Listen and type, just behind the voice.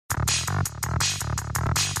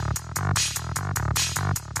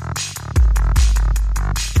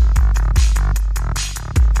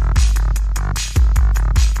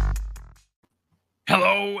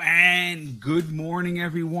morning,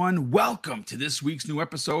 everyone. Welcome to this week's new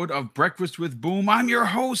episode of Breakfast with Boom. I'm your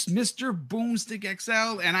host, Mr. Boomstick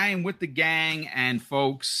XL, and I am with the gang. And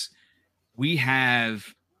folks, we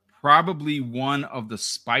have probably one of the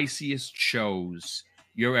spiciest shows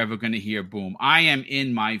you're ever going to hear, Boom. I am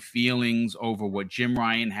in my feelings over what Jim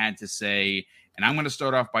Ryan had to say, and I'm going to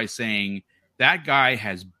start off by saying that guy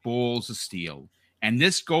has balls of steel. And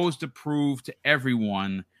this goes to prove to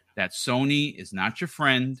everyone that Sony is not your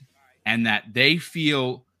friend, and that they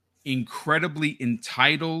feel incredibly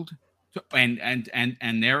entitled to, and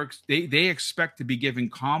they expect to be given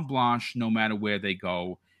carte blanche no matter where they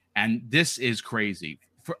go. And this is crazy.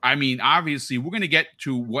 Obviously, we're going to get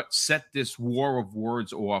to what set this war of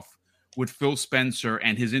words off with Phil Spencer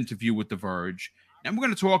and his interview with The Verge. And we're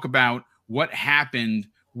going to talk about what happened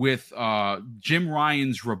with Jim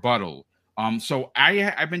Ryan's rebuttal. So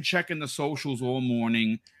I've been checking the socials all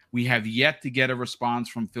morning. We have yet to get a response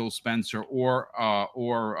from Phil Spencer or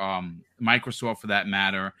Microsoft for that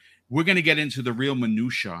matter. We're going to get into the real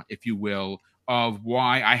minutia, if you will, of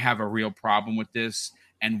why I have a real problem with this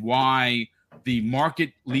and why the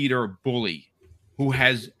market leader bully, who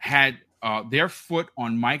has had their foot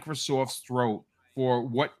on Microsoft's throat for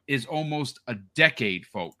what is almost a decade,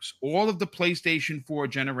 folks. All of the PlayStation 4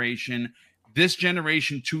 generation, this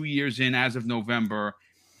generation 2 years in as of November,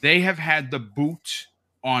 they have had the boot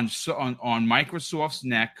on Microsoft's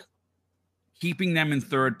neck, keeping them in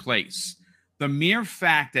third place. The mere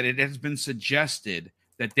fact that it has been suggested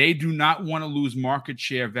that they do not want to lose market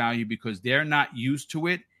share value because they're not used to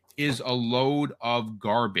it is a load of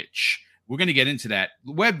garbage. We're going to get into that.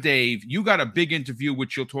 Web Dave, you got a big interview,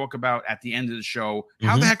 which you'll talk about at the end of the show.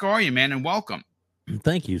 How the heck are you, man? And welcome.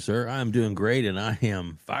 Thank you, sir. I'm doing great, and I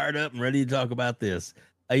am fired up and ready to talk about this.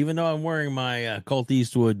 Even though I'm wearing my Colt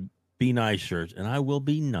Eastwood Be Nice shirt, and I will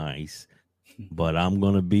be nice, but I'm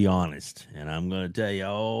going to be honest, and I'm going to tell you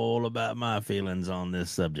all about my feelings on this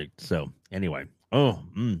subject. So anyway,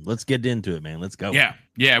 let's get into it, man. Let's go. Yeah.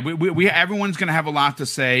 We everyone's going to have a lot to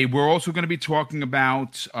say. We're also going to be talking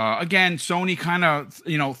about, again, Sony kind of,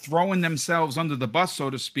 throwing themselves under the bus, so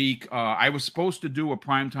to speak. I was supposed to do a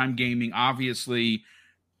primetime gaming, obviously,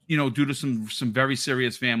 due to some very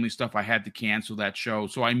serious family stuff. I had to cancel that show.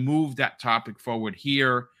 So I moved that topic forward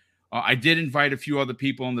here. I did invite a few other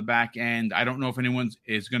people on the back end. I don't know if anyone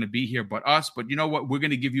is going to be here but us. But you know what? We're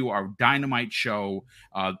going to give you our dynamite show.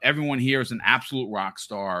 Everyone here is an absolute rock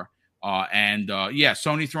star.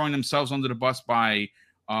 Sony throwing themselves under the bus by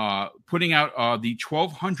putting out the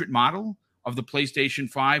 1200 model of the PlayStation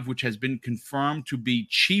 5, which has been confirmed to be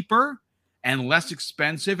cheaper and less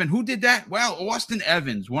expensive. And who did that? Well, Austin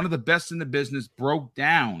Evans, one of the best in the business, broke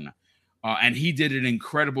down. And he did an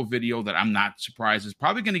incredible video that I'm not surprised is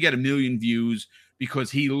probably going to get 1 million views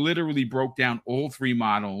because he literally broke down all three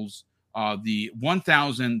models, the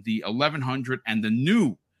 1000, the 1100, and the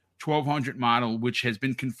new 1200 model, which has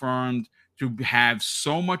been confirmed to have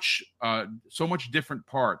so much different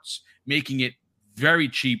parts, making it very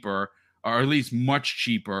cheaper, or at least much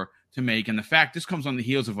cheaper to make. And the fact this comes on the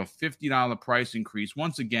heels of a $50 price increase.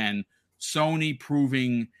 Once again, Sony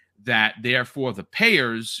proving that they're for the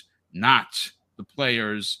payers, not the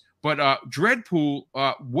players. But Dreadpool,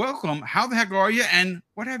 welcome. How the heck are you? And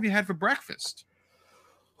what have you had for breakfast?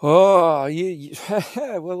 Oh,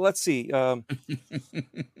 well, let's see.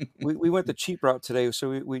 We went the cheap route today,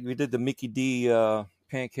 so we did the Mickey D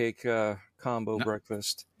pancake combo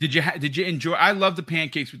breakfast. Did you enjoy? I love the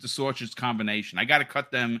pancakes with the sausage combination. I got to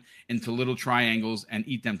cut them into little triangles and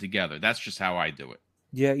eat them together. That's just how I do it.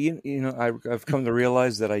 Yeah, I've come to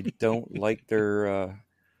realize that I don't like their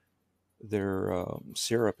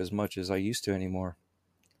syrup as much as I used to anymore.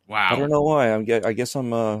 Wow. I don't know why. I guess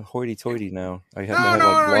I'm hoity-toity now. I have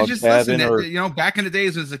no. Just listen. Back in the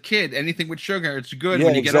days as a kid, anything with sugar, it's good. Yeah,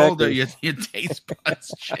 when you get older, your taste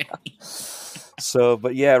buds change. So,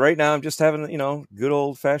 but yeah, right now I'm just having good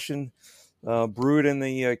old-fashioned brewed in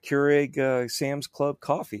the Keurig Sam's Club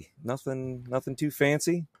coffee. Nothing too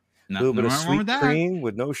fancy. A little bit of sweet cream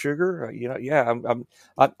with no sugar.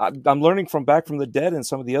 I'm learning from the dead and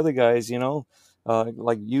some of the other guys.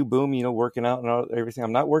 Like you, Boom, working out and everything.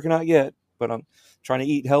 I'm not working out yet, but I'm trying to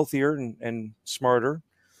eat healthier and smarter.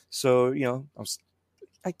 So,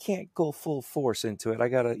 I can't go full force into it. I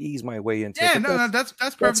got to ease my way into it. Yeah, that's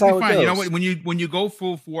perfectly fine. When you go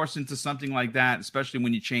full force into something like that, especially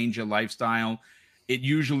when you change your lifestyle,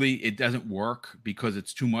 it doesn't work because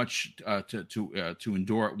it's too much to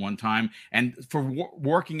endure at one time. And for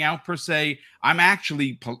working out per se, I'm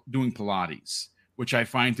actually doing Pilates, which I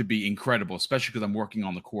find to be incredible, especially because I'm working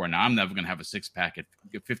on the core. Now, I'm never going to have a six-pack at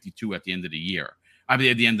 52 at the end of the year. I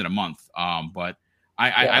mean, at the end of the month. But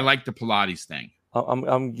I like the Pilates thing.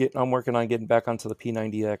 I'm working on getting back onto the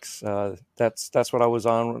P90X. That's what I was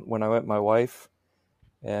on when I met my wife,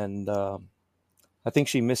 and I think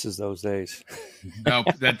she misses those days. No,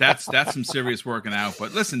 that's some serious working out.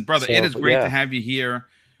 But listen, brother, it is great to have you here.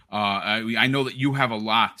 I know that you have a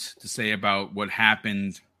lot to say about what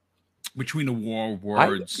happened between the war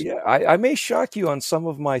words. I may shock you on some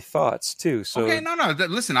of my thoughts too. So okay, no.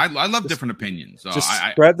 Listen, I love different opinions. Just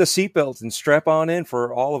grab the seatbelt and strap on in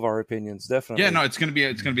for all of our opinions. Definitely. Yeah, no, it's gonna be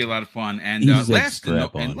a lot of fun. And last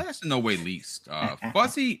and no way least,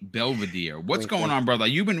 Fuzzy Belvedere. What's going on, brother?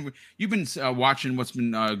 You've been watching what's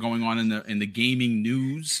been going on in the gaming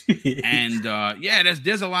news, and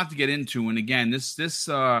there's a lot to get into. And again, this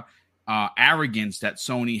arrogance that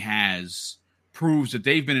Sony has proves that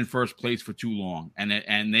they've been in first place for too long,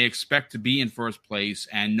 and they expect to be in first place,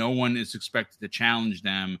 and no one is expected to challenge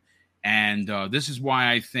them. And this is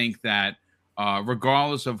why I think that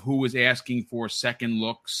regardless of who is asking for second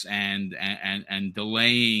looks and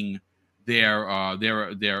delaying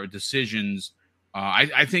their decisions,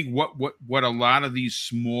 I think what a lot of these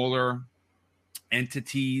smaller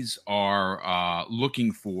entities are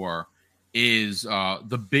looking for is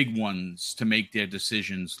the big ones to make their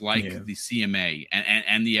decisions, like the CMA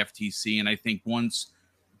and the FTC. And I think once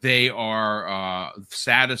they are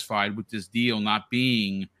satisfied with this deal not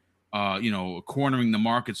being, cornering the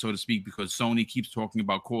market, so to speak, because Sony keeps talking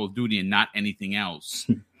about Call of Duty and not anything else,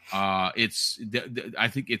 I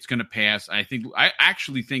think it's going to pass. I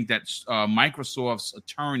actually think that Microsoft's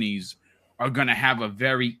attorneys are going to have a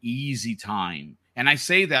very easy time. And I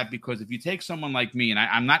say that because if you take someone like me, and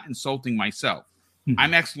I'm not insulting myself,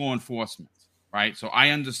 I'm ex-law enforcement, right? So I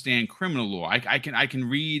understand criminal law. I can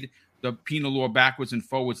read the penal law backwards and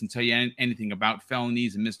forwards and tell you anything about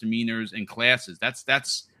felonies and misdemeanors and classes.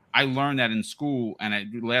 That's I learned that in school, and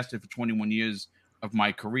it lasted for 21 years of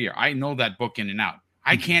my career. I know that book in and out.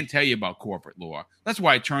 I can't tell you about corporate law. That's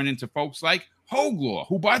why I turn into folks like Hogue Law,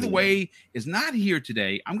 who, by the way, is not here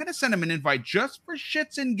today. I'm going to send him an invite just for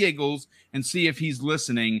shits and giggles and see if he's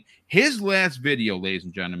listening. His last video, ladies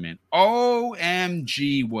and gentlemen,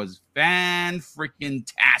 OMG, was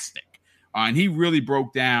fan-freaking-tastic. And he really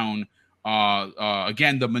broke down,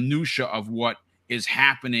 again, the minutia of what is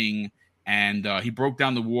happening. And he broke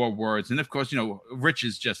down the war words. And, of course, Rich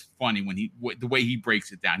is just funny when the way he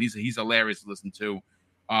breaks it down. He's hilarious to listen to.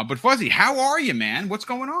 But, Fuzzy, how are you, man? What's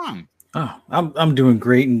going on? Oh, I'm doing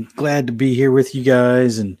great and glad to be here with you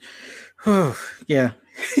guys. And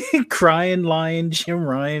crying lion Jim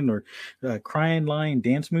Ryan, or crying lion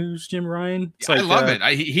dance moves Jim Ryan. I love it.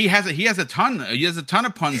 He has a ton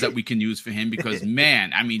of puns that we can use for him because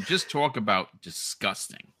man, I mean, just talk about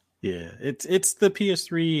disgusting. Yeah, it's the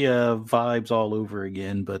PS3 vibes all over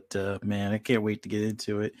again. But man, I can't wait to get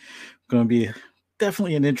into it. Going to be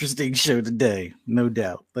definitely an interesting show today, no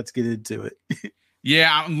doubt. Let's get into it.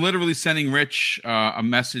 Yeah, I'm literally sending Rich a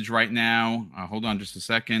message right now. Hold on just a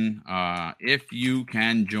second. If you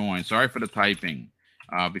can join. Sorry for the typing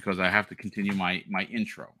because I have to continue my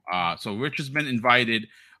intro. So Rich has been invited.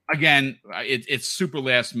 Again, it's super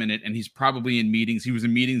last minute, and he's probably in meetings. He was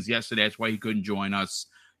in meetings yesterday. That's why he couldn't join us.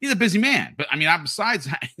 He's a busy man. But, I mean, besides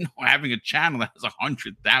having a channel that has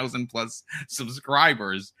 100,000 plus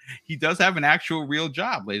subscribers, he does have an actual real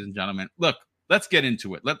job, ladies and gentlemen. Look, let's get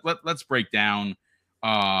into it. Let's break down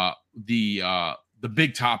the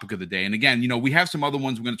big topic of the day. And again, we have some other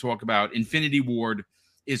ones we're going to talk about. Infinity Ward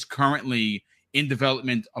is currently in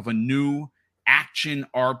development of a new action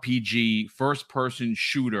RPG first-person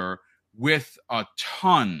shooter with a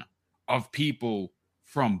ton of people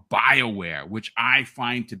from BioWare, which I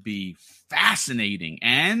find to be fascinating.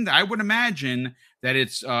 And I would imagine that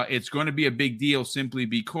it's going to be a big deal simply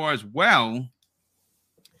because, well,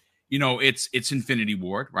 it's Infinity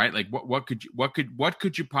Ward, right? Like what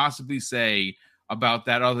could you possibly say about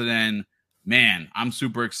that other than, man, I'm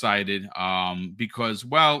super excited because,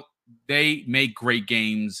 well, they make great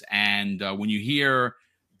games. And when you hear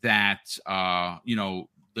that,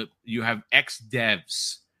 you have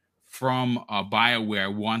ex-devs from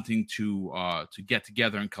BioWare wanting to get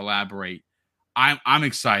together and collaborate, I'm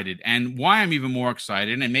excited. And why I'm even more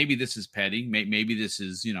excited, and maybe this is petty, maybe this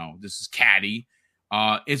is catty.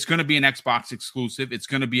 It's going to be an Xbox exclusive. It's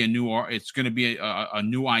going to be a new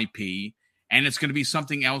IP, and it's going to be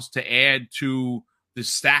something else to add to the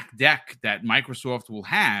stack deck that Microsoft will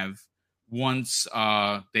have once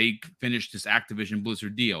they finish this Activision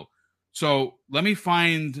Blizzard deal. So let me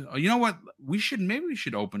find. You know what? Maybe we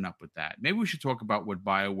should open up with that. Maybe we should talk about what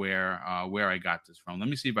BioWare, where I got this from. Let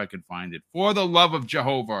me see if I can find it. For the love of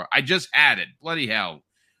Jehovah, I just had it. Bloody hell!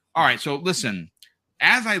 All right. So listen.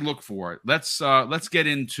 as I look for it, let's get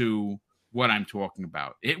into what I'm talking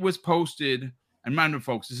about. It was posted, and remember,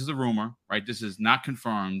 folks, this is a rumor, right? This is not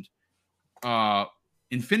confirmed.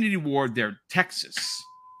 Infinity Ward, their Texas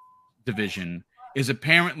division, is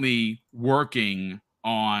apparently working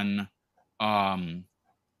on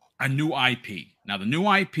a new IP. Now, the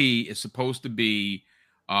new IP is supposed to be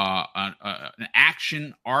an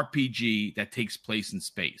action RPG that takes place in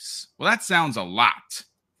space. Well, that sounds a lot,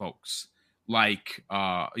 folks, like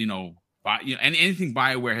and anything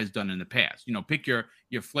BioWare has done in the past. Pick your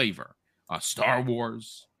flavor. Star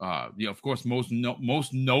Wars, of course, most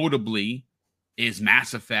notably is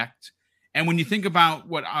Mass Effect. And when you think about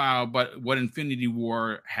what Infinity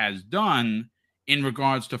Ward has done in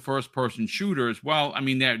regards to first-person shooters, well, I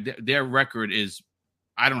mean, their record is,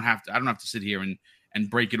 I don't have to sit here and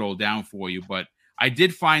break it all down for you, but I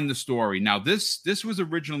did find the story. Now, this was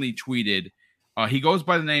originally tweeted. He goes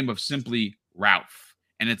by the name of simply Ralph,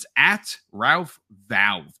 and it's at Ralph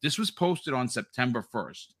Valve. This was posted on September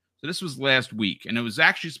 1st. So this was last week, and it was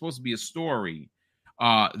actually supposed to be a story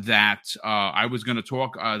that I was going to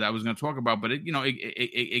talk about, but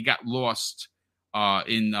it got lost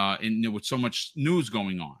in with so much news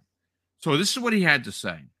going on. So this is what he had to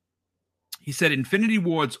say. He said, Infinity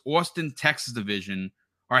Ward's Austin, Texas division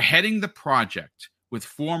are heading the project with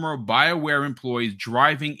former BioWare employees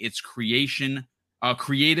driving its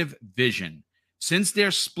creative vision. Since their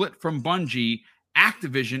split from Bungie,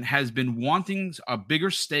 Activision has been wanting a bigger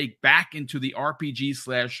stake back into the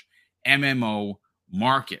RPG/MMO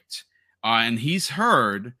market. And he's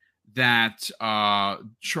heard that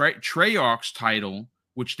Treyarch's title,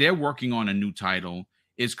 which they're working on a new title,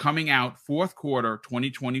 is coming out fourth quarter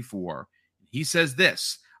 2024. He says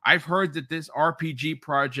this: I've heard that this RPG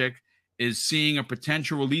project is seeing a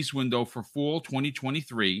potential release window for fall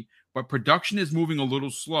 2023, but production is moving a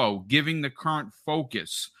little slow, giving the current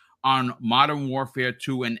focus on Modern Warfare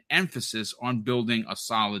 2 an emphasis on building a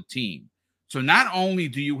solid team. So not only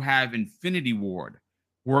do you have Infinity Ward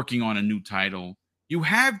working on a new title, you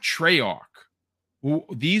have Treyarch.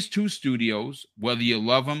 These two studios, whether you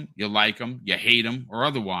love them, you like them, you hate them, or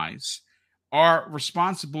otherwise, are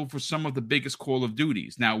responsible for some of the biggest Call of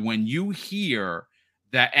Duties. Now, when you hear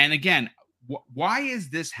that, and again, why is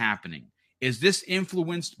this happening? Is this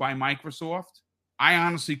influenced by Microsoft? I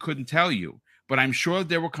honestly couldn't tell you, but I'm sure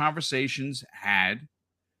there were conversations had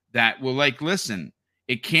that were like, listen,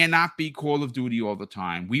 it cannot be Call of Duty all the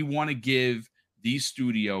time. We want to give these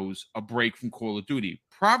studios a break from Call of Duty.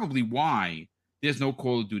 Probably why there's no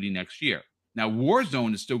Call of Duty next year. Now,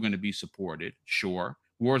 Warzone is still going to be supported, sure.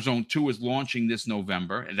 Warzone 2 is launching this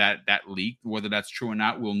November. That leaked. Whether that's true or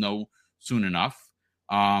not, we'll know soon enough.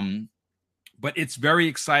 But it's very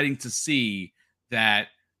exciting to see that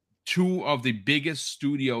two of the biggest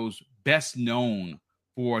studios best known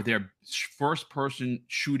for their first-person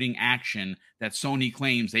shooting action that Sony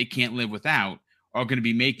claims they can't live without are going to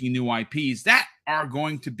be making new IPs that are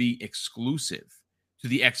going to be exclusive to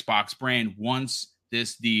the Xbox brand once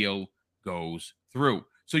this deal goes through.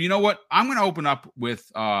 So you know what? I'm going to open up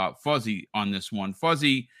with Fuzzy on this one.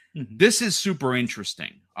 Fuzzy, This is super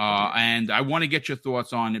interesting. And I want to get your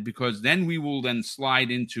thoughts on it, because then we will then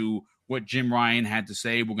slide into what Jim Ryan had to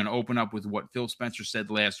say. We're going to open up with what Phil Spencer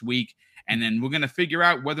said last week. And then we're going to figure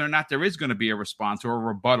out whether or not there is going to be a response or a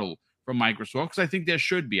rebuttal from Microsoft, because I think there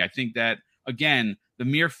should be. I think that, again, the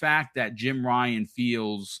mere fact that Jim Ryan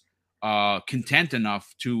feels content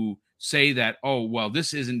enough to say that, oh, well,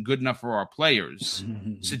 this isn't good enough for our players,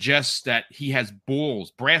 suggests that he has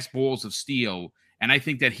brass balls of steel. And I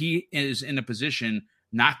think that he is in a position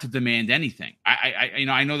not to demand anything.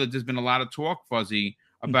 I know that there's been a lot of talk, Fuzzy,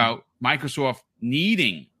 about Microsoft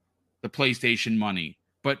needing the PlayStation money.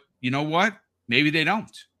 But you know what? Maybe they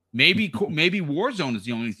don't. Maybe Warzone is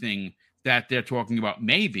the only thing that they're talking about.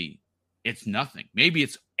 Maybe it's nothing. Maybe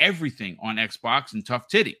it's everything on Xbox and tough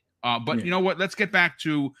titty. But you know what? Let's get back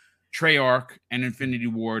to Treyarch and Infinity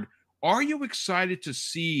Ward. Are you excited to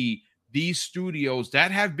see these studios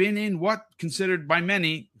that have been in what considered by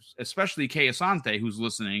many, especially Kay Asante, who's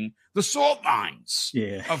listening, the salt mines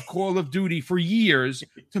of Call of Duty for years,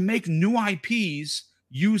 to make new IPs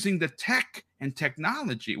using the tech and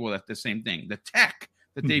technology? Well, that's the same thing. The tech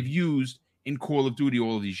that they've used in Call of Duty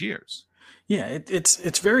all of these years. Yeah,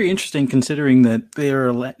 it's very interesting, considering that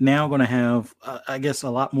they're now going to have, I guess, a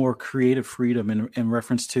lot more creative freedom in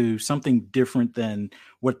reference to something different than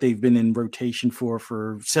what they've been in rotation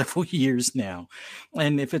for several years now.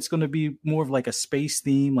 And if it's going to be more of like a space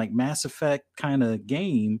theme, like Mass Effect kind of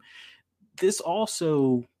game, this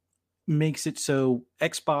also makes it so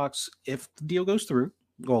Xbox, if the deal goes through,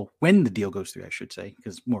 well, when the deal goes through, I should say,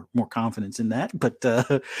 because more confidence in that. But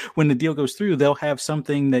when the deal goes through, they'll have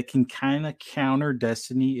something that can kind of counter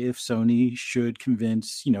Destiny if Sony should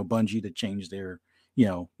convince, Bungie to change their,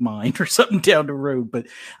 mind or something down the road. But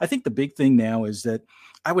I think the big thing now is that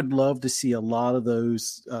I would love to see a lot of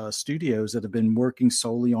those studios that have been working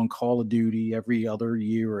solely on Call of Duty every other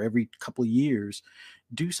year or every couple of years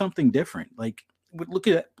do something different. Like, look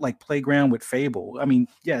at like Playground with Fable. I mean,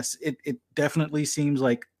 yes, it definitely seems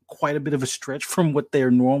like quite a bit of a stretch from what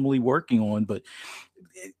they're normally working on, but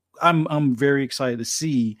I'm very excited to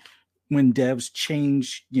see when devs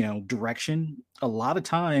change, direction. A lot of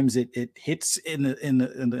times it hits in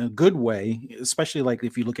a good way, especially like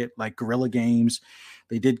if you look at like Guerrilla Games,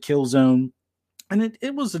 they did Killzone. And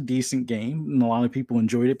it was a decent game, and a lot of people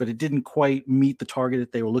enjoyed it, but it didn't quite meet the target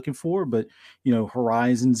that they were looking for. But,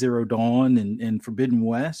 Horizon Zero Dawn and Forbidden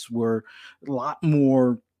West were a lot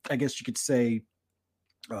more, I guess you could say,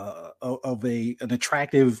 of an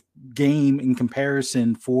attractive game in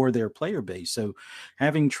comparison for their player base. So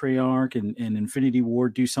having Treyarch and Infinity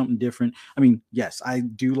Ward do something different. I mean, yes, I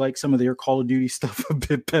do like some of their Call of Duty stuff a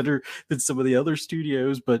bit better than some of the other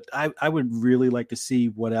studios, but I would really like to see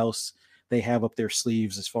what else they have up their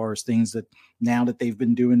sleeves as far as things that now that they've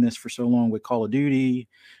been doing this for so long with Call of Duty,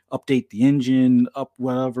 update the engine, up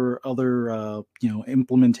whatever other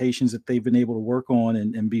implementations that they've been able to work on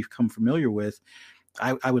and become familiar with.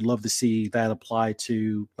 I would love to see that apply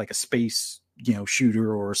to like a space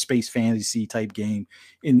shooter or a space fantasy type game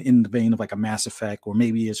in the vein of like a Mass Effect, or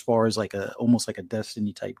maybe as far as like almost like a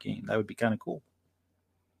Destiny type game. That would be kind of cool.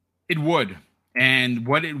 It would. And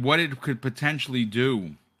what it could potentially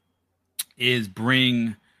do is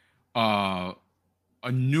bring a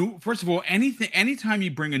new, first of all, anytime you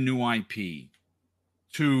bring a new IP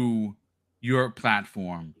to your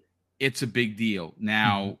platform, it's a big deal.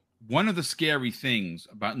 Now, one of the scary things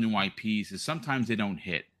about new IPs is sometimes they don't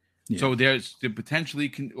hit. Yeah. So there's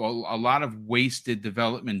potentially a lot of wasted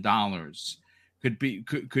development dollars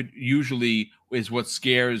could usually is what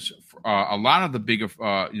scares a lot of the bigger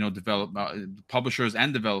publishers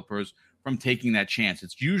and developers from taking that chance.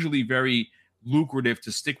 It's usually very lucrative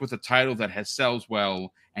to stick with a title that sells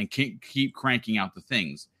well and keep cranking out the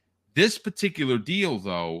things. This particular deal,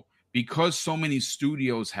 though, because so many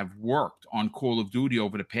studios have worked on Call of Duty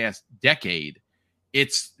over the past decade,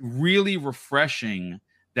 it's really refreshing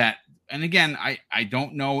that, and again, I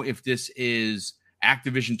don't know if this is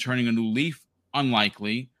Activision turning a new leaf,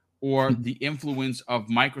 unlikely, or the influence of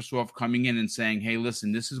Microsoft coming in and saying, hey,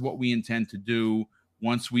 listen, this is what we intend to do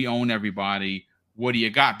once we own everybody. What do you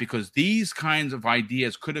got? Because these kinds of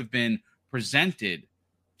ideas could have been presented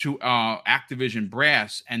to Activision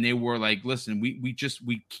brass, and they were like, listen, we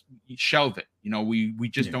shelve it. We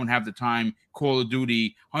just don't have the time. Call of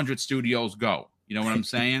Duty, 100 studios, go. You know what I'm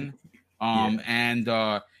saying?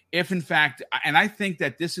 And if in fact, and I think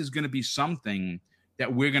that this is going to be something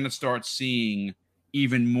that we're going to start seeing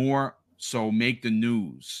even more so make the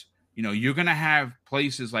news. You're going to have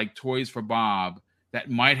places like Toys for Bob that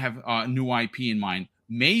might have a new IP in mind.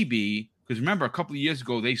 Maybe, because remember, a couple of years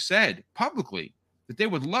ago, they said publicly that they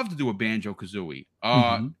would love to do a Banjo-Kazooie.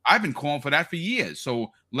 I've been calling for that for years,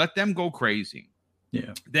 so let them go crazy.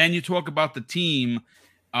 Yeah. Then you talk about the team,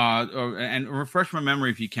 and refresh my memory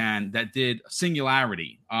if you can, that did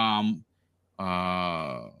Singularity.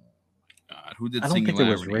 Who did Singularity? I don't think it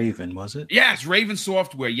was Raven, was it? Yes, Raven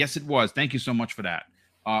Software. Yes, it was. Thank you so much for that.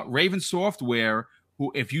 Raven Software,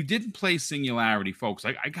 who, if you didn't play Singularity, folks,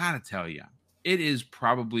 I got to tell you, it is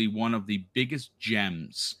probably one of the biggest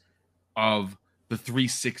gems of the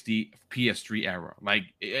 360 PS3 era. Like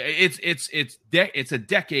it's a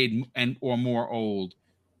decade or more old,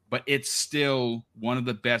 but it's still one of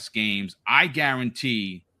the best games. I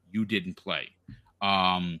guarantee you didn't play.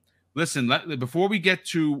 Listen, before we get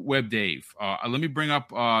to Web Dave, let me bring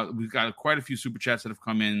up, we've got quite a few super chats that have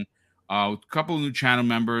come in. A couple of new channel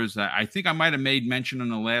members. I think I might have made mention on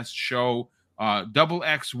the last show. Double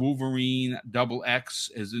X Wolverine Double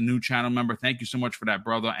X is a new channel member. Thank you so much for that,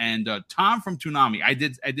 brother. And Tom from Toonami. I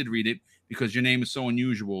did read it because your name is so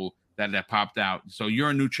unusual that popped out. So you're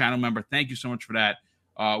a new channel member. Thank you so much for that.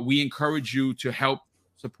 We encourage you to help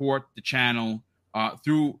support the channel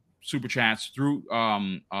through super chats, through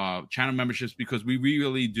channel memberships, because we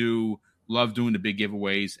really do love doing the big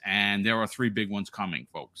giveaways, and there are 3 big ones coming,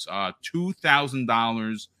 folks.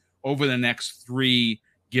 $2,000 over the next 3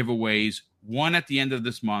 giveaways, one at the end of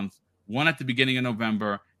this month, one at the beginning of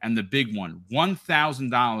November, and the big one,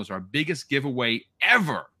 $1,000, our biggest giveaway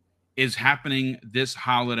ever, is happening this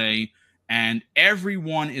holiday, and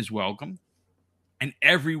everyone is welcome, and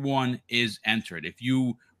everyone is entered. If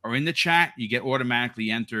you are in the chat, you get automatically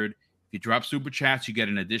entered. If you drop super chats, you get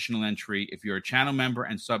an additional entry. If you're a channel member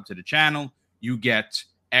and sub to the channel, you get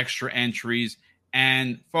extra entries.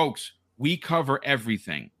 And folks, we cover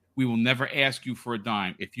everything. We will never ask you for a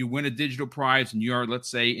dime. If you win a digital prize and you're, let's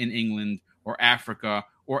say, in England or Africa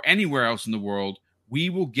or anywhere else in the world, we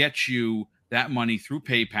will get you that money through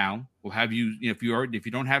PayPal. We'll have you, if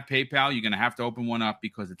you don't have PayPal, you're going to have to open one up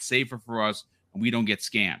because it's safer for us and we don't get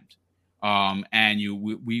scammed.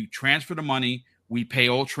 We transfer the money. We pay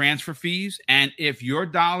all transfer fees. And if your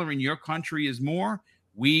dollar in your country is more,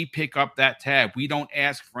 we pick up that tab. We don't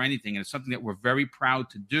ask for anything. And it's something that we're very proud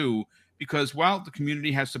to do because, well, the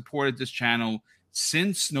community has supported this channel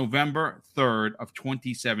since November 3rd of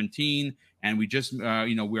 2017. And we just,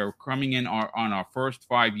 we're coming in on our first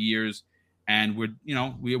 5 years. And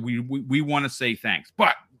we want to say thanks.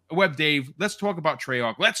 But, Web Dave, let's talk about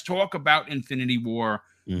Treyarch. Let's talk about Infinity War.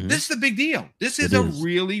 Mm-hmm. This is a big deal. This is a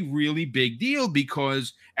really, really big deal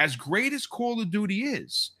because as great as Call of Duty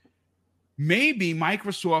is, maybe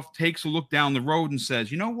Microsoft takes a look down the road and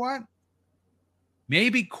says, you know what?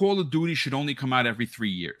 Maybe Call of Duty should only come out every 3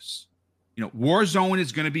 years. Warzone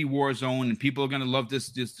is going to be Warzone, and people are going to love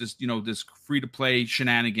this free-to-play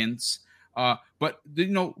shenanigans. But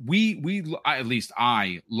at least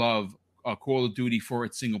I love Call of Duty for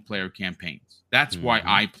its single-player campaigns. That's why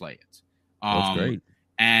I play it. That's great.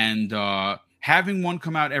 And having one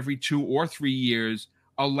come out every 2 or 3 years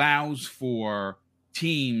allows for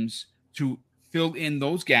teams to fill in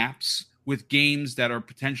those gaps with games that are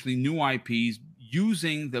potentially new IPs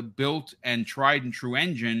using the built and tried and true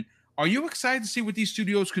engine. Are you excited to see what these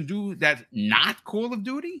studios can do that's not Call of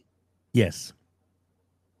Duty? Yes.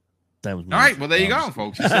 That was all right. Well, there you go,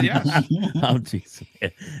 folks. You said yes. Oh, geez.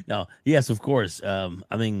 No, yes, of course.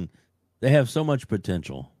 They have so much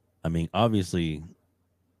potential. Obviously,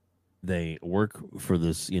 they work for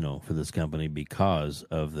this, for this company because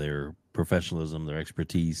of their professionalism, their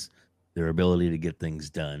expertise, their ability to get things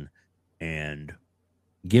done, and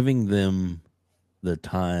giving them the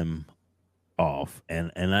time off.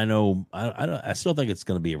 And I know I still think it's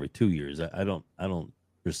going to be every 2 years. I don't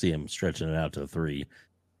foresee them stretching it out to 3.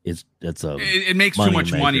 It makes too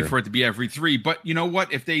much money for it to be every 3. But you know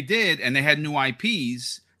what? If they did and they had new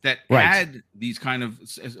IPs that had these kind of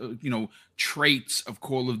traits of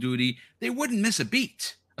Call of Duty, they wouldn't miss a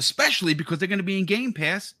beat, especially because they're going to be in Game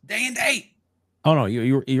Pass day and date. Oh no,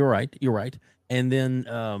 you're right. You're right. And then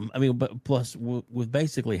but plus with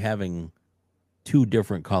basically having 2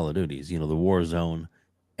 different Call of Duties, the Warzone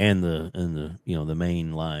and the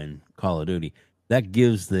main line Call of Duty, that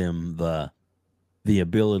gives them the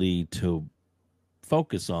ability to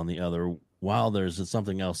focus on the other while there's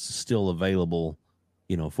something else still available,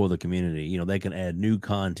 for the community. They can add new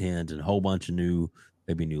content and a whole bunch of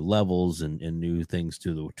maybe new levels and new things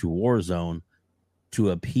to Warzone to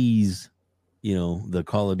appease, the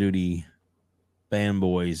Call of Duty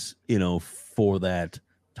fanboys, for that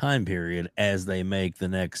time period as they make the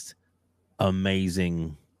next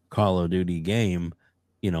amazing Call of Duty game.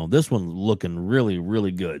 This one looking really,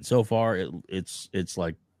 really good. So far, it's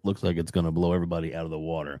looks like it's going to blow everybody out of the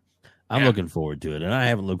water. I'm looking forward to it, and I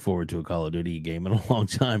haven't looked forward to a Call of Duty game in a long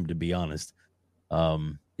time, to be honest.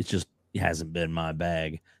 It hasn't been my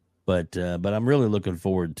bag, but I'm really looking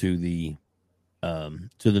forward to the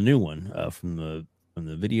new one from the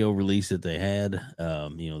video release that they had.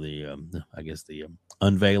 The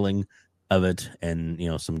unveiling of it, and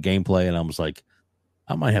some gameplay, and I was like,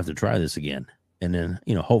 I might have to try this again. And then,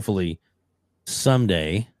 hopefully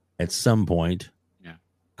someday at some point,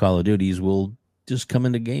 Call of Duties will just come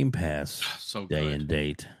into Game Pass day and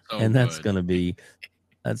date. And that's going to be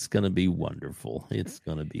wonderful. It's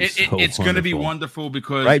going to be it's going to be wonderful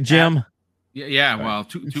because right, Jim? Yeah. Well,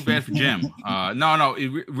 too bad for Jim. No.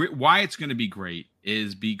 Why it's going to be great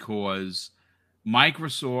is because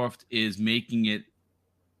Microsoft is making it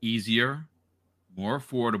easier, more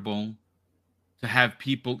affordable to have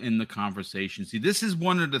people in the conversation. See, this is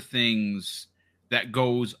one of the things that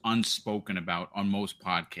goes unspoken about on most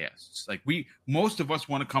podcasts. Like most of us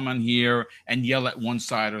want to come on here and yell at one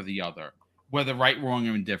side or the other, whether right, wrong,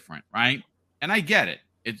 or indifferent, right? And I get it.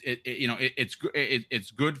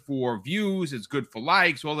 It's good for views, it's good for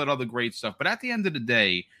likes, all that other great stuff. But at the end of the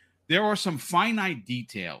day, there are some finite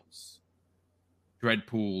details,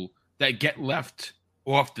 Dreadpool, that get left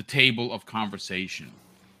off the table of conversation.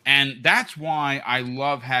 And that's why I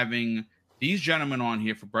love having these gentlemen on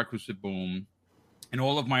here for Breakfast with Boom and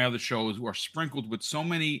all of my other shows who are sprinkled with so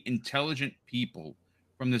many intelligent people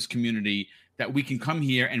from this community that we can come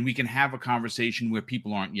here and we can have a conversation where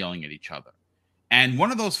people aren't yelling at each other. And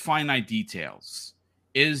one of those finite details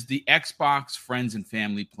is the Xbox Friends and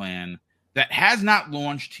Family plan that has not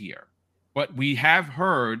launched here, but we have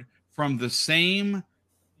heard from the same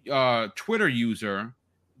Twitter user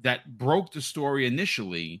that broke the story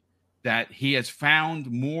initially that he has found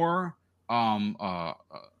more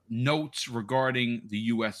notes regarding the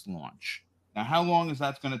U.S. launch. Now, how long is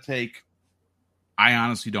that going to take? I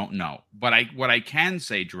honestly don't know. But what I can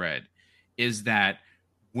say, Dread, is that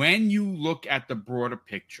when you look at the broader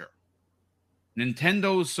picture,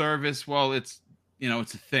 Nintendo's service, well, it's a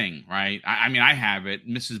thing, right? I mean, I have it.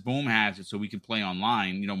 Mrs. Boom has it, so we can play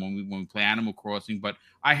online. When we play Animal Crossing. But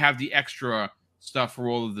I have the extra stuff for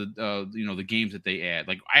all of the the games that they add.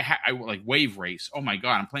 Like I like Wave Race. Oh my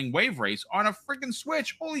god, I'm playing Wave Race on a freaking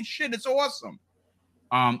Switch. Holy shit, it's awesome.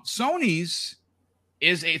 Sony's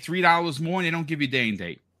is a $3 more, and they don't give you day and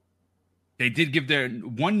date. They did give their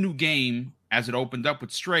one new game as it opened up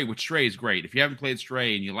with Stray, which Stray is great. If you haven't played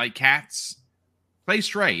Stray and you like cats, play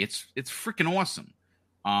Stray. It's freaking awesome.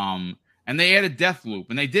 And they added Deathloop,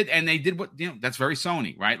 and they did what that's very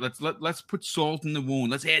Sony, right? Let's put salt in the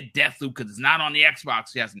wound. Let's add Deathloop because it's not on the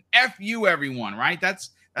Xbox yet. And F you, everyone, right? That's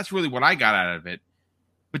really what I got out of it.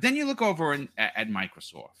 But then you look over at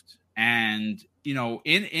Microsoft, and in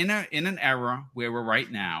an era where we're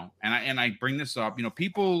right now, and I bring this up,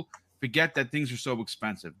 people forget that things are so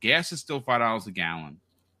expensive. Gas is still $5 a gallon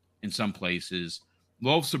in some places.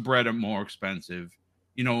 Loaves of bread are more expensive.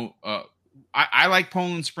 I like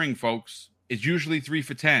Poland Spring, folks. It's usually 3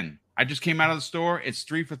 for $10. I just came out of the store. It's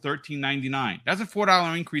 3 for $13.99. That's a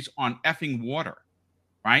 $4 increase on effing water,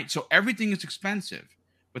 right? So everything is expensive.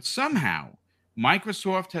 But somehow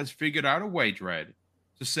Microsoft has figured out a way, Dread,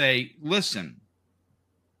 to say, listen,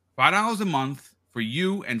 $5 a month for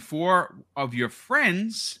you and 4 of your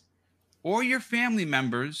friends or your family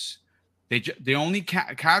members. The only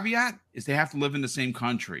caveat is they have to live in the same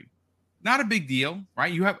country. Not a big deal,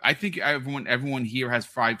 right? I think everyone here has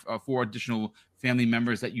 4 additional family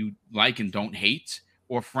members that you like and don't hate,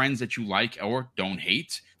 or friends that you like or don't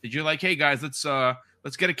hate. That you're like, hey guys, let's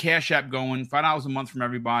get a Cash App going. $5 a month from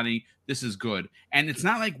everybody. This is good. And it's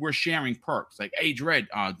not like we're sharing perks. Like, hey, Dread,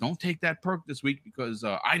 don't take that perk this week because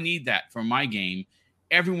I need that for my game.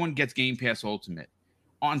 Everyone gets Game Pass Ultimate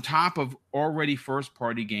on top of already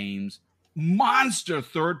first-party games. Monster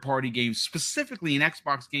third-party games, specifically in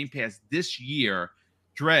Xbox Game Pass this year.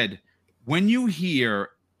 Dread, when you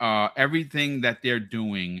hear everything that they're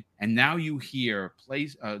doing, and now you hear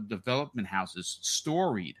development houses,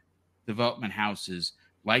 storied development houses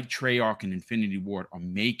like Treyarch and Infinity Ward are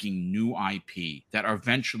making new IP that are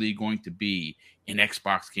eventually going to be in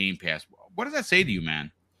Xbox Game Pass. What does that say to you,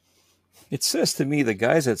 man? It says to me, the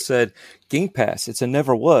guys that said Game Pass, it's a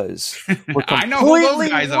never was. I know who those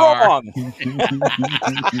guys are.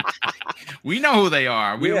 We know who they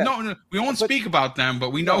are. We won't speak about them,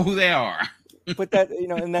 but we know who they are. But that,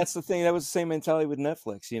 and that's the thing. That was the same mentality with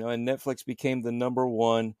Netflix, and Netflix became the number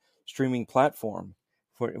one streaming platform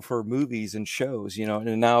for movies and shows,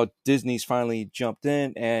 and now Disney's finally jumped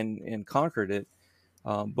in and conquered it.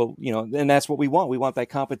 But and that's what we want. We want that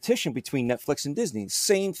competition between Netflix and Disney.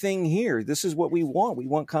 Same thing here. This is what we want. We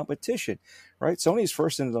want competition, right? Sony's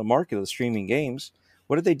first into the market of streaming games.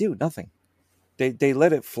 What did they do? Nothing. They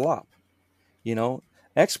let it flop.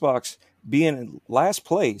 Xbox being in last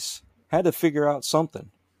place had to figure out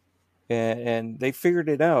something, and they figured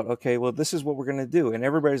it out. Okay, well, this is what we're going to do, and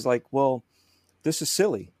everybody's like, well, this is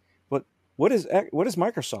silly. What is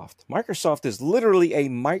Microsoft? Microsoft is literally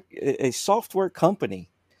a software company.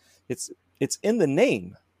 It's in the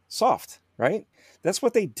name, soft, right? That's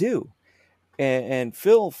what they do. And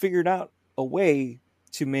Phil figured out a way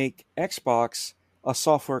to make Xbox a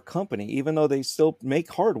software company, even though they still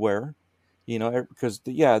make hardware, because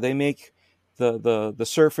they make the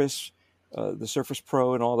Surface, the Surface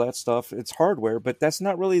Pro and all that stuff. It's hardware, but that's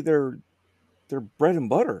not really their bread and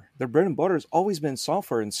butter. Their bread and butter has always been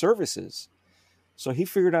software and services. So he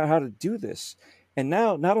figured out how to do this. And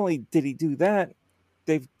now, not only did he do that,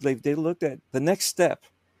 they looked at the next step,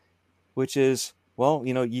 which is, well,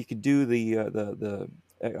 you could do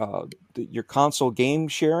your console game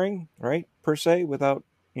sharing, right, per se, without,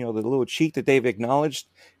 the little cheat that they've acknowledged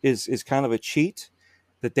is kind of a cheat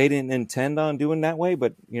that they didn't intend on doing that way,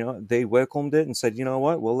 but they welcomed it and said, you know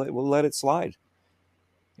what, we'll let it slide.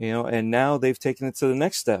 And now they've taken it to the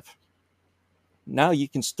next step. Now you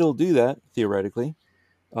can still do that, theoretically.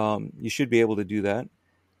 You should be able to do that.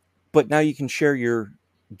 But now you can share your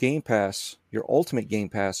Game Pass, your Ultimate Game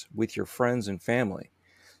Pass, with your friends and family.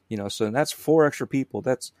 So that's 4 extra people.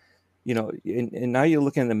 That's you know, and now you're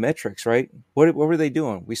looking at the metrics, right? What were they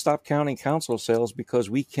doing? We stopped counting console sales because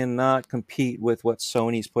we cannot compete with what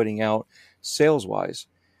Sony's putting out sales wise.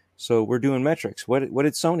 So we're doing metrics. What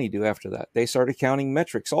did Sony do after that? They started counting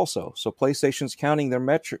metrics also. So PlayStation's counting the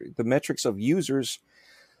metrics of users,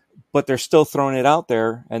 but they're still throwing it out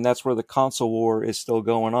there, and that's where the console war is still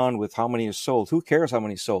going on with how many is sold. Who cares how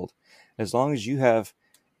many sold? As long as you have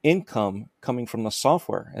income coming from the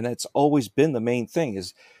software, and that's always been the main thing,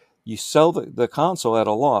 is you sell the console at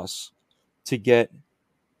a loss to get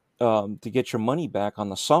your money back on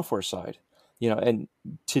the software side. You know, and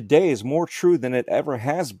today is more true than it ever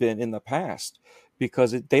has been in the past,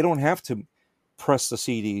 because they don't have to press the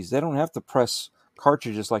CDs. They don't have to press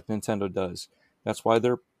cartridges like Nintendo does. That's why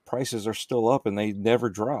their prices are still up and they never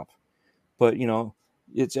drop. But, you know,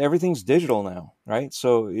 everything's digital now, right?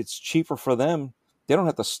 So it's cheaper for them. They don't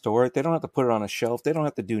have to store it. They don't have to put it on a shelf. They don't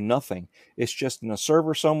have to do nothing. It's just in a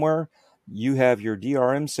server somewhere. You have your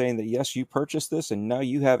DRM saying that, yes, you purchased this and now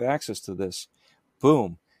you have access to this.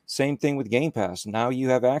 Boom. Same thing with Game Pass. Now you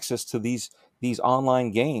have access to these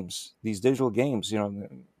online games, these digital games. You know,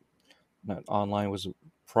 not online was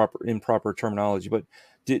improper terminology, but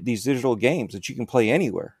these digital games that you can play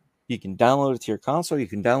anywhere. You can download it to your console. You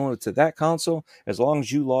can download it to that console. As long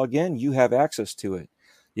as you log in, you have access to it.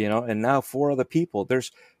 You know, and now 4 other people.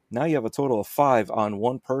 Now you have a total of 5 on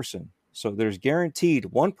one person. So there's guaranteed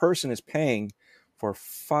one person is paying for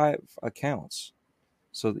 5 accounts.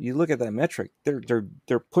 So you look at that metric,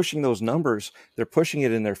 they're pushing those numbers. They're pushing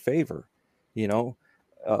it in their favor. You know,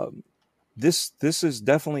 this is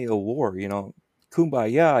definitely a war. You know,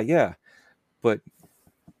 kumbaya, yeah, but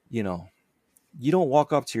you know, you don't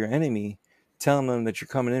walk up to your enemy telling them that you're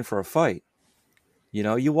coming in for a fight. You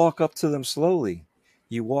know, you walk up to them slowly.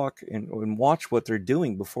 You walk and watch what they're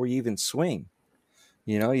doing before you even swing.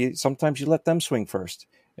 You know, sometimes you let them swing first.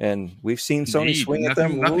 And we've seen Sony swing at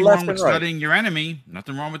them nothing left wrong with and right. studying your enemy.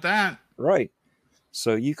 Nothing wrong with that. Right.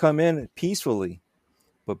 So you come in peacefully,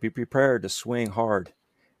 but be prepared to swing hard.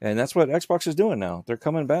 And that's what Xbox is doing now. They're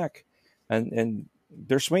coming back and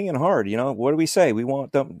they're swinging hard. You know, what do we say? We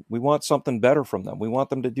want something better from them. We want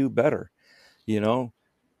them to do better. You know,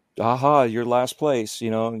 you're last place. You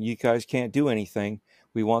know, you guys can't do anything.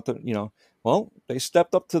 We want them, you know, well, they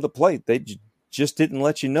stepped up to the plate. They just didn't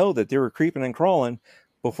let you know that they were creeping and crawling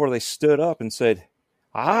before they stood up and said,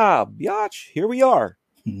 biatch, here we are.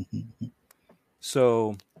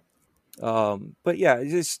 So, but yeah,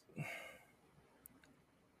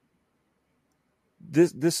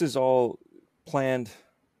 this is all planned,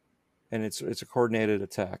 and it's a coordinated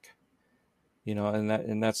attack, you know,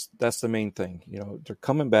 and that's the main thing. You know, they're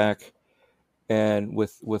coming back and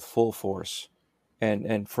with full force,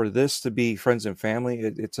 and for this to be friends and family,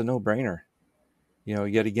 it's a no-brainer. You know,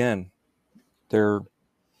 yet again, they're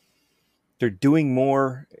doing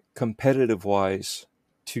more competitive wise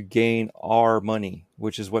to gain our money,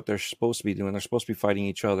 which is what they're supposed to be doing. They're supposed to be fighting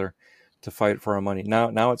each other to fight for our money.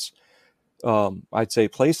 Now it's, I'd say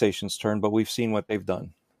PlayStation's turn, but we've seen what they've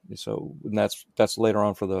done. So that's later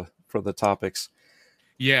on for the topics.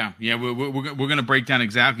 Yeah. We're going to break down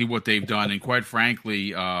exactly what they've done. And quite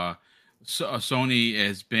frankly, Sony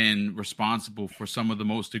has been responsible for some of the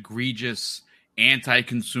most egregious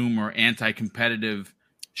anti-consumer, anti-competitive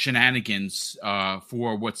shenanigans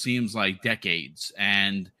for what seems like decades,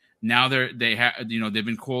 and now they've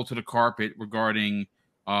been called to the carpet regarding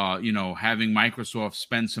having Microsoft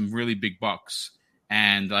spend some really big bucks.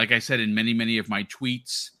 And like I said in many of my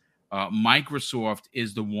tweets, Microsoft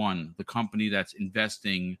is the company that's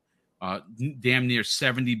investing damn near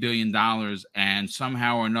 $70 billion, and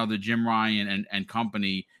somehow or another Jim Ryan and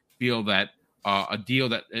company feel that a deal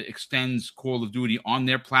that extends Call of Duty on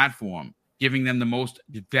their platform, giving them the most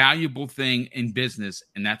valuable thing in business,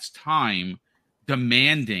 and that's time,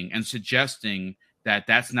 demanding and suggesting that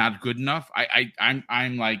that's not good enough.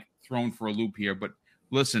 I'm like thrown for a loop here, but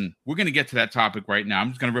listen, we're going to get to that topic right now. I'm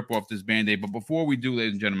just going to rip off this Band-Aid, but before we do,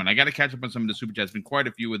 ladies and gentlemen, I got to catch up on some of the super chats. Been quite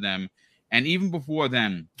a few of them, and even before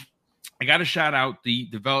then, I got to shout out the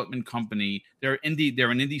development company. They're an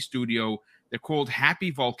indie studio. They're called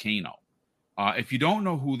Happy Volcano. If you don't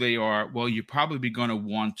know who they are, well, you're probably going to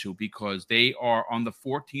want to, because they are on the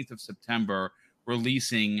 14th of September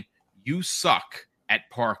releasing You Suck at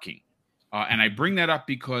Parking. And I bring that up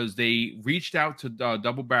because they reached out to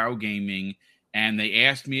Double Barrel Gaming and they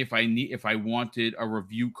asked me if I wanted a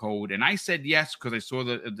review code. And I said yes, because I saw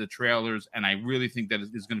the trailers and I really think that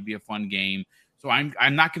it's going to be a fun game. So I'm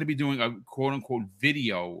not going to be doing a quote unquote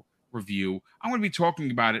video review. I'm going to be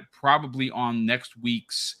talking about it probably on next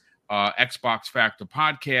week's Xbox Factor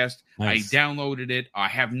podcast. Nice. I downloaded it. I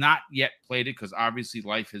have not yet played it because obviously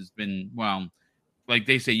life has been, well, like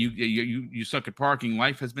they say, you suck at parking.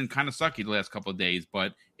 Life has been kind of sucky the last couple of days,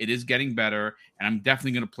 but it is getting better, and I'm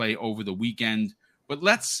definitely going to play over the weekend. But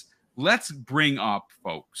let's bring up,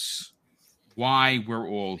 folks, why we're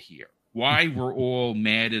all here, why we're all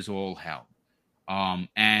mad as all hell.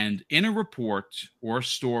 And in a report or a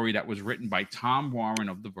story that was written by Tom Warren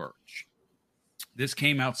of The Verge, this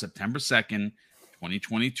came out September 2nd,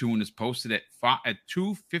 2022, and is posted at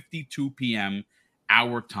 2:52 p.m.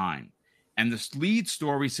 our time. And the lead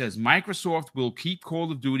story says Microsoft will keep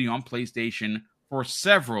Call of Duty on PlayStation for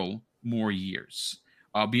several more years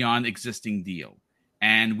beyond existing deal.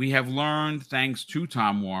 And we have learned, thanks to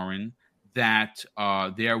Tom Warren, that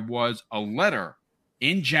there was a letter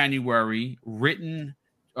in January written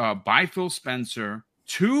by Phil Spencer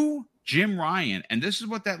to Jim Ryan. And this is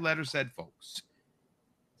what that letter said, folks.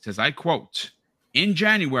 It says, I quote, in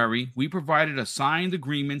January, we provided a signed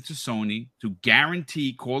agreement to Sony to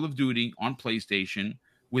guarantee Call of Duty on PlayStation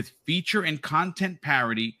with feature and content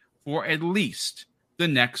parity for at least the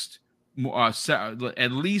next,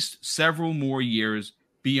 at least several more years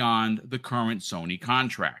beyond the current Sony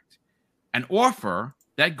contract. An offer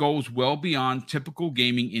that goes well beyond typical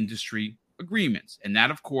gaming industry agreements. And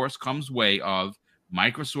that, of course, comes way of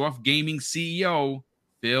Microsoft Gaming CEO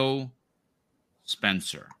Phil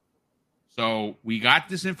Spencer. So we got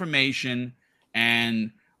this information,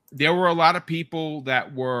 and there were a lot of people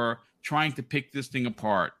that were trying to pick this thing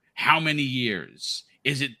apart. How many years?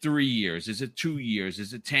 Is it 3 years? Is it 2 years?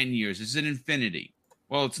 Is it 10 years? Is it infinity?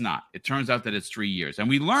 Well, it's not. It turns out that it's 3 years. And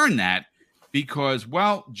we learned that because,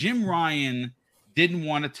 well, Jim Ryan didn't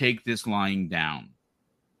want to take this lying down.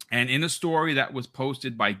 And in a story that was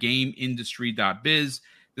posted by GameIndustry.biz,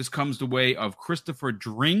 this comes the way of Christopher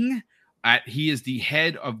Dring. He is the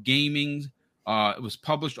head of gaming. It was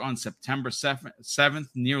published on September 7th,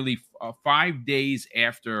 nearly 5 days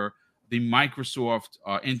after the Microsoft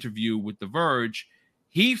interview with The Verge.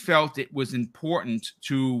 He felt it was important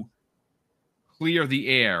to clear the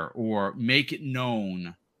air or make it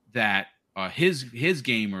known that his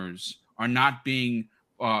gamers are not being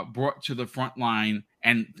brought to the front line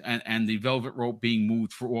and the velvet rope being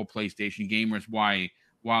moved for all PlayStation gamers.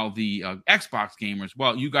 While the Xbox gamers,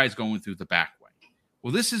 well, you guys going through the back way.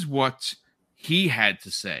 Well, this is what he had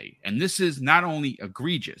to say. And this is not only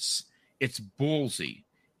egregious, it's ballsy.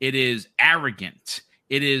 It is arrogant.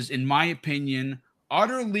 It is, in my opinion,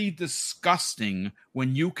 utterly disgusting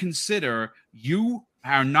when you consider you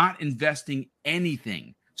are not investing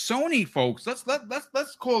anything. Sony, folks,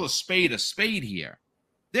 let's call a spade here.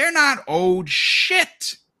 They're not owed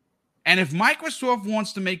shit. And if Microsoft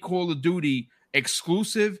wants to make Call of Duty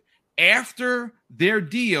exclusive after their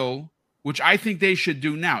deal, which I think they should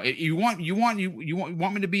do now. You want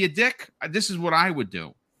me to be a dick? This is what I would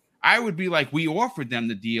do. I would be like, we offered them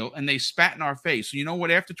the deal and they spat in our face. So you know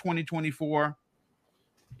what? After 2024,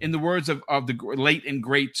 in the words of the late and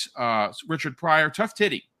great Richard Pryor, tough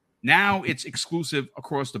titty. Now it's exclusive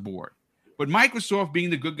across the board. But Microsoft, being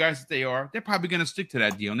the good guys that they are, they're probably going to stick to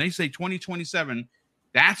that deal. And they say 2027,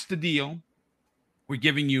 that's the deal. We're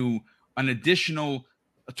giving you a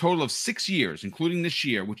total of 6 years, including this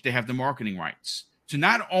year, which they have the marketing rights to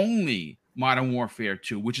not only Modern Warfare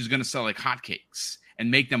 2, which is going to sell like hotcakes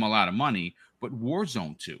and make them a lot of money, but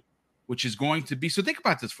Warzone 2, which is going to be. So think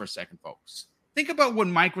about this for a second, folks. Think about what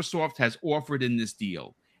Microsoft has offered in this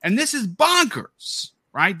deal. And this is bonkers,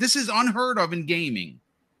 right? This is unheard of in gaming.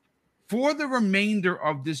 For the remainder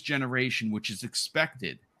of this generation, which is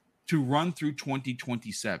expected to run through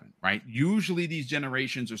 2027, right? Usually these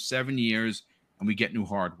generations are 7 years and we get new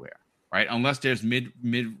hardware, right? Unless there's mid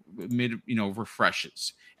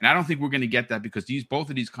refreshes. And I don't think we're going to get that because both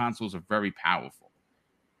of these consoles are very powerful.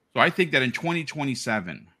 So I think that in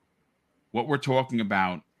 2027, what we're talking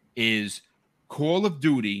about is Call of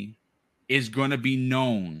Duty is going to be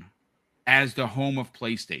known as the home of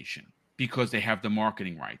PlayStation because they have the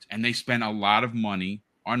marketing rights and they spend a lot of money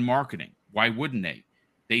on marketing. Why wouldn't they?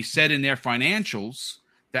 They said in their financials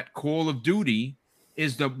that Call of Duty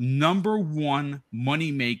is the number one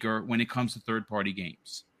money maker when it comes to third-party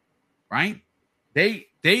games, right? They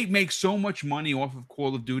make so much money off of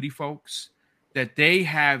Call of Duty, folks, that they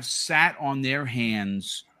have sat on their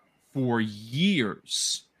hands for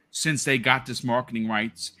years since they got this marketing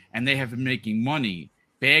rights, and they have been making money,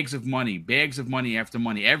 bags of money after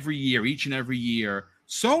money every year, each and every year,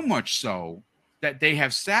 so much so that they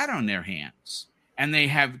have sat on their hands. And they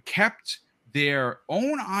have kept their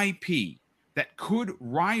own IP that could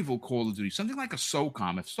rival Call of Duty, something like a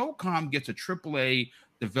SOCOM. If SOCOM gets a AAA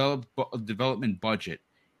development budget,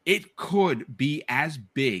 it could be as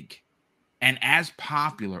big and as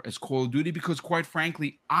popular as Call of Duty, because quite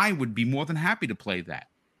frankly, I would be more than happy to play that.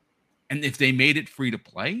 And if they made it free to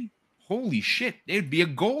play, holy shit, it'd be a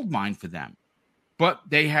gold mine for them. But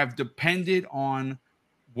they have depended on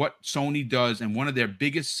what Sony does, and one of their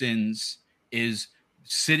biggest sins is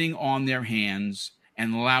sitting on their hands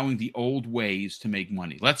and allowing the old ways to make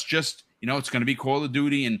money. Let's just, it's going to be Call of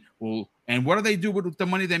Duty, and what do they do with the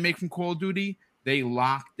money they make from Call of Duty? They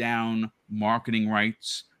lock down marketing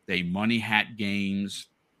rights. They money hat games.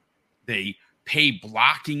 They pay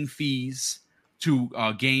blocking fees to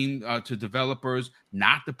to developers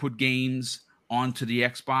not to put games onto the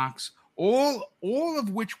Xbox. All of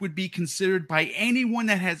which would be considered by anyone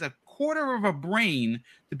that has a quarter of a brain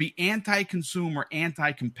to be anti-consumer,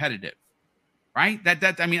 anti-competitive, right?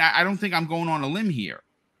 I don't think I'm going on a limb here.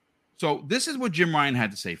 So this is what Jim Ryan had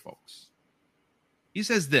to say, folks. He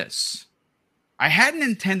says this: I hadn't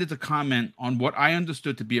intended to comment on what I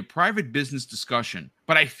understood to be a private business discussion,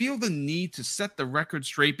 but I feel the need to set the record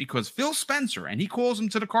straight because Phil Spencer, and he calls him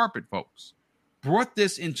to the carpet, folks, brought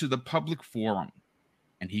this into the public forum.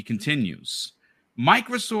 And he continues,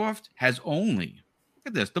 Microsoft has only, look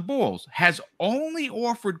at this, the balls, has only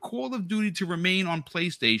offered Call of Duty to remain on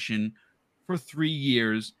PlayStation for 3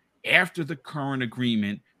 years after the current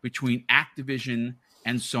agreement between Activision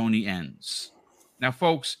and Sony ends. Now,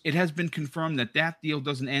 folks, it has been confirmed that deal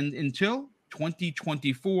doesn't end until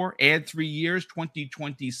 2024. Add 3 years,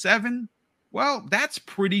 2027. Well, that's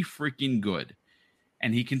pretty freaking good.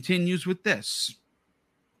 And he continues with this.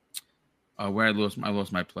 Where I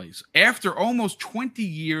lost my place. After almost 20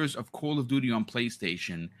 years of Call of Duty on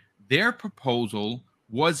PlayStation, their proposal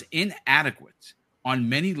was inadequate on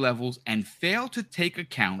many levels and failed to take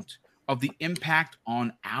account of the impact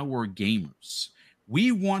on our gamers.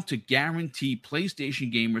 We want to guarantee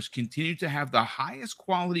PlayStation gamers continue to have the highest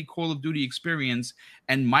quality Call of Duty experience,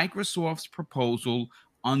 and Microsoft's proposal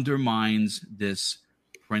undermines this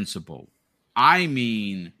principle. I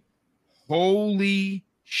mean, holy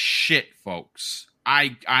shit, folks.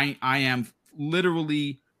 I am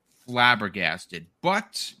literally flabbergasted.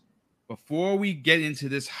 But before we get into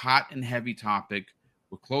this hot and heavy topic,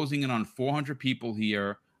 we're closing in on 400 people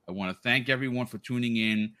here. I want to thank everyone for tuning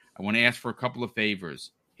in. I want to ask for a couple of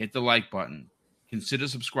favors. Hit the like button. Consider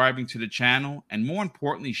subscribing to the channel. And more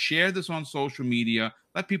importantly, share this on social media.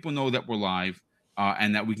 Let people know that we're live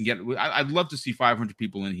and that we can get... I'd love to see 500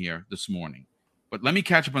 people in here this morning. But let me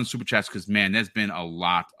catch up on Super Chats because, man, there's been a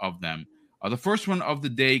lot of them. The first one of the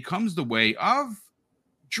day comes the way of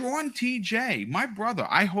Drawn TJ, my brother.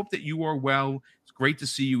 I hope that you are well. It's great to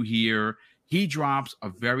see you here. He drops a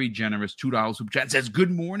very generous $2 Super Chat and says,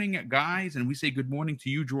 good morning, guys. And we say good morning to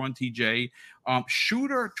you, Drawn TJ.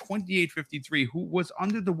 Shooter2853, who was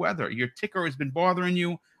under the weather. Your ticker has been bothering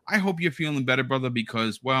you. I hope you're feeling better, brother,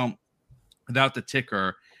 because, well, without the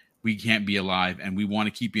ticker, we can't be alive, and we want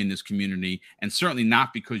to keep you in this community, and certainly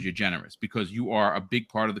not because you're generous, because you are a big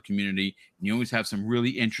part of the community, and you always have some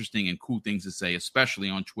really interesting and cool things to say, especially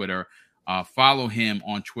on Twitter. Follow him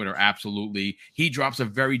on Twitter, absolutely. He drops a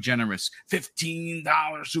very generous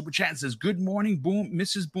 $15 Super Chat and says, good morning, Boom,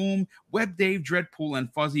 Mrs. Boom, Web Dave, Dreadpool,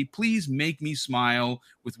 and Fuzzy. Please make me smile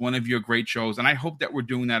with one of your great shows, and I hope that we're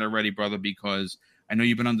doing that already, brother, because I know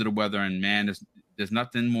you've been under the weather, and, man, there's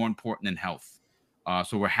nothing more important than health.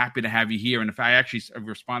 So we're happy to have you here. And if I actually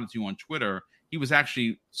responded to you on Twitter, he was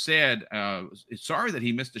actually sad, sorry that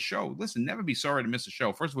he missed the show. Listen, never be sorry to miss a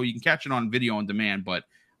show. First of all, you can catch it on video on demand, but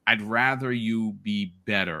I'd rather you be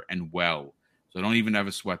better and well. So don't even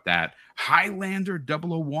ever sweat that. Highlander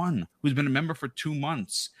 001, who's been a member for 2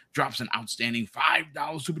 months, drops an outstanding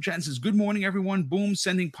 $5 Super Chat and says, good morning, everyone. Boom,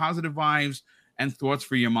 sending positive vibes and thoughts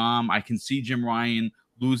for your mom. I can see Jim Ryan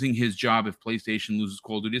losing his job if PlayStation loses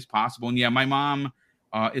Call of Duty. It's possible. And yeah, my mom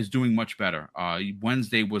is doing much better.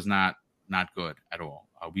 Wednesday was not good at all.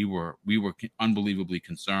 We were unbelievably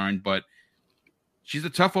concerned, but she's a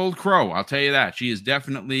tough old crow. I'll tell you that. She is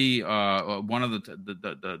definitely one of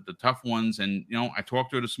the tough ones. And I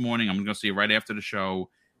talked to her this morning. I'm going to see her right after the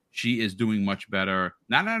show. She is doing much better.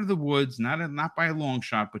 Not out of the woods, not by a long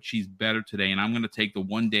shot, but she's better today. And I'm going to take the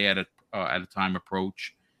one day at a time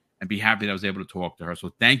approach and be happy that I was able to talk to her.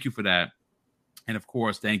 So thank you for that. And of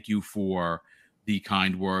course, thank you for the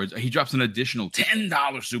kind words. He drops an additional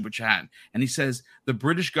 $10 Super Chat. And he says, the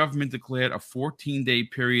British government declared a 14-day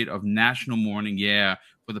period of national mourning,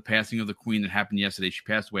 for the passing of the Queen that happened yesterday. She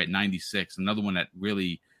passed away at 96. Another one that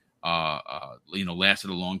really,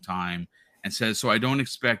 lasted a long time. And says, so I don't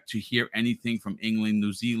expect to hear anything from England,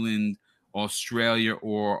 New Zealand, Australia,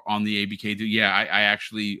 or on the ABK. Yeah,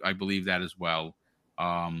 I believe that as well.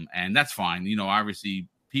 And that's fine. Obviously,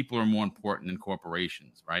 people are more important than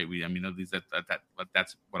corporations, right? At least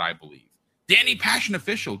that's what I believe. Danny Passion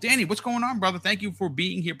Official. Danny, what's going on, brother? Thank you for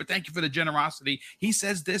being here, but thank you for the generosity. He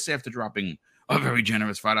says this after dropping a very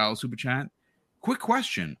generous $5 super chat. Quick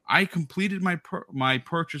question. I completed my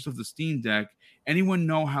purchase of the Steam Deck. Anyone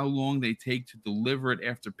know how long they take to deliver it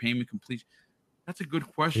after payment completion? That's a good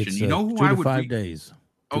question. It's, you know who 2 I to would 5 be? days.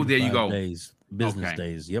 Oh, there you go. Business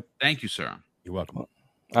days. Yep. Thank you, sir. You're welcome.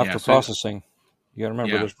 After processing. You got to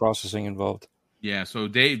remember there's processing involved. Yeah, so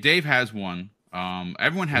Dave has one.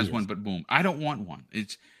 Everyone has one, but boom. I don't want one.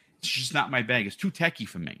 It's just not my bag. It's too techie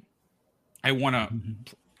for me. I want to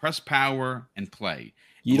press power and play.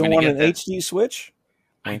 You don't want an HD switch?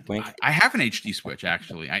 Wink, wink. I have an HD switch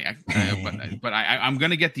actually. But I'm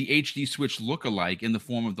going to get the HD switch lookalike in the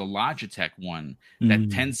form of the Logitech one that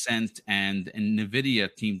Tencent and Nvidia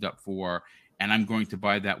teamed up for, and I'm going to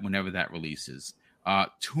buy that whenever that releases.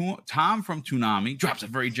 Tom from Toonami drops a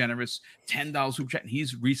very generous $10 super chat.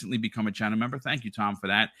 He's recently become a channel member. Thank you, Tom, for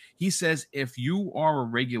that. He says, if you are a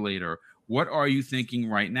regulator, what are you thinking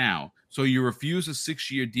right now? So you refuse a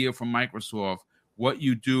 6-year deal from Microsoft. What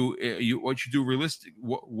do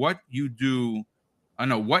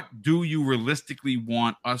you realistically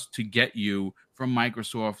want us to get you from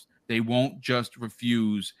Microsoft? They won't just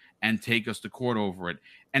refuse and take us to court over it.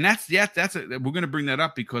 And we're going to bring that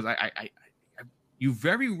up because you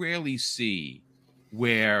very rarely see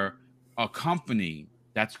where a company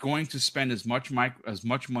that's going to spend as much money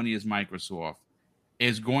as Microsoft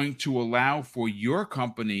is going to allow for your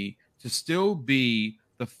company to still be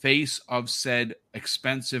the face of said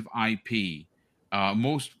expensive IP,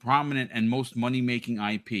 most prominent and most money-making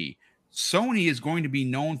IP. Sony is going to be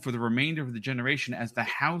known for the remainder of the generation as the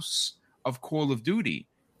house of Call of Duty.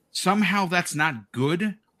 Somehow that's not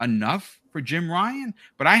good enough for Jim Ryan,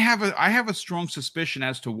 but I have a strong suspicion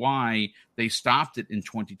as to why they stopped it in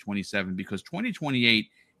 2027, because 2028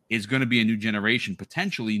 is going to be a new generation,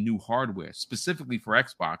 potentially new hardware, specifically for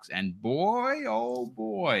Xbox. And boy, oh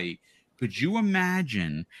boy, could you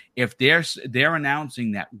imagine if they're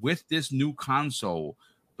announcing that with this new console,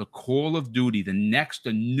 the Call of Duty, the next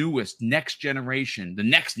generation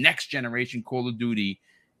Call of Duty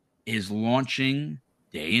is launching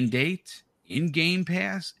day and date in Game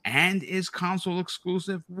Pass and is console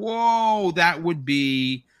exclusive? Whoa, that would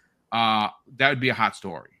be a hot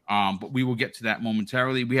story. But we will get to that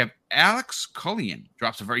momentarily. We have Alex Cullion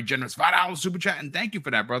drops a very generous $5 super chat, and thank you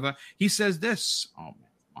for that, brother. He says this. Oh man,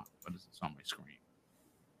 what is this on my screen?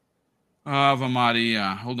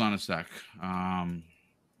 Vamadi, hold on a sec.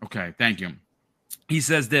 Okay, thank you. He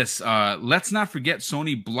says this, let's not forget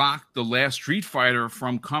Sony blocked the last Street Fighter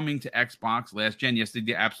from coming to Xbox last gen. Yes, they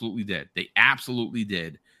absolutely did. They absolutely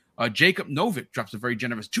did. Jacob Novik drops a very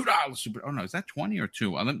generous $2 super. Oh no, is that 20 or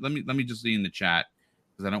 2? Let me just see in the chat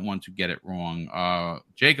because I don't want to get it wrong.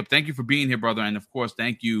 Jacob, thank you for being here, brother, and of course,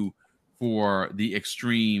 thank you for the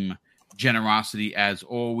extreme generosity as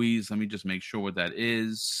always. Let me just make sure what that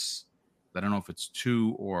is. I don't know if it's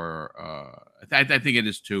 2 or I think it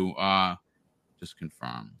is 2. Just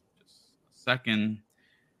confirm. Just a second.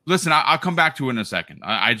 Listen, I'll come back to it in a second.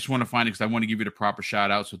 I just want to find it because I want to give you the proper shout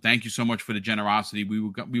out. So thank you so much for the generosity. We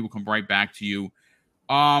will come right back to you.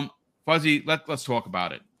 Fuzzy, let's talk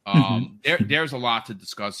about it. There's a lot to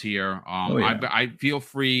discuss here. I feel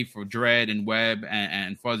free for Dread and Webb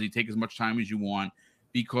and Fuzzy, take as much time as you want,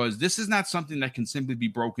 because this is not something that can simply be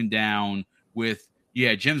broken down with,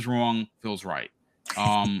 yeah, Jim's wrong, Phil's right.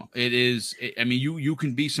 It is. You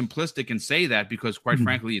can be simplistic and say that because, quite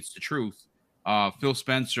frankly, it's the truth. Phil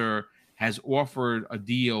Spencer has offered a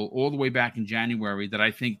deal all the way back in January that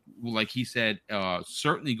I think, like he said,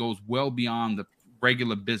 certainly goes well beyond the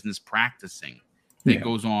regular business practicing that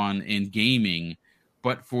goes on in gaming.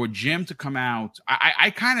 But for Jim to come out,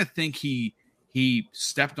 I kind of think he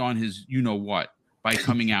stepped on his you-know-what by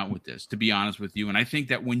coming out with this, to be honest with you. And I think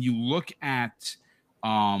that when you look at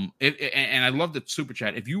and I love the super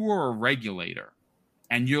chat. If you were a regulator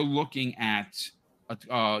and you're looking at,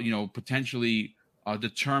 potentially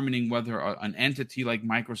determining whether an entity like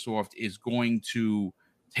Microsoft is going to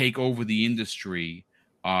take over the industry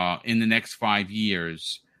in the next 5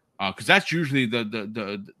 years, because that's usually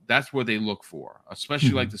that's where they look for,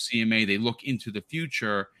 especially like the CMA. They look into the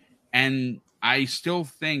future, and I still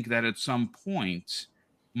think that at some point,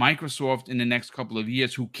 Microsoft in the next couple of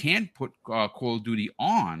years, who can't put Call of Duty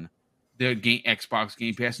on their Xbox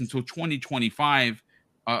Game Pass until 2025,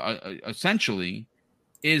 essentially,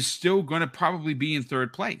 is still going to probably be in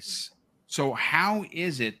third place. So how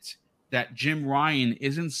is it that Jim Ryan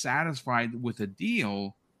isn't satisfied with a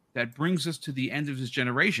deal that brings us to the end of this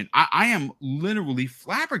generation. I am literally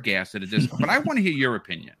flabbergasted at this, but I want to hear your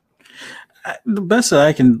opinion. The best that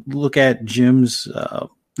I can look at Jim's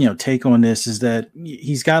take on this is that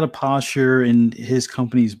he's got a posture in his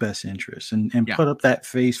company's best interest and put up that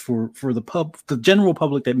face for the general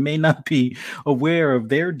public that may not be aware of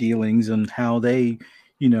their dealings and how they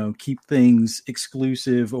keep things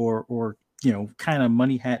exclusive or kind of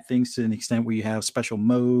money hat things to an extent where you have special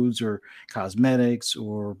modes or cosmetics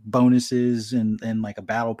or bonuses and like a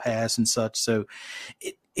battle pass and such. So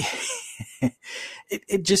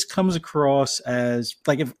it just comes across as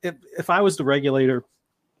like if I was the regulator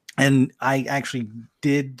and I actually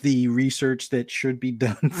did the research that should be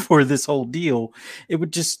done for this whole deal, it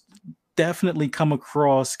would just definitely come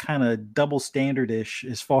across kind of double standard-ish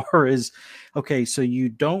as far as, okay, so you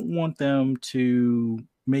don't want them to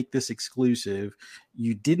make this exclusive.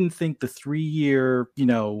 You didn't think the 3-year,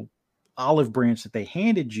 olive branch that they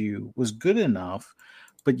handed you was good enough,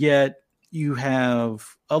 but yet you have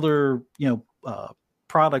other,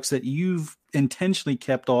 products that you've intentionally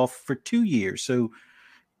kept off for 2 years. So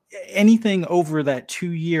anything over that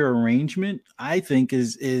 2-year arrangement, I think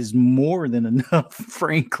is more than enough,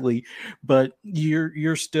 frankly, but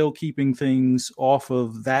you're still keeping things off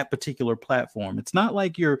of that particular platform. It's not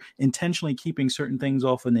like you're intentionally keeping certain things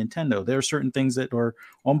off of Nintendo. There are certain things that are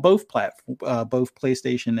on both platforms, both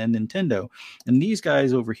PlayStation and Nintendo. And these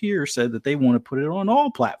guys over here said that they want to put it on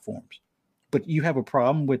all platforms. But you have a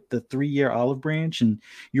problem with the 3-year olive branch and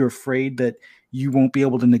you're afraid that you won't be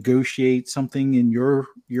able to negotiate something in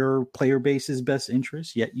your player base's best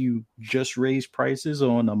interest, yet you just raised prices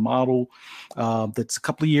on a model that's a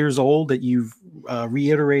couple of years old that you've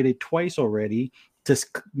reiterated twice already to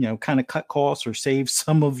kind of cut costs or save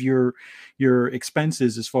some of your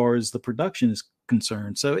expenses as far as the production is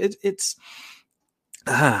concerned. So it's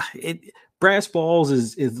brass balls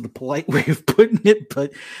is the polite way of putting it,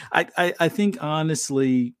 but I think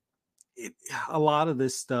honestly, a lot of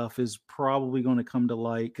this stuff is probably going to come to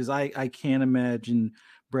light because I can't imagine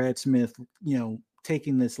Brad Smith,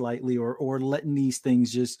 taking this lightly or letting these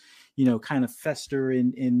things just, kind of fester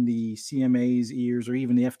in the CMA's ears or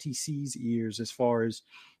even the FTC's ears as far as,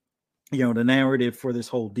 the narrative for this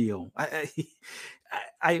whole deal.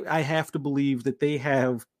 I have to believe that they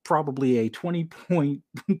have probably a 20-point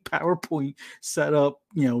PowerPoint set up,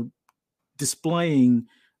 displaying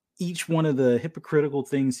each one of the hypocritical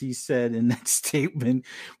things he said in that statement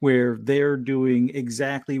where they're doing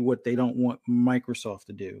exactly what they don't want Microsoft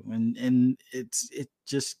to do. And it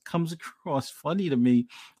just comes across funny to me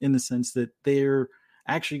in the sense that they're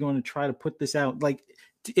actually going to try to put this out. Like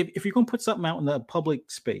if you're going to put something out in the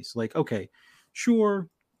public space, like, okay, sure,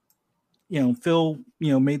 Phil,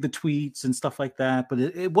 made the tweets and stuff like that, but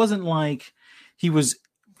it wasn't like he was,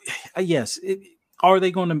 yes. Are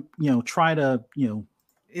they going to, try to,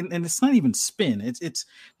 and it's not even spin. It's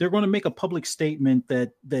they're going to make a public statement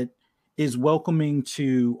that is welcoming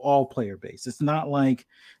to all player base. It's not like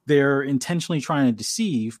they're intentionally trying to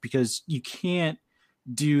deceive, because you can't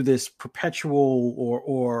do this perpetual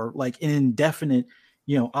or like an indefinite,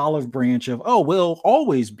 olive branch of, oh, will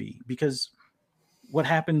always be, because what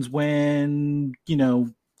happens when,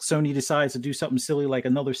 Sony decides to do something silly like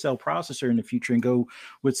another cell processor in the future and go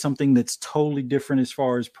with something that's totally different as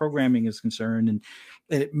far as programming is concerned. And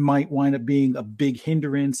it might wind up being a big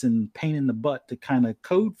hindrance and pain in the butt to kind of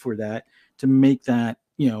code for that, to make that,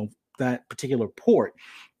 that particular port.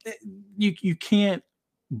 You can't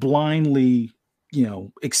blindly,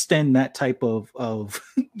 extend that type of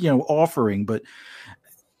offering. But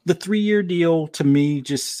the 3-year deal to me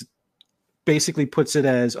just basically puts it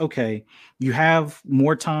as, okay, you have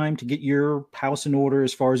more time to get your house in order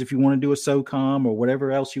as far as if you want to do a SOCOM or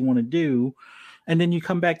whatever else you want to do. And then you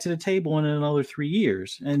come back to the table in another 3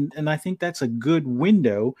 years. And I think that's a good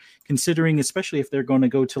window, considering, especially if they're going to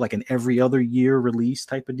go to like an every other year release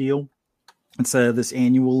type of deal instead of this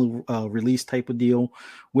annual release type of deal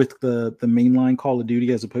with the mainline Call of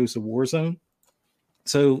Duty as opposed to Warzone.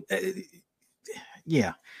 So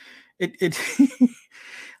yeah, it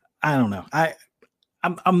I don't know.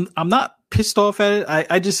 I'm not pissed off at it.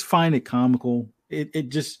 I just find it comical.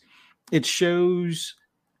 It shows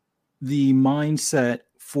the mindset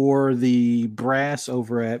for the brass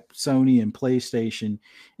over at Sony and PlayStation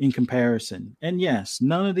in comparison. And yes,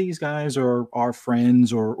 none of these guys are our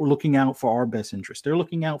friends or looking out for our best interest. They're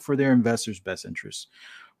looking out for their investors' best interests.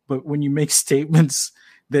 But when you make statements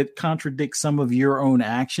that contradict some of your own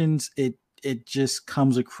actions, it just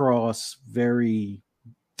comes across very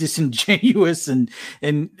disingenuous. And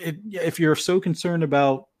if you're so concerned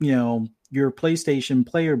about, your PlayStation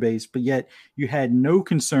player base, but yet you had no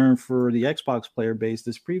concern for the Xbox player base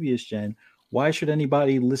this previous gen. Why should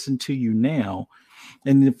anybody listen to you now?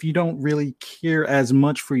 And if you don't really care as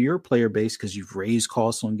much for your player base because you've raised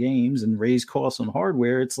costs on games and raised costs on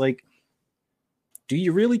hardware, it's like, do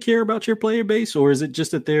you really care about your player base, or is it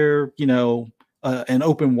just that they're, an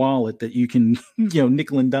open wallet that you can,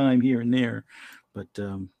 nickel and dime here and there? But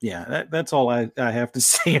that's all I have to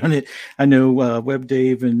say on it. I know Web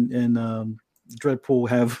Dave and Dreadpool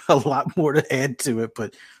have a lot more to add to it,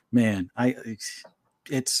 but man,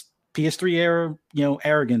 it's PS3 era,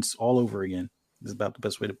 arrogance all over again. Is about the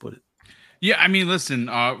best way to put it. Yeah, I mean, listen,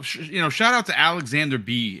 shout out to Alexander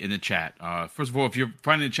B in the chat. First of all, if you're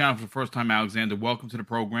finding the channel for the first time, Alexander, welcome to the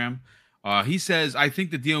program. He says, I think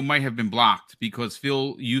the deal might have been blocked because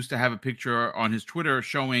Phil used to have a picture on his Twitter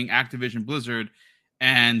showing Activision Blizzard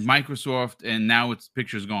and Microsoft, and now its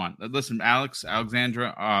picture's gone. Listen,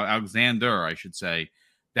 Alexander, I should say,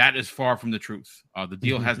 that is far from the truth. The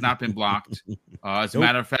deal has not been blocked. As a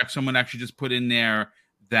matter of fact, someone actually just put in there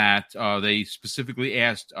that they specifically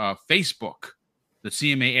asked Facebook. The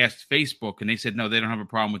CMA asked Facebook, and they said, no, they don't have a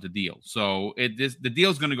problem with the deal. So the deal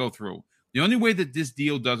is going to go through. The only way that this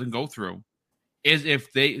deal doesn't go through is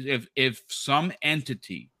if some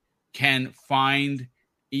entity can find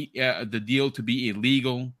the deal to be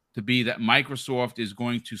illegal, to be that Microsoft is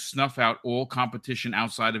going to snuff out all competition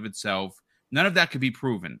outside of itself. None of that could be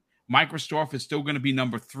proven. Microsoft is still going to be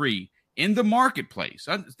number 3 in the marketplace.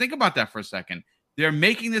 Think about that for a second. They're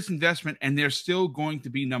making this investment, and they're still going to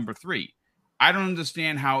be number 3. I don't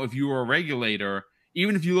understand how, if you were a regulator,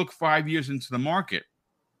 even if you look 5 years into the market,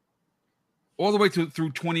 all the way through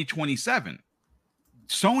 2027,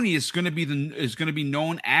 Sony is going to be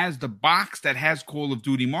known as the box that has Call of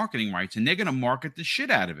Duty marketing rights, and they're going to market the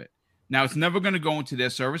shit out of it. Now, it's never going to go into their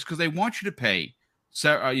service because they want you to pay,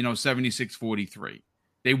 $76.43.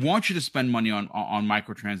 They want you to spend money on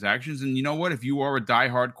microtransactions. And you know what? If you are a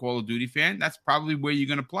diehard Call of Duty fan, that's probably where you're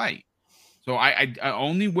going to play. So I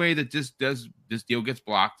only way that this deal gets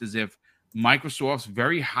blocked is if Microsoft's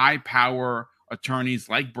very high power attorneys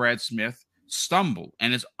like Brad Smith stumble,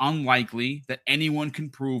 and it's unlikely that anyone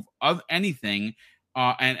can prove of anything.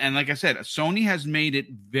 And like I said, Sony has made it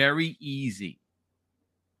very easy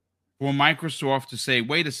for Microsoft to say,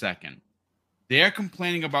 wait a second. They're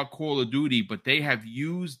complaining about Call of Duty, but they have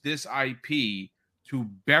used this IP to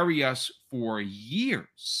bury us for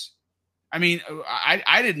years. I mean,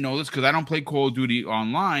 I didn't know this because I don't play Call of Duty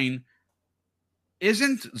online.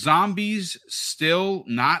 Isn't Zombies still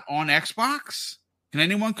not on Xbox? Can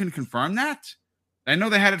anyone confirm that? I know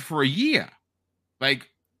they had it for a year. Like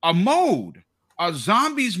a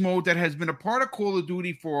Zombies mode that has been a part of Call of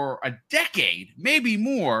Duty for a decade, maybe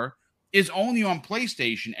more, is only on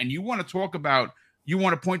PlayStation, and you want to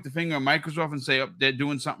point the finger at Microsoft and say, oh, they're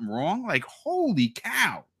doing something wrong? Like, holy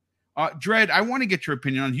cow. Dredd, I want to get your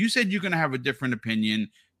opinion on it. You said you're going to have a different opinion.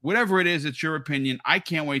 Whatever it is, it's your opinion. I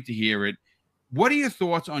can't wait to hear it. What are your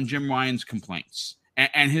thoughts on Jim Ryan's complaints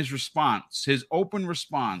and his response, his open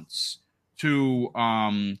response to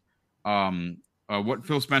what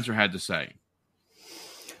Phil Spencer had to say?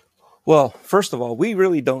 Well, first of all, we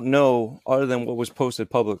really don't know other than what was posted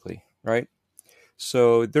publicly, right?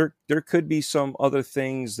 So there could be some other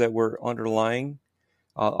things that were underlying.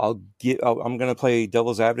 I'm going to play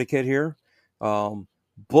devil's advocate here,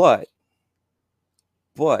 but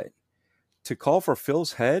to call for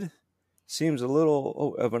Phil's head seems a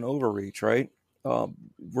little of an overreach, right?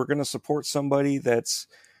 We're going to support somebody that's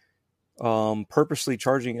purposely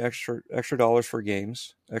charging extra dollars for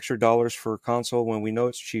games, extra dollars for console when we know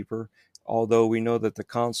it's cheaper. Although we know that the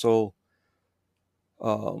console,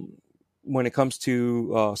 when it comes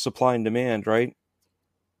to supply and demand, right?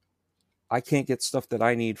 I can't get stuff that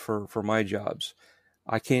I need for my jobs.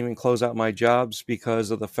 I can't even close out my jobs because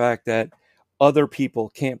of the fact that other people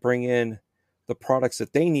can't bring in the products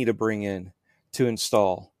that they need to bring in to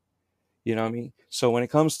install. You know what I mean? So when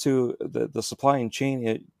it comes to the supply and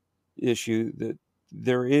chain issue, that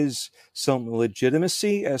there is some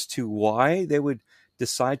legitimacy as to why they would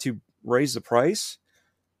decide to raise the price.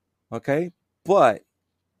 Okay. But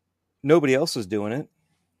nobody else is doing it.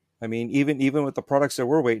 I mean, even with the products that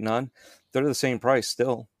we're waiting on, they're the same price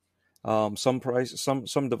still.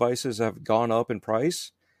 Some devices have gone up in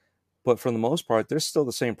price, but for the most part, they're still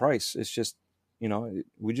the same price. It's just,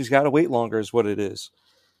 we just got to wait longer is what it is.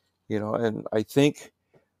 And I think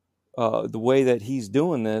the way that he's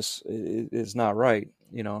doing this is not right.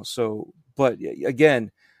 So, but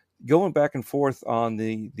again, going back and forth on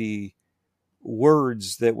the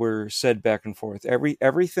words that were said back and forth,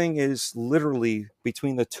 everything is literally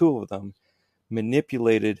between the two of them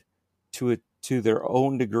manipulated to their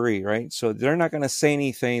own degree, right? So they're not going to say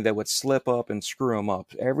anything that would slip up and screw them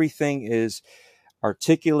up. Everything is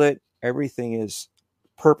articulate. Everything is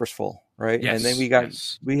purposeful, right? Yes, and then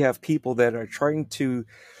we have people that are trying to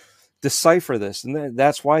decipher this, and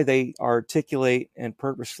that's why they articulate and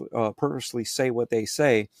purposely say what they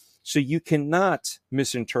say, so you cannot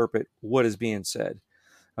misinterpret what is being said.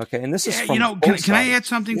 Okay, and this is from can I add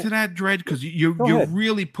something to that, Dredd? Because you're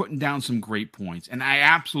really putting down some great points, and I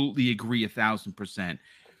absolutely agree 1,000%.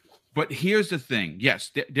 But here's the thing: yes,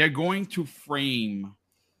 they're going to frame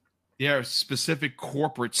their specific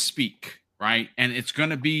corporate speak, right? And it's going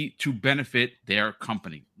to be to benefit their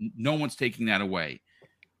company. No one's taking that away.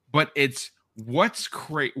 But it's what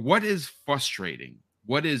is frustrating,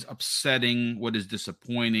 what is upsetting, what is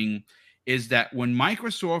disappointing is that when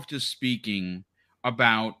Microsoft is speaking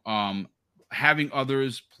about having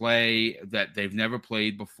others play that they've never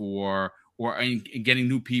played before, or getting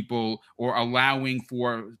new people, or allowing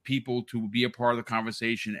for people to be a part of the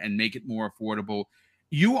conversation and make it more affordable,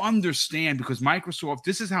 you understand, because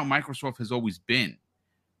this is how Microsoft has always been.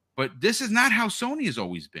 But this is not how Sony has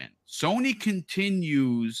always been. Sony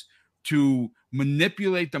continues to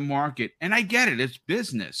manipulate the market. And I get it, it's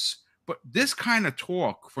business. But this kind of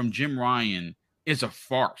talk from Jim Ryan is a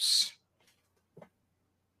farce,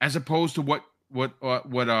 as opposed to what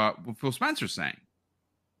Phil Spencer's saying.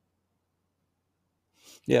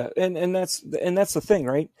 Yeah, and that's the thing,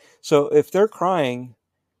 right? So if they're crying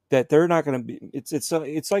that they're not going to be,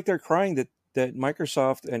 it's like they're crying that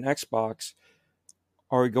Microsoft and Xbox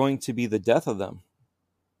are going to be the death of them.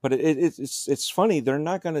 But it's funny, they're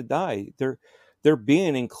not going to die. They're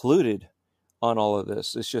being included on all of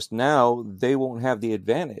this. It's just now they won't have the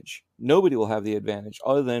advantage. Nobody will have the advantage,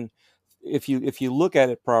 other than if you look at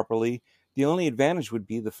it properly, the only advantage would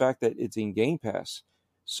be the fact that it's in Game Pass.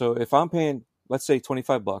 So if I'm paying, let's say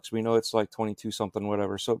 $25, we know it's like 22 something,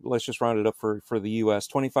 whatever. So let's just round it up for the US,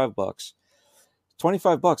 $25.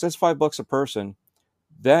 $25, that's $5 a person.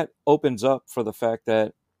 That opens up for the fact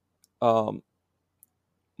that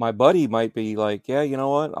my buddy might be like, yeah, you know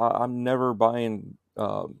what? I'm never buying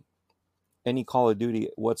any Call of Duty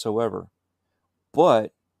whatsoever.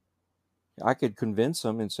 But I could convince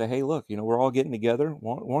him and say, hey, look, we're all getting together.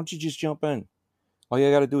 Why don't you just jump in? All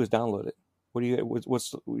you got to do is download it.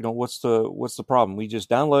 What's the problem? We just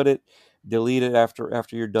download it, delete it after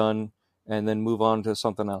you're done, and then move on to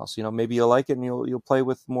something else. Maybe you'll like it and you'll play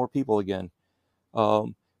with more people again.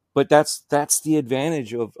 But that's the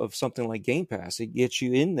advantage of something like Game Pass. It gets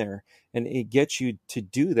you in there and it gets you to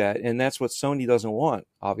do that. And that's what Sony doesn't want.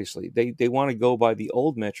 Obviously, they want to go by the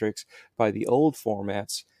old metrics, by the old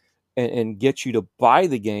formats, and get you to buy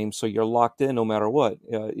the game so you're locked in no matter what.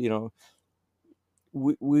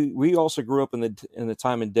 We also grew up in the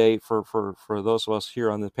time and day for those of us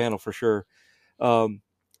here on the panel for sure.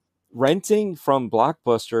 Renting from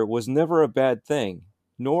Blockbuster was never a bad thing,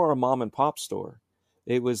 nor a mom and pop store.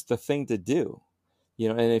 It was the thing to do,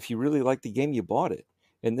 and if you really liked the game, you bought it.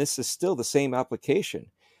 And this is still the same application.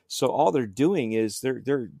 So all they're doing is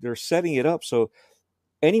they're setting it up so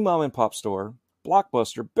any mom and pop store,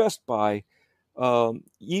 Blockbuster, Best Buy,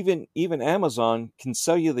 even Amazon can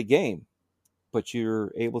sell you the game, but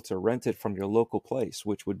you're able to rent it from your local place,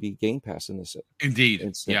 which would be Game Pass in this. Indeed,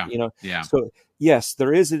 instant, yeah. So yes,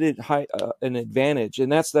 there is an advantage,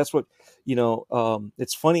 and that's what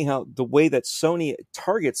it's funny how the way that Sony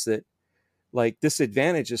targets it, like this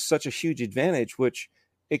advantage is such a huge advantage, which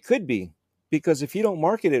it could be, because if you don't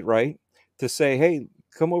market it right to say, hey,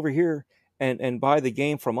 come over here and buy the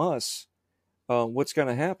game from us, what's going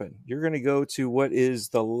to happen? You're going to go to what is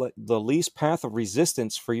the least path of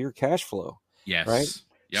resistance for your cash flow. Yes. Right.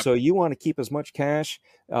 Yep. So you want to keep as much cash,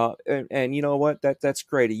 and you know what? That's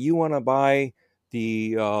great. You want to buy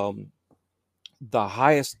the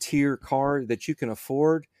highest tier car that you can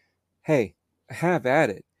afford. Hey, have at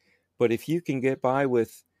it. But if you can get by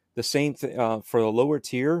with the same for the lower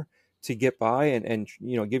tier to get by and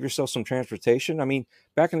give yourself some transportation. I mean,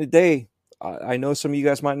 back in the day, I know some of you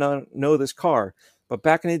guys might not know this car, but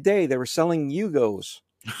back in the day, they were selling Yugos,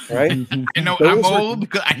 right? I know I'm old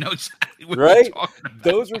because I know exactly what right? you're talking about.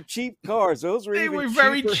 Those were cheap cars. They were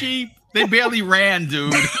very cheap. They barely ran,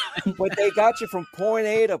 dude. But they got you from point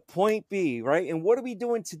A to point B, right? And what are we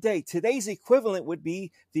doing today? Today's equivalent would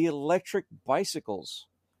be the electric bicycles,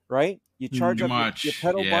 right? You charge up your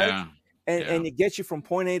pedal bike, and it gets you from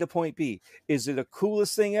point A to point B. Is it the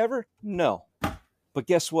coolest thing ever? No. But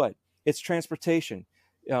guess what? It's transportation,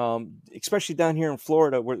 especially down here in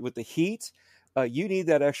Florida with the heat. You need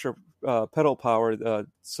that extra pedal power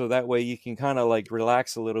so that way you can kind of like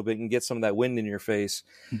relax a little bit and get some of that wind in your face.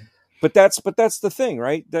 But that's the thing,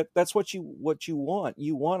 right? That's what you want.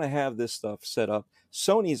 You want to have this stuff set up.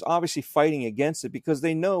 Sony is obviously fighting against it because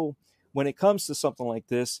they know when it comes to something like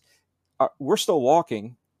this, we're still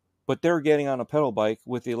walking, but they're getting on a pedal bike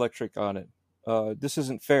with the electric on it. This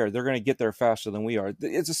isn't fair. They're going to get there faster than we are.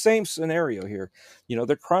 It's the same scenario here.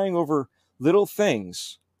 They're crying over little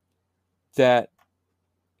things that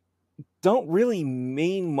don't really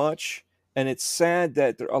mean much, and it's sad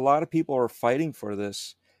that a lot of people are fighting for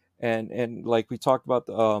this. And like we talked about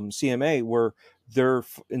the CMA, where they're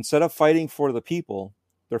instead of fighting for the people,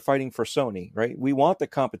 they're fighting for Sony, right? We want the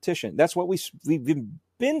competition. That's what we've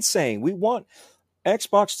been saying. We want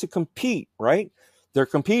Xbox to compete, right? They're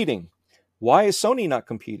competing. Why is Sony not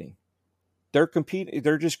competing? They're competing.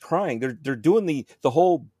 They're just crying. They're doing the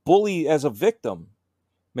whole bully as a victim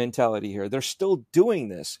mentality here. They're still doing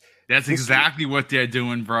this. That's exactly what they're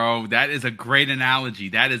doing, bro. That is a great analogy.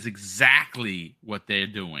 That is exactly what they're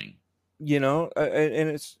doing.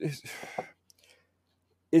 And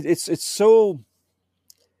it's so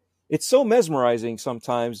mesmerizing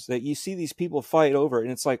sometimes that you see these people fight over it,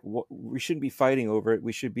 and it's like, we shouldn't be fighting over it.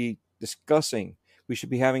 We should be discussing. We should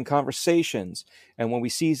be having conversations. And when we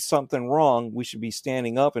see something wrong, we should be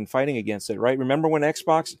standing up and fighting against it, right? Remember when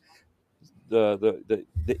Xbox, the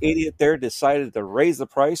idiot there decided to raise the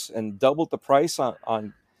price and doubled the price on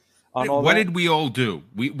all what that? did we all do?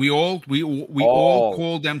 We all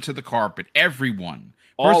called them to the carpet. Everyone.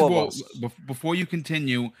 First of all, before you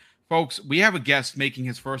continue, folks, we have a guest making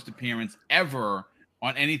his first appearance ever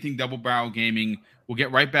on Anything Double Barrel Gaming. We'll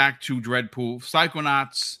get right back to Dreadpool.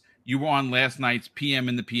 Psychonauts, you were on last night's PM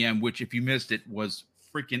in the PM, which, if you missed it, was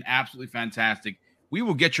freaking absolutely fantastic. We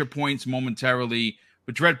will get your points momentarily.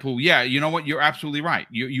 But Dreadpool, yeah, you know what? You're absolutely right.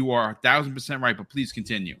 You are 1,000% right, but please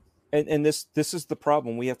continue. And this is the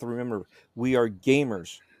problem. We have to remember, we are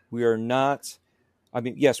gamers. We are not,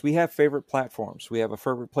 yes, we have favorite platforms. We have a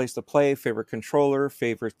favorite place to play, favorite controller,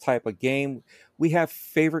 favorite type of game. We have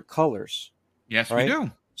favorite colors. Yes, right? We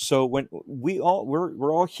do. So when we're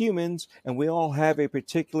all humans, and we all have a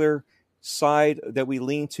particular side that we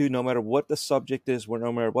lean to, no matter what the subject is,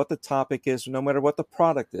 no matter what the topic is, no matter what the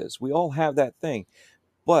product is. We all have that thing.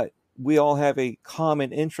 But we all have a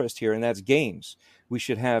common interest here, and that's games. We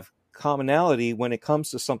should have commonality when it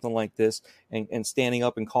comes to something like this, and standing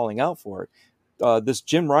up and calling out for it. This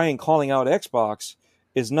Jim Ryan calling out Xbox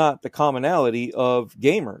is not the commonality of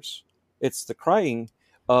gamers. It's the crying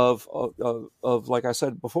of like I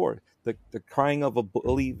said before, the crying of a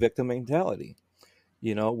bully victim mentality.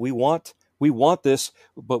 We want this,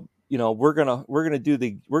 but we're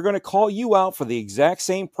gonna call you out for the exact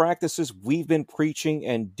same practices we've been preaching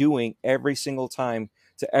and doing every single time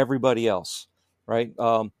to everybody else, right?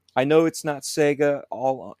 I know it's not Sega.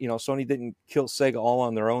 Sony didn't kill Sega all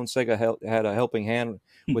on their own. Sega had a helping hand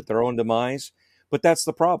with their own demise, but that's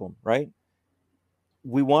the problem, right?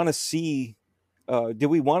 We want to see. Did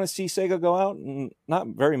we want to see Sega go out? Not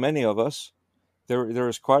very many of us.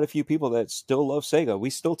 There's quite a few people that still love Sega. We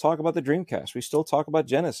still talk about the Dreamcast. We still talk about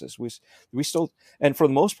Genesis. We still, and for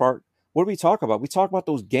the most part, what do we talk about? We talk about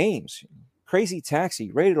those games. Crazy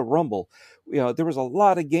Taxi, Ready to Rumble. There was a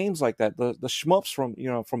lot of games like that. The shmups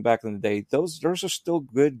from back in the day. Those are still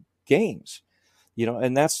good games.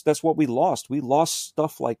 And that's what we lost. We lost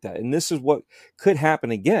stuff like that. And this is what could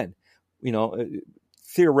happen again.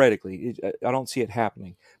 Theoretically, I don't see it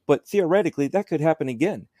happening, but theoretically that could happen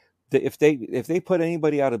again. If they put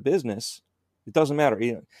anybody out of business, it doesn't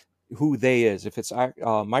matter who they is. If it's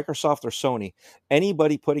Microsoft or Sony,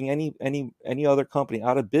 anybody putting any other company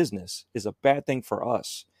out of business is a bad thing for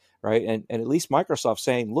us, right? And at least Microsoft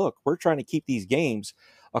saying, look, we're trying to keep these games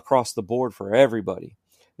across the board for everybody.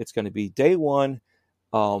 It's going to be day one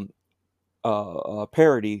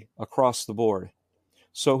parity across the board.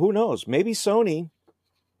 So who knows? Maybe Sony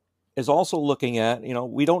is also looking at,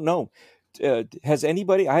 we don't know. Has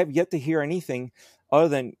anybody, I have yet to hear anything other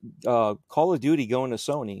than Call of Duty going to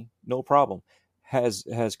Sony, no problem. Has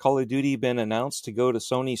Call of Duty been announced to go to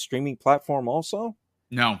Sony's streaming platform also?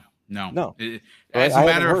 No. As a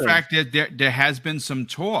matter of fact, there has been some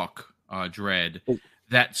talk, Dread,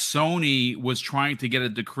 that Sony was trying to get a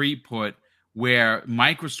decree put where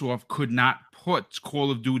Microsoft could not put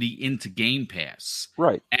Call of Duty into Game Pass.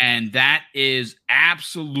 Right. And that is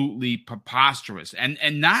absolutely preposterous. And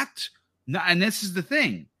this is the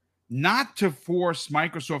thing, not to force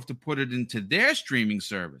Microsoft to put it into their streaming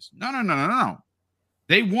service. No.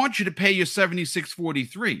 They want you to pay your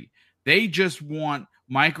 $76.43. They just want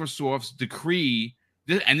Microsoft's decree,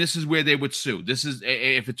 and this is where they would sue. This is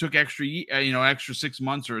if it took extra 6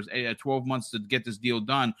 months or 12 months to get this deal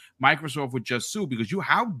done, Microsoft would just sue because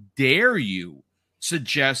how dare you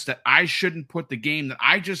suggests that I shouldn't put the game that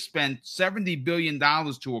I just spent $70 billion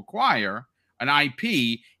to acquire, an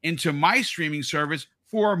IP, into my streaming service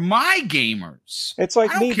for my gamers. It's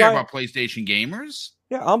like I don't care about PlayStation gamers.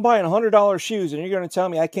 Yeah, I'm buying $100 shoes, and you're going to tell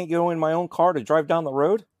me I can't go in my own car to drive down the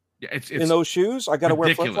road? Yeah, it's in those shoes? I got to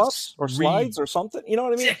wear flip-flops or slides or something? You know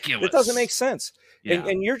what I mean? Ridiculous. It doesn't make sense. Yeah.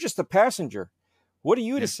 And you're just a passenger. What are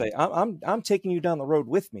you to say? I'm taking you down the road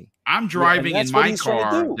with me. I'm driving in my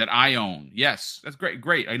car that I own. Yes, that's great.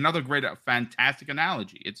 Great. Another great, fantastic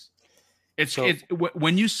analogy. It's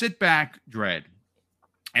when you sit back, Dread,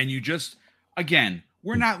 and you just, again,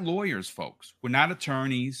 we're not lawyers, folks. We're not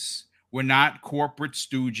attorneys. We're not corporate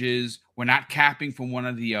stooges. We're not capping from one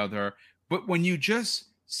or the other. But when you just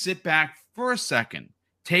sit back for a second,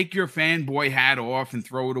 take your fanboy hat off and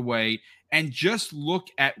throw it away, and just look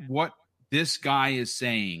at what this guy is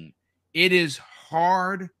saying, it is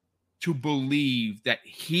hard to believe that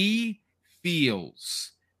he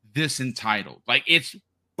feels this entitled. Like, it's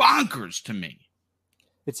bonkers to me.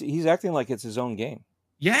 He's acting like it's his own game.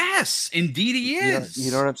 Yes, indeed he is.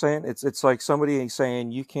 You know what I'm saying? It's like somebody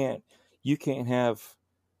saying you can't have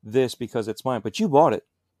this because it's mine, but you bought it.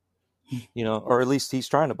 You know, or at least he's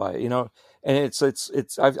trying to buy it, you know. And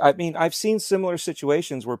I've seen similar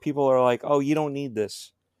situations where people are like, "Oh, you don't need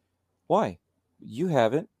this." Why? You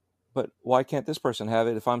have it, but why can't this person have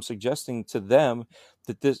it if I'm suggesting to them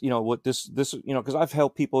that this, you know, what this, you know, because I've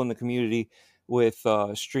helped people in the community with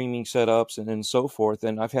streaming setups and so forth,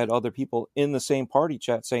 and I've had other people in the same party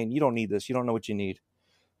chat saying, "You don't need this. You don't know what you need."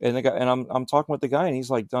 And the guy, and I'm talking with the guy, and he's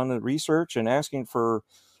like done the research and asking for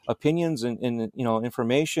opinions and you know,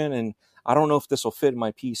 information, and I don't know if this will fit in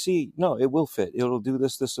my PC. No, it will fit. It'll do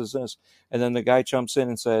this, this, this. And then the guy jumps in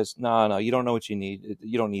and says, no, you don't know what you need.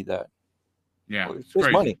 You don't need that. Yeah. Well, it's his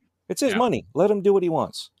money. It's his money. Let him do what he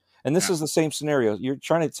wants. And this is the same scenario. You're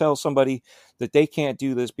trying to tell somebody that they can't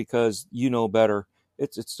do this because you know better.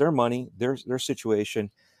 It's their money, their situation.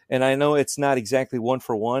 And I know it's not exactly one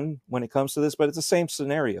for one when it comes to this, but it's the same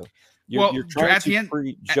scenario. You're trying to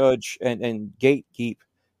prejudge and gatekeep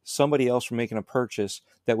somebody else from making a purchase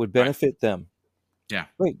that would benefit them. Yeah.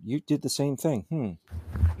 Wait, you did the same thing.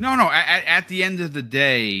 No. At the end of the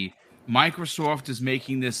day, Microsoft is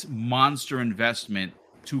making this monster investment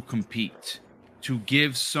to compete, to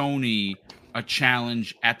give Sony a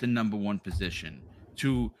challenge at the number one position.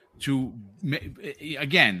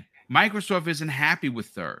 Again, Microsoft isn't happy with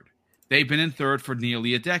third. They've been in third for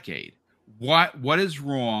nearly a decade. What is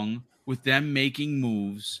wrong with them making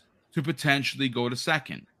moves to potentially go to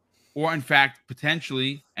second? Or, in fact,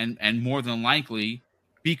 potentially and more than likely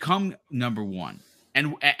become number one.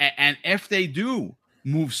 And if they do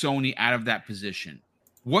move Sony out of that position,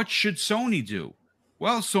 what should Sony do?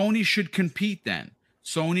 Well, Sony should compete then.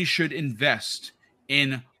 Sony should invest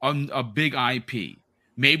in a big IP.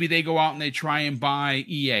 Maybe they go out and they try and buy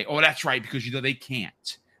EA. Oh, that's right, because you know they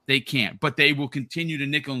can't. They can't. But they will continue to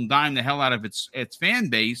nickel and dime the hell out of its fan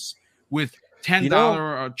base with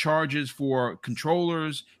 $10 charges for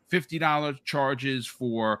controllers, $50 charges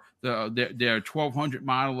for their 1200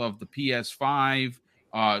 model of the PS5,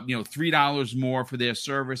 $3 more for their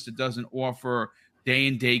service that doesn't offer day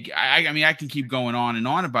and day. I mean, I can keep going on and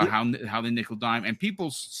on about how they nickel dime, and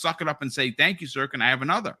people suck it up and say, "Thank you, sir. Can I have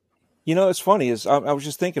another?" You know, it's funny is I was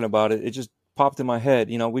just thinking about it. It just popped in my head.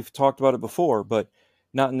 You know, we've talked about it before, but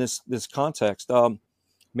not in this context.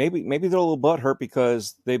 Maybe they're a little butthurt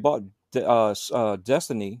because they bought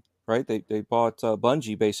Destiny, right? They bought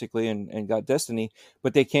Bungie basically and got Destiny,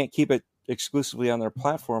 but they can't keep it exclusively on their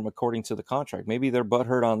platform according to the contract. Maybe they're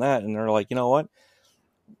butthurt on that, and they're like, you know what?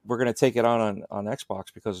 We're going to take it on Xbox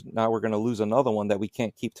because now we're going to lose another one that we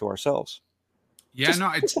can't keep to ourselves. Yeah,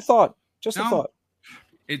 it's a thought. Just a thought.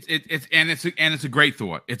 It's a great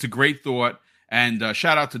thought. It's a great thought. And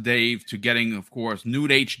shout out to Dave to getting, of course,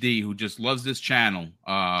 Nude HD, who just loves this channel.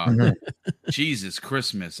 Jesus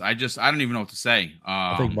Christmas. I don't even know what to say.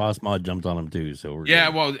 I think Boss Mod jumped on him too. So we're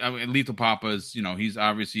good. Well, I mean, Lethal Papa's, he's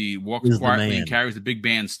obviously walks quietly and carries a big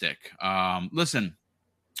band stick. Listen,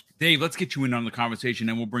 Dave, let's get you in on the conversation,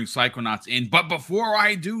 and we'll bring Psychonauts in. But before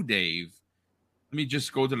I do, Dave, let me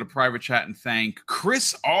just go to the private chat and thank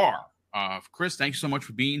Chris R. Chris, thank you so much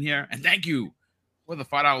for being here, and thank you for the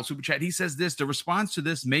 $5 super chat. He says this: the response to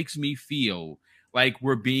this makes me feel like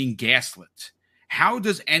we're being gaslit. How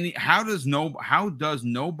does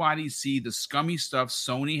nobody see the scummy stuff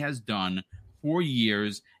Sony has done for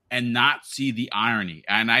years and not see the irony?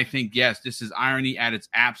 And I think, yes, this is irony at its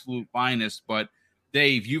absolute finest. But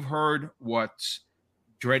Dave, you've heard what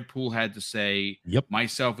Dreadpool had to say. Yep.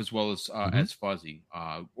 Myself as well as Fuzzy.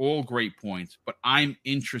 All great points. But I'm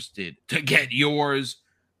interested to get yours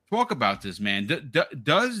talk about this, man.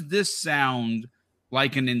 Does this sound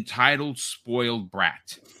like an entitled, spoiled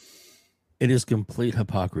brat? It is complete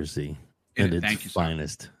hypocrisy at its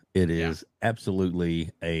finest. It is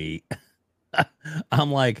absolutely a.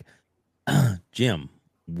 I'm like, Jim,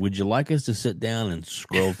 would you like us to sit down and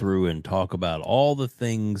scroll through and talk about all the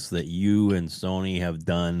things that you and Sony have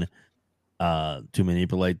done to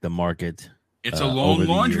manipulate the market? It's a long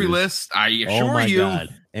laundry list, I assure you. God.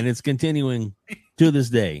 And it's continuing to this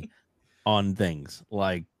day on things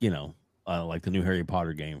like, like the new Harry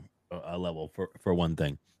Potter game level for one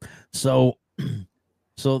thing. So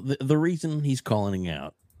the reason he's calling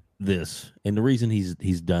out this and the reason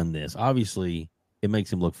he's done this, obviously it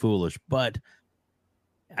makes him look foolish, but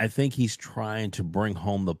I think he's trying to bring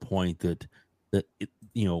home the point that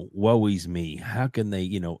woe is me. How can they,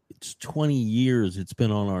 it's 20 years it's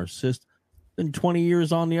been on our system. Been 20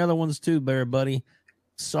 years on the other ones too, Bear Buddy.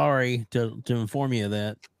 Sorry to inform you of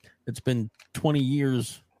that. It's been 20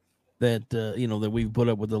 years that that we've put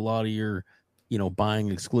up with a lot of your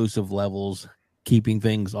buying exclusive levels, keeping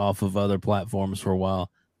things off of other platforms for a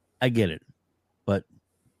while. I get it, but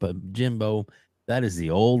Jimbo, that is the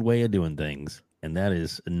old way of doing things, and that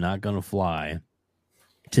is not going to fly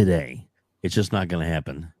today. It's just not going to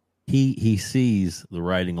happen. He sees the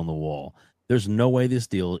writing on the wall. There's no way this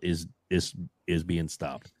deal is being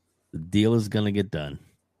stopped. The deal is going to get done.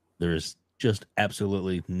 There is just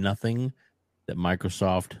absolutely nothing that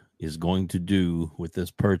Microsoft is going to do with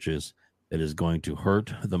this purchase that is going to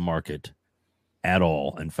hurt the market at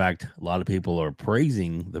all. In fact, a lot of people are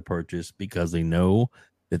praising the purchase because they know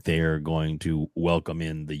that they are going to welcome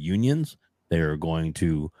in the unions. They are going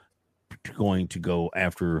to go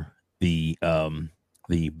after the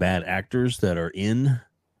bad actors that are in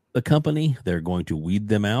the company. They're going to weed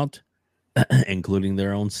them out, including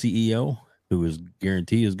their own CEO, who is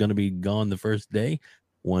guaranteed is going to be gone the first day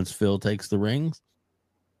once Phil takes the rings.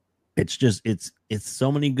 It's just it's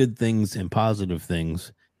so many good things and positive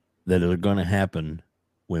things that are going to happen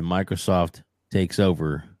when Microsoft takes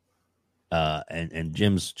over. And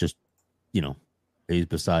Jim's just, he's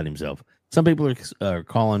beside himself. Some people are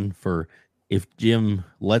calling for, if Jim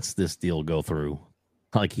lets this deal go through,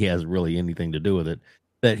 like he has really anything to do with it,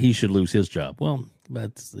 that he should lose his job. Well,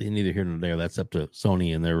 that's neither here nor there. That's up to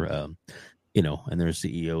Sony and their, and their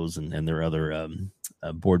CEOs and their other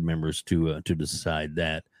board members to decide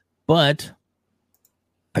that. But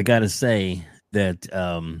I got to say that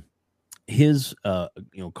his,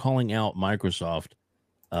 calling out Microsoft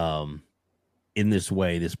in this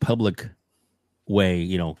way, this public way,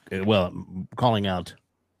 calling out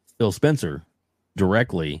Phil Spencer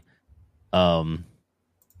directly, trying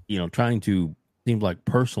to seems like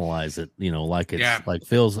personalize it, like it's like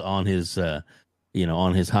Phil's on his,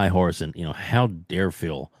 on his high horse, and how dare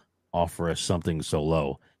Phil offer us something so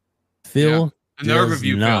low? Phil does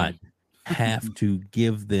not have to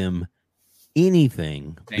give them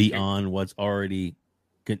anything beyond what's already.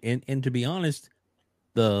 And to be honest,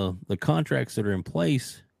 the contracts that are in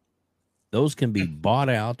place, those can be bought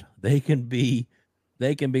out. They can be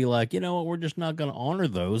like, we're just not going to honor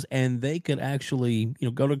those, and they could actually,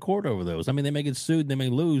 go to court over those. I mean, they may get sued, they may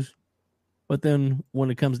lose, but then when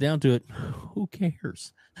it comes down to it, who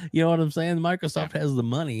cares? You know what I'm saying? Microsoft has the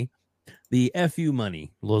money, the FU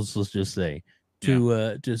money, let's just say,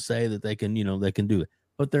 to say that they can, they can do it,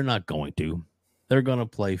 but they're not going to. They're going to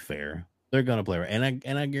play fair. They're going to play right,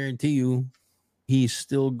 and I guarantee you, Phil's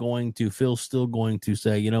still going to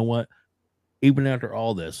say, you know what? Even after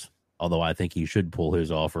all this, although I think he should pull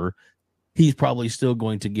his offer, he's probably still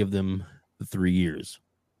going to give them the 3 years.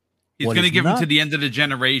 He's going to give them to the end of the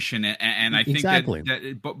generation. And I think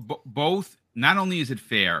that both, not only is it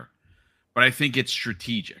fair, but I think it's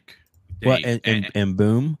strategic. Well, and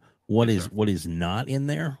boom, what is not in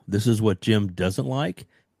there? This is what Jim doesn't like,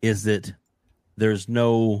 is that there's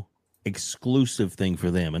no exclusive thing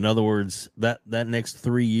for them. In other words, that next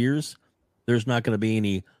 3 years, there's not going to be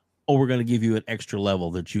any, we're going to give you an extra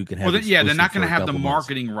level that you can have. Well, they're not going to have the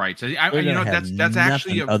marketing rights. That's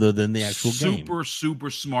actually other than the actual super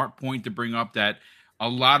smart point to bring up that a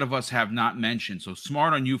lot of us have not mentioned. So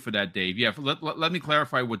smart on you for that, Dave. Yeah, let me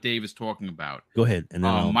clarify what Dave is talking about. Go ahead. And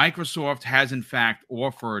then Microsoft has in fact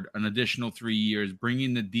offered an additional 3 years,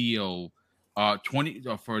 bringing the deal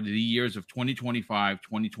for the years of 2025,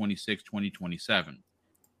 2026, 2027.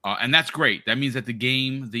 And that's great. That means that the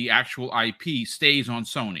game, the actual IP, stays on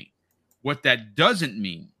Sony. What that doesn't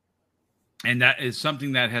mean, and that is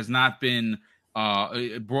something that has not been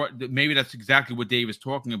brought, maybe that's exactly what Dave is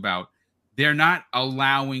talking about. They're not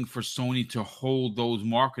allowing for Sony to hold those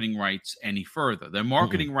marketing rights any further. Their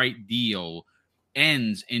marketing right deal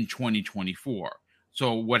ends in 2024.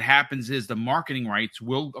 So what happens is the marketing rights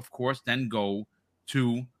will, of course, then go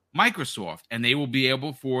to Microsoft, and they will be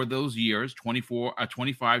able for those years 24,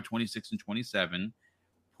 25, 26, and 27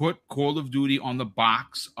 put Call of Duty on the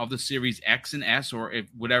box of the Series X and S, or if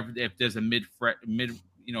there's a mid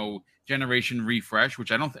generation refresh,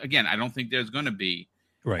 which I don't think there's going to be.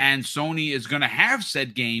 Right. And Sony is going to have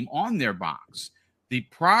said game on their box. The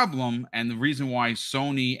problem and the reason why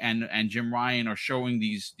Sony and Jim Ryan are showing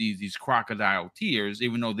these crocodile tears,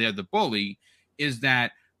 even though they're the bully, is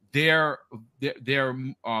that their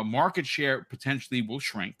market share potentially will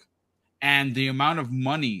shrink, and the amount of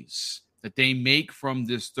monies that they make from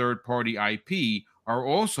this third-party IP are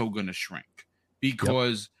also going to shrink,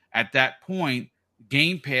 because at that point,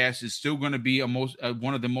 Game Pass is still going to be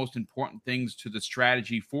one of the most important things to the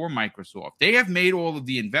strategy for Microsoft. They have made all of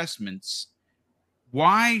the investments.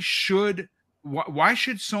 Why should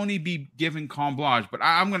Sony be given carte blanche? But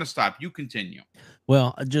I'm going to stop. You continue.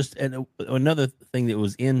 Well, just another thing that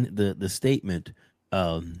was in the statement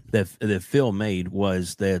that Phil made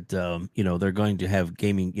was that they're going to have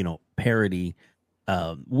gaming parity,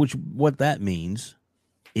 which what that means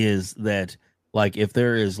is that, like, if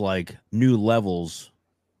there is like new levels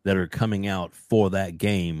that are coming out for that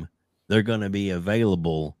game, they're going to be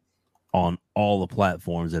available on all the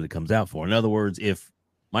platforms that it comes out for. In other words, if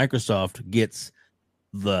Microsoft gets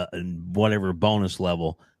the whatever bonus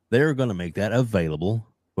level, they're going to make that available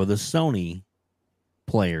for the Sony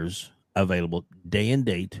players, available day and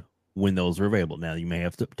date when those are available. Now, you may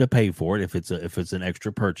have to pay for it if it's an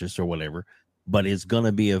extra purchase or whatever, but it's going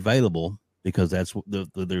to be available because that's what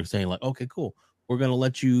they're saying. Like, okay, cool, we're going to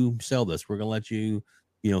let you sell this. We're going to let you,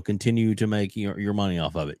 continue to make your money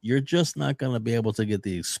off of it. You're just not going to be able to get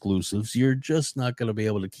the exclusives. You're just not going to be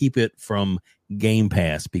able to keep it from Game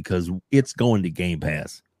Pass because it's going to Game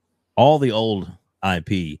Pass. All the old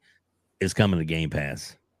IP is coming to Game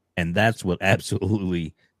Pass, and that's what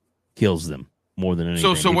absolutely kills them more than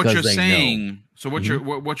anything. So what you're saying,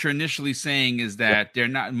 what you're initially saying is that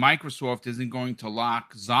Microsoft isn't going to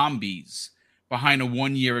lock zombies behind a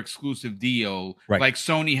 1-year exclusive deal like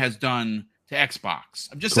Sony has done to Xbox.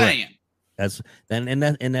 I'm just saying. That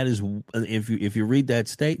is, if you read that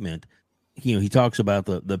statement, he talks about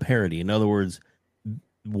the parity. In other words,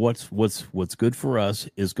 what's good for us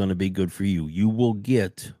is going to be good for you. You will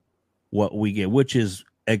get what we get, which is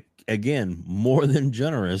again more than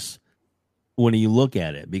generous when you look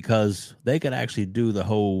at it, because they could actually do the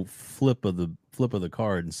whole flip of the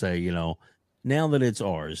card and say, now that it's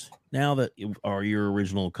ours, now that your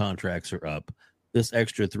original contracts are up, this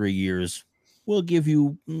extra 3 years, we'll give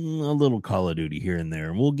you a little Call of Duty here and there,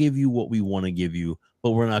 and we'll give you what we want to give you,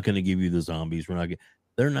 but we're not going to give you the zombies.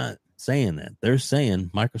 They're not saying that. They're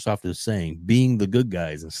saying, Microsoft is saying, being the good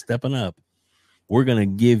guys and stepping up, we're going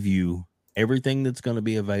to give you everything that's going to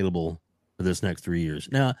be available for this next 3 years.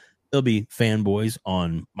 Now, there'll be fanboys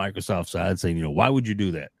on Microsoft's side saying, why would you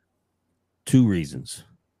do that? 2 reasons.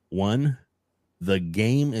 One, the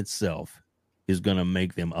game itself is going to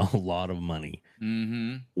make them a lot of money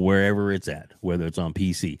wherever it's at, whether it's on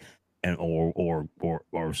PC and or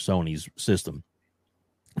Sony's system.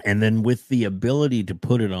 And then with the ability to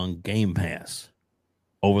put it on Game Pass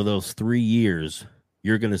over those 3 years,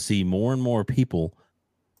 you're going to see more and more people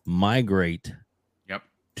migrate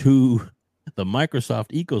to the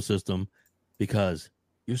Microsoft ecosystem, because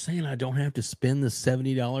you're saying I don't have to spend the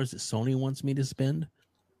 $70 that Sony wants me to spend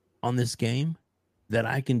on this game, that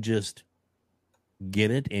I can just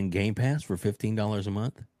get it in Game Pass for $15 a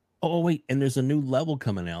month. Oh, wait, and there's a new level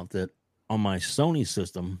coming out that on my Sony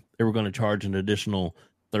system, they were going to charge an additional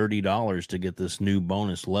 $30 to get this new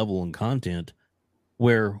bonus level and content,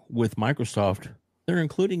 where with Microsoft, they're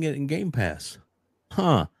including it in Game Pass.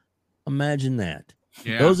 Imagine that.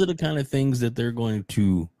 Yeah. Those are the kind of things that they're going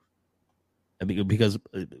to, because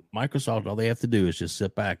Microsoft, all they have to do is just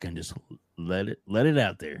sit back and just let it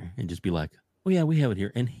out there and just be like, oh yeah, we have it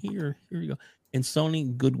here, and here you go. And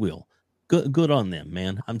Sony, goodwill, good on them,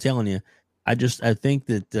 man. I'm telling you, I think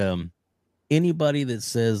that anybody that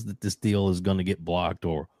says that this deal is going to get blocked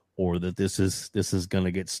or that this is going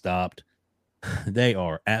to get stopped, they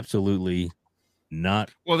are absolutely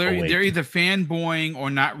not. Well, they're either fanboying or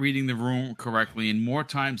not reading the room correctly, and more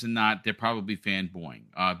times than not, they're probably fanboying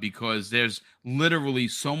because there's literally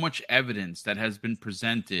so much evidence that has been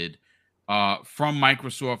presented from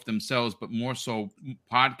Microsoft themselves, but more so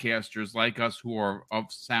podcasters like us who are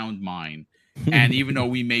of sound mind. And even though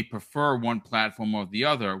we may prefer one platform or the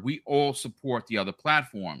other, we all support the other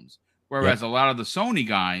platforms. Whereas a lot of the Sony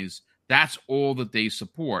guys, that's all that they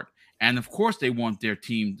support. And of course, they want their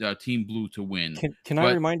Team Blue to win. Can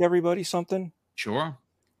I remind everybody something? Sure.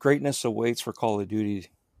 greatness awaits for Call of Duty.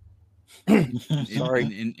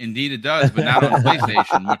 Sorry. Indeed it does, but not on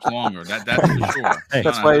PlayStation much longer. That's for sure. Hey,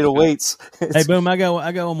 that's why it awaits. Hey, Boom, I got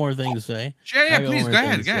one more thing to say. Yeah, please go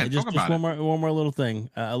ahead. Just one more little thing.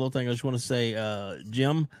 A little thing I just want to say,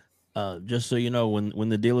 Jim, just so you know, when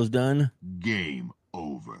the deal is done, game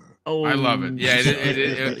over. Oh, I love it.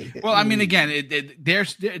 Yeah. Well, I mean, again,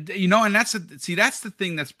 there's, and that's the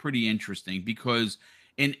thing that's pretty interesting, because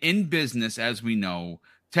in business, as we know,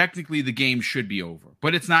 technically the game should be over,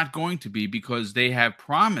 but it's not going to be, because they have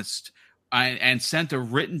promised and sent a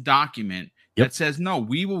written document that says, no,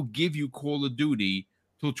 we will give you Call of Duty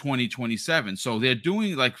till 2027. So they're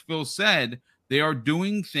doing, like Phil said, they are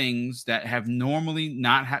doing things that have normally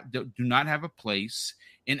do not have a place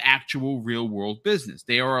in actual real world business.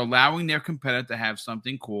 They are allowing their competitor to have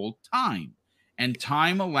something called time, and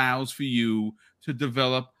time allows for you to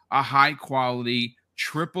develop a high quality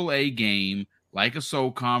AAA game like a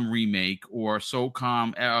SOCOM remake or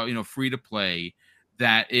SOCOM, free to play,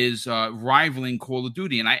 that is rivaling Call of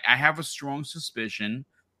Duty. And I have a strong suspicion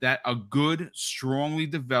that a good, strongly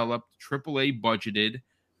developed AAA budgeted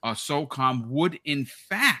SOCOM would in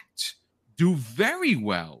fact do very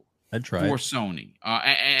well for Sony.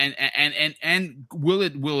 And will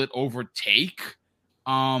it overtake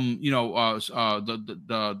the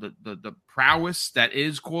prowess that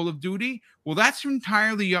is Call of Duty? Well, that's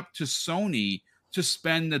entirely up to Sony to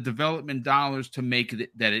spend the development dollars to make it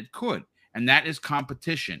that it could. And that is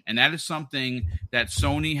competition. And that is something that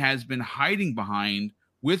Sony has been hiding behind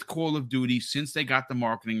with Call of Duty since they got the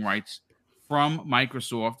marketing rights from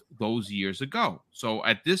Microsoft those years ago. So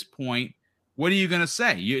at this point, what are you going to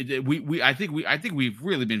say? I think we've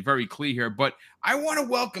really been very clear here, but I want to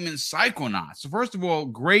welcome in Psychonauts. So first of all,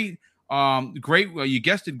 great. Well, you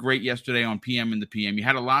guessed it, great yesterday on PM and the PM. You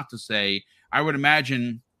had a lot to say. I would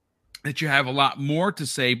imagine that you have a lot more to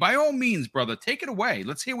say. By all means, brother, take it away.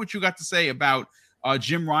 Let's hear what you got to say about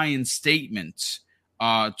Jim Ryan's statement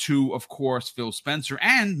to, of course, Phil Spencer,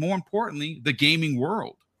 and more importantly, the gaming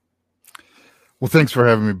world. Well, thanks for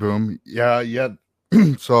having me, Boom. Yeah.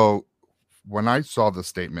 So when I saw the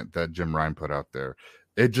statement that Jim Ryan put out there,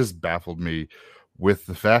 it just baffled me with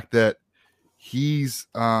the fact that he's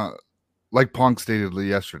like Pong stated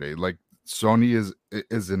yesterday, like Sony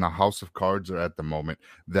is in a house of cards at the moment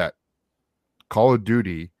that Call of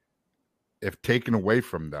Duty, if taken away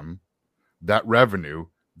from them, that revenue,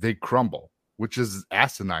 they crumble, which is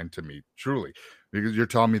asinine to me, truly, because you're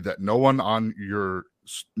telling me that no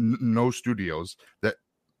studios that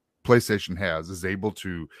PlayStation has is able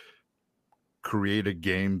to create a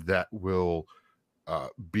game that will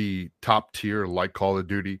be top tier like Call of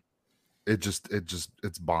Duty. It's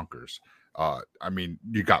bonkers. I mean,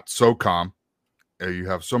 you got SOCOM. You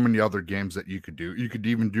have so many other games that you could do. You could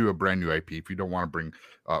even do a brand new IP if you don't want to bring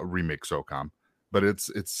remake SOCOM. But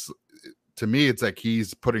it's to me, it's like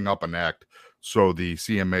he's putting up an act so the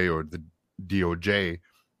CMA or the DOJ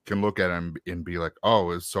can look at him and be like,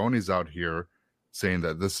 "Oh, is Sony's out here saying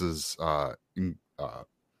that this is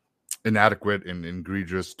inadequate and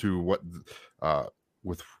egregious to what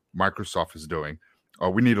with Microsoft is doing.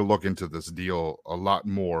 We need to look into this deal a lot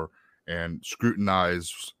more and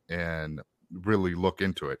scrutinize and really look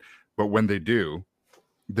into it." But when they do,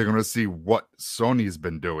 they're going to see what Sony's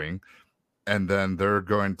been doing, and then they're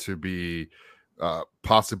going to be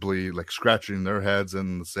possibly like scratching their heads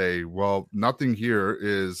and say, well, nothing here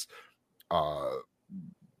is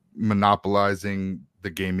monopolizing the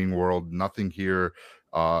gaming world. Nothing here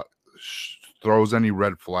throws any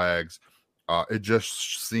red flags. It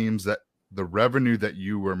just seems that the revenue that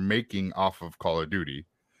you were making off of Call of Duty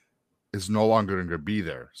is no longer going to be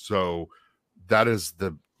there. So that is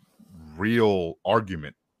the real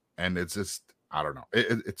argument. And it's just, I don't know.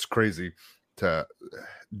 It's crazy to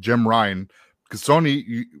Jim Ryan, because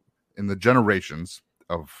Sony, in the generations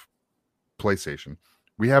of PlayStation,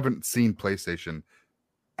 we haven't seen PlayStation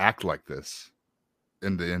act like this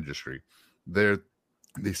in the industry. They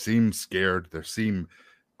seem scared. They seem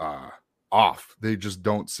off. They just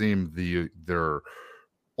don't seem their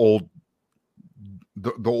old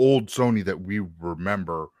the old Sony that we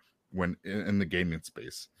remember when in the gaming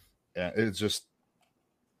space. It's just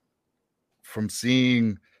from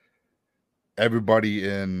seeing everybody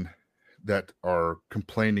in that are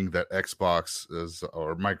complaining that Xbox is,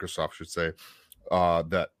 or Microsoft should say,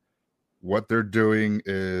 that what they're doing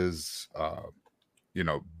is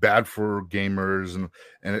bad for gamers,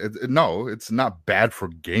 and no, it's not bad for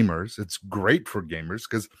gamers. It's great for gamers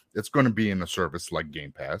because it's going to be in a service like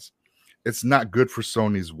Game Pass. It's not good for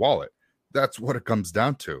Sony's wallet. That's what it comes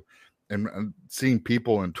down to. And seeing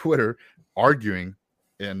people on Twitter arguing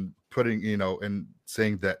and putting, and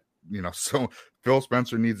saying that, so Phil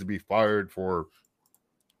Spencer needs to be fired for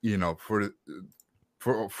this.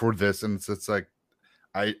 And it's like,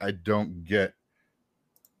 I don't get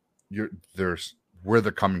there's where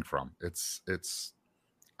they're coming from. It's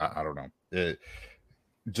I don't know.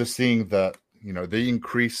 Just seeing that, they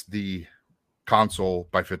increased the console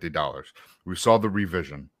by $50. We saw the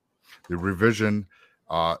revision. The revision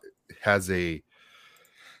has a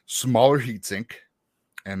smaller heatsink,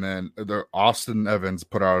 and then Austin Evans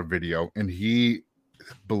put out a video, and he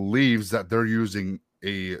believes that they're using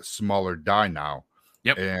a smaller die now.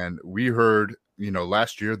 Yep. And we heard,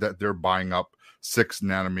 last year that they're buying up 6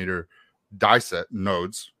 nanometer die set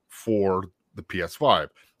nodes for the PS5.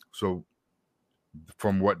 So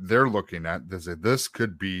from what they're looking at, this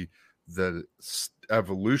could be the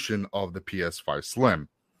evolution of the PS5 Slim.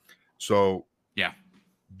 So yeah,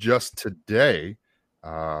 just today,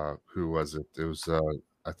 who was it? It was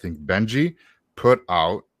I think Benji put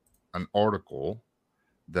out an article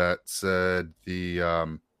that said the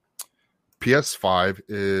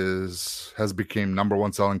PS5 has become number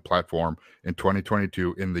 1 selling platform in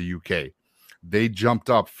 2022 in the UK. They jumped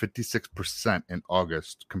up 56% in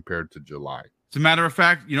August compared to July. As a matter of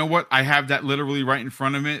fact, you know what? I have that literally right in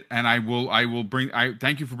front of it, and I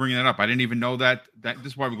thank you for bringing that up. I didn't even know that. This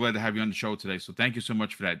is why we're glad to have you on the show today. So thank you so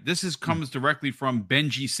much for that. This comes directly from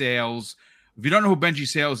Benji Sales. If you don't know who Benji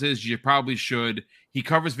Sales is, you probably should. He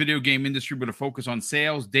covers video game industry with a focus on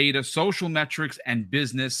sales, data, social metrics, and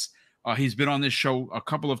business. He's been on this show a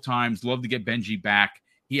couple of times. Love to get Benji back.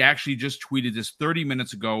 He actually just tweeted this 30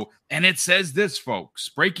 minutes ago, and it says this, folks.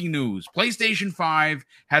 Breaking news. PlayStation 5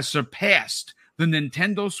 has surpassed the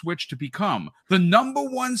Nintendo Switch to become the number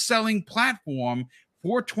 1 selling platform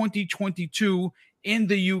for 2022 in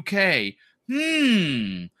the UK.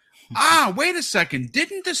 Wait a second.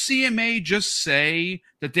 Didn't the CMA just say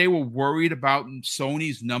that they were worried about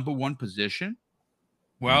Sony's number 1 position?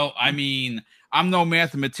 Well, I mean, I'm no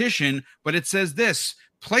mathematician, but it says this.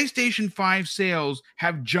 PlayStation 5 sales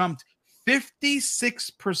have jumped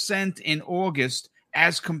 56% in August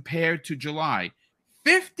as compared to July.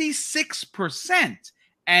 56%.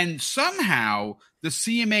 And somehow the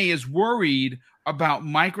CMA is worried about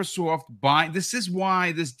Microsoft buying. This is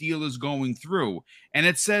why this deal is going through. And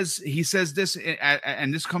he says this,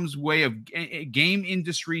 and this comes way of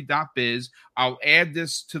GameIndustry.biz. I'll add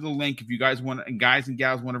this to the link if you guys want, and guys and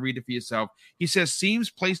gals want to read it for yourself. He says, seems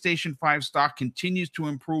PlayStation 5 stock continues to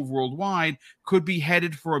improve worldwide, could be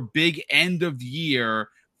headed for a big end of year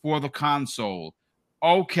for the console.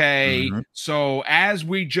 Okay, So as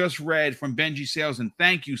we just read from Benji Sales, and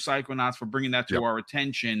thank you, Psychonauts, for bringing that to our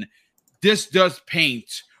attention, this does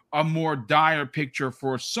paint a more dire picture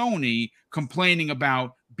for Sony complaining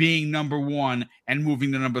about being number 1 and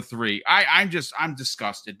moving to number 3. I'm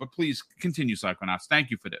disgusted, but please continue, Psychonauts. Thank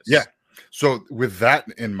you for this. Yeah. So with that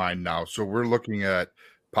in mind now, so we're looking at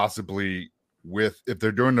possibly if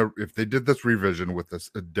they did this revision with a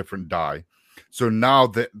different die. So now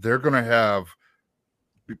that they're going to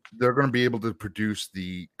be able to produce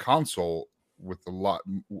the console with a lot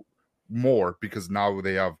more, because now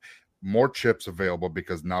they have more chips available,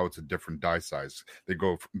 because now it's a different die size.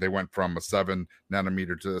 They went from a 7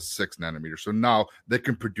 nanometer to a 6 nanometer. So now they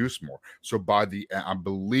can produce more. So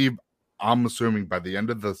I'm assuming by the end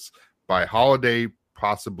of this, by holiday,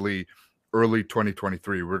 possibly early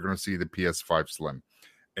 2023, we're going to see the PS5 Slim.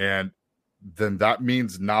 And then that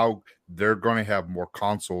means now they're going to have more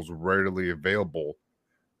consoles readily available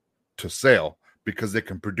to sale, because they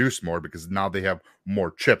can produce more, because now they have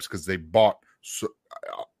more chips, because they bought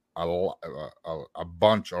a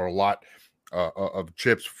bunch or a lot of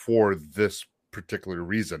chips for this particular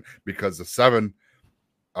reason, because the 7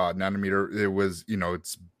 nanometer, it was,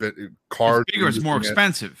 it's cars it's bigger, it's more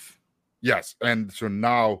expensive. Yes. And so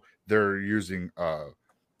now they're using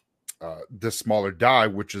this smaller die,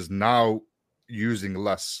 which is now using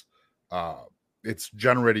less it's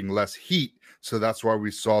generating less heat. So that's why we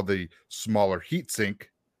saw the smaller heat sink.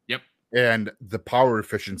 Yep. And the power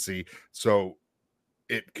efficiency. So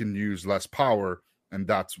it can use less power. And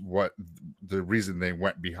that's what the reason they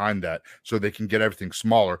went behind that. So they can get everything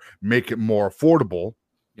smaller, make it more affordable.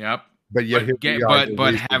 Yep. But yet,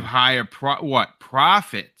 but have higher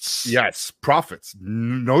profits? Yes, profits.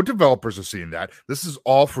 No developers are seeing that. This is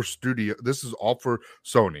all for studio. This is all for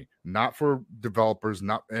Sony, not for developers,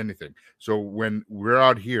 not anything. So when we're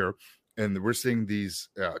out here and we're seeing these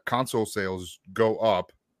console sales go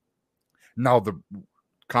up, now the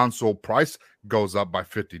console price goes up by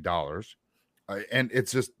 $50, and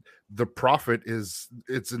it's just the profit it's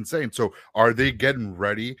insane. So are they getting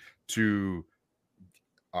ready to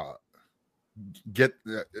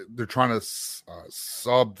they're trying to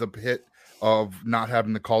sub the hit of not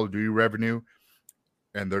having the Call of Duty revenue,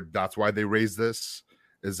 and that's why they raised this.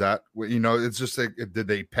 Is that, it's just like, did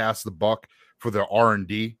they pass the buck for their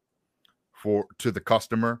R&D to the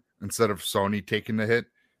customer instead of Sony taking the hit?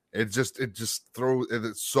 It's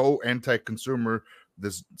so anti-consumer.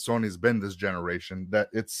 This Sony's been this generation that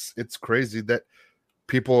it's crazy that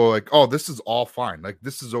people are like, oh, this is all fine, like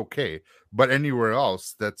this is okay. But anywhere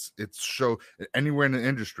else, anywhere in the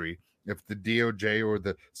industry, if the DOJ or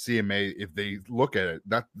the CMA, if they look at it,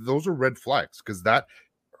 those are red flags, because that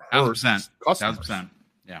hurts 1,000%. customers. 1,000%.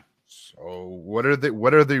 Yeah. So what are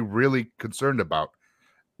they really concerned about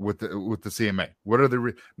with the CMA? What are they?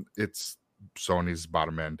 It's Sony's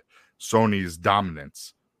bottom end, Sony's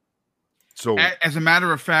dominance. So, as a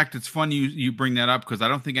matter of fact, it's funny you bring that up, because I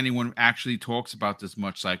don't think anyone actually talks about this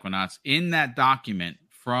much, Psychonauts. In that document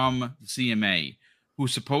from the CMA,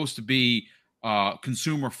 who's supposed to be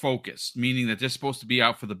consumer focused, meaning that they're supposed to be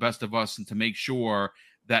out for the best of us and to make sure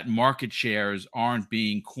that market shares aren't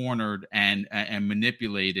being cornered and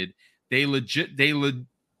manipulated. They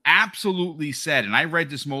absolutely said, and I read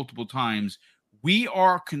this multiple times, we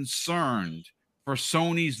are concerned for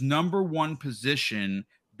Sony's number one position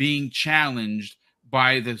being challenged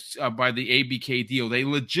by the ABK deal. They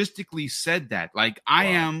logistically said that. Like, I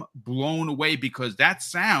am blown away, because that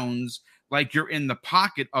sounds like you're in the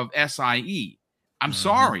pocket of SIE. I'm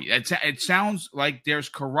sorry. It sounds like there's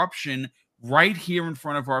corruption right here in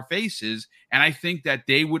front of our faces. And I think that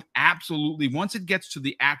they would absolutely, once it gets to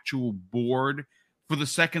the actual board for the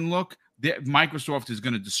second look, Microsoft is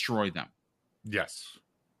going to destroy them. Yes.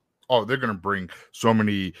 Oh, they're going to bring so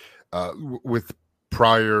many with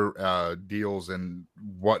prior deals and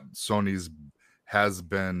what Sony's has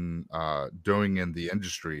been doing in the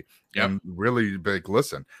industry. Yep. And really big,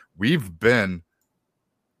 listen, Sony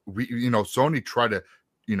tried to,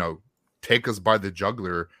 take us by the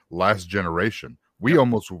jugular last generation. We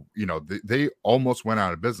almost, they almost went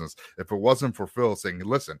out of business. If it wasn't for Phil saying,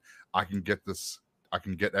 listen, I can get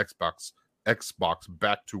Xbox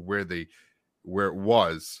back to where it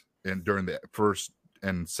was during the first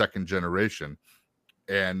and second generation.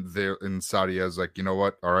 And they're in Saudi, I was like, you know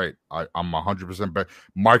what? All right, I'm 100% back.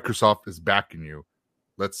 Microsoft is backing you.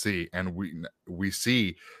 Let's see. And we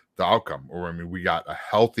see the outcome. Or, we got a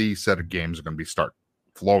healthy set of games are going to start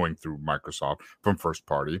flowing through Microsoft from first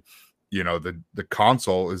party. The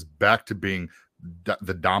console is back to being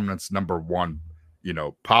the dominance number one,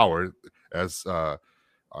 power. As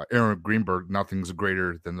Aaron Greenberg, nothing's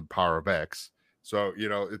greater than the power of X. So,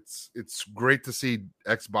 it's great to see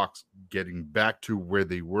Xbox getting back to where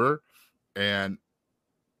they were, and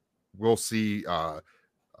we'll see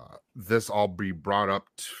this all be brought up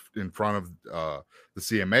in front of the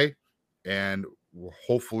CMA, and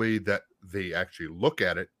hopefully that they actually look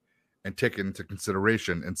at it and take it into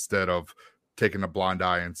consideration instead of taking a blind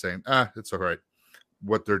eye and saying, it's all right.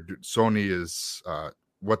 Sony is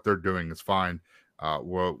what they're doing is fine.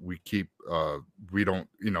 We don't,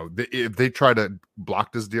 if they try to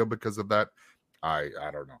block this deal because of that, I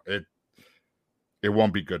don't know. It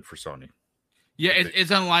won't be good for Sony. Yeah,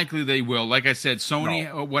 it's unlikely they will. Like I said, Sony,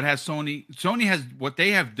 no. Sony has what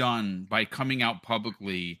they have done by coming out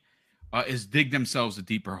publicly is dig themselves a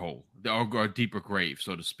deeper hole, or a deeper grave,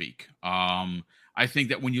 so to speak. I think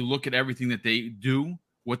that when you look at everything that they do,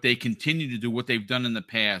 what they continue to do, what they've done in the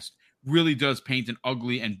past, really does paint an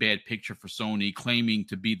ugly and bad picture for Sony, claiming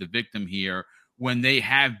to be the victim here when they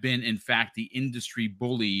have been, in fact, the industry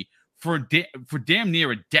bully for damn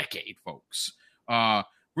near a decade, folks.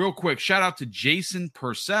 Real quick, shout out to Jason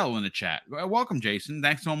Purcell in the chat. Welcome, Jason.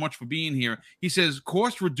 Thanks so much for being here. He says,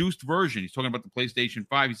 cost-reduced version. He's talking about the PlayStation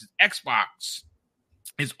 5. He says, Xbox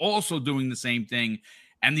is also doing the same thing,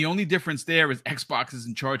 and the only difference there is Xbox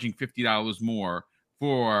isn't charging $50 more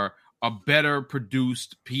for a better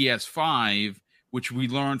produced PS5, which we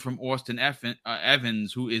learned from Austin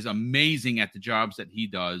Evans, who is amazing at the jobs that he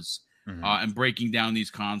does, and breaking down these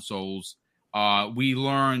consoles. We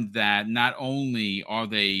learned that not only are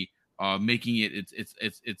they making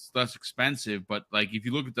it's less expensive, but like if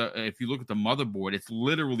you look at the motherboard, it's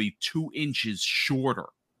literally 2 inches shorter.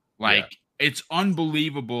 It's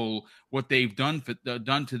unbelievable what they've done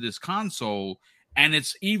to this console. And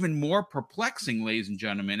it's even more perplexing, ladies and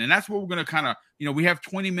gentlemen. And that's what we're going to kind of, we have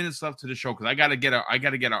 20 minutes left to the show, because I got to get a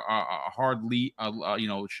hard lead,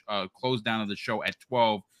 close down of the show at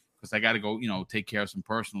 12, because I got to go, take care of some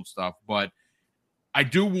personal stuff. But I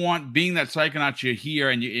do want, being that Psychonauts you're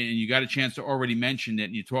here and you got a chance to already mention it,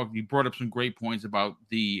 and you brought up some great points about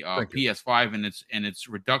the PS5 and its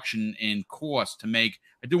reduction in cost to make.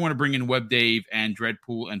 I do want to bring in Web Dave and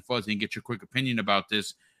Dreadpool and Fuzzy and get your quick opinion about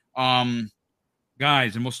this,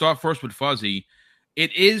 guys. And we'll start first with Fuzzy.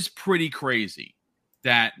 It is pretty crazy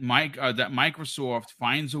that Microsoft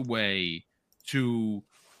finds a way to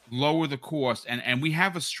lower the cost, and we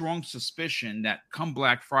have a strong suspicion that come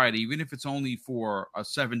Black Friday, even if it's only for a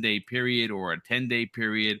 7-day period or a 10-day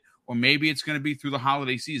period, or maybe it's going to be through the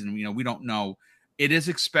holiday season, we don't know. It is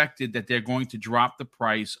expected that they're going to drop the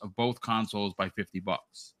price of both consoles by $50.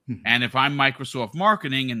 Mm-hmm. And if I'm Microsoft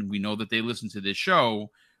marketing, and we know that they listen to this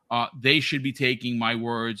show, they should be taking my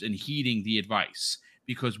words and heeding the advice,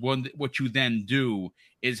 because what you then do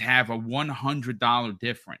is have a $100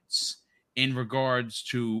 difference in regards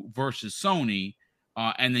to versus Sony,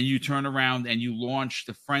 and then you turn around and you launch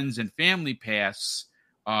the Friends and Family Pass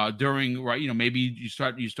during, maybe you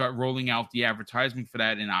start rolling out the advertisement for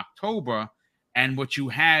that in October, and what you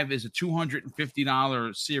have is a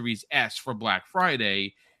 $250 Series S for Black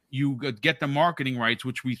Friday. You get the marketing rights,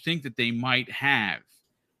 which we think that they might have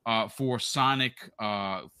for Sonic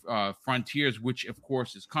Frontiers, which of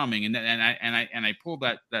course is coming, and I pulled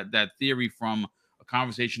that theory from a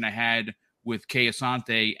conversation I had with Kay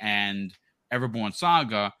Asante and Everborn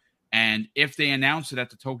Saga. And if they announce it at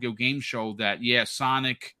the Tokyo Game Show that,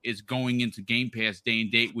 Sonic is going into Game Pass day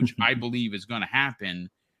and date, which I believe is going to happen,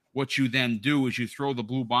 what you then do is you throw the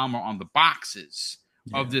Blue Bomber on the boxes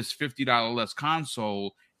of this $50 less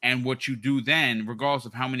console. And what you do then, regardless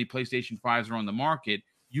of how many PlayStation 5s are on the market,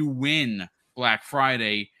 you win Black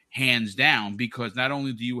Friday hands down, because not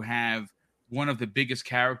only do you have one of the biggest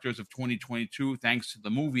characters of 2022, thanks to the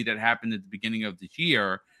movie that happened at the beginning of this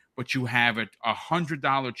year, but you have a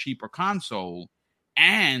 $100 cheaper console,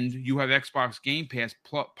 and you have Xbox Game Pass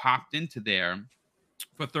popped into there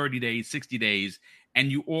for 30 days, 60 days,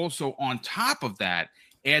 and you also, on top of that,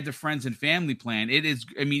 add the Friends and Family plan. It is,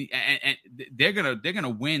 and they're gonna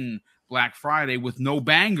win Black Friday with no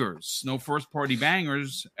bangers, no first party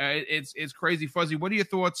bangers. It's crazy. Fuzzy, what are your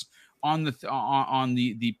thoughts on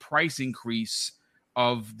the price increase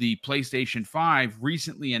of the PlayStation 5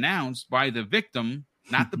 recently announced by the victim,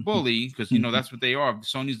 not the bully, because that's what they are.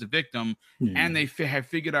 Sony's the victim, and they have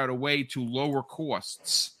figured out a way to lower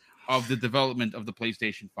costs of the development of the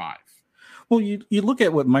PlayStation 5. Well, you look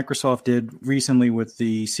at what Microsoft did recently with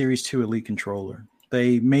the Series 2 Elite controller.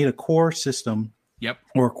 They made a core system. Yep.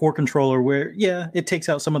 Or a core controller where, it takes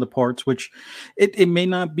out some of the parts, which it may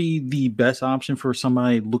not be the best option for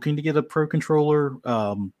somebody looking to get a pro controller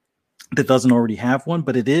that doesn't already have one,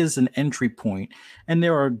 but it is an entry point. And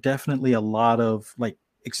there are definitely a lot of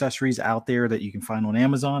accessories out there that you can find on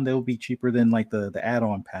Amazon. They'll be cheaper than the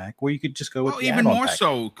add-on pack, where you could just go with the even more pack.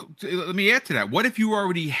 So. Let me add to that. What if you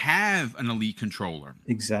already have an Elite controller?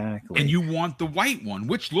 Exactly. And you want the white one,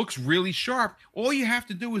 which looks really sharp. All you have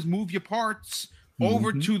to do is move your parts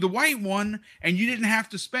over to the white one, and you didn't have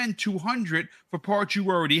to spend $200 for parts you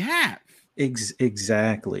already have.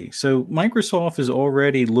 Exactly. So Microsoft is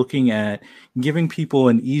already looking at giving people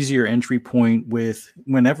an easier entry point with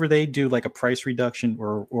whenever they do a price reduction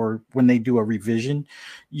or when they do a revision,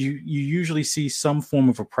 you usually see some form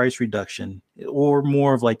of a price reduction or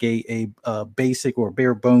more of a basic or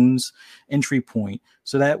bare bones entry point.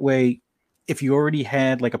 So that way, if you already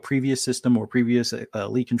had a previous system or previous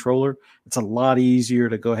Elite controller, it's a lot easier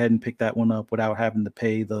to go ahead and pick that one up without having to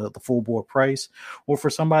pay the full board price. Or for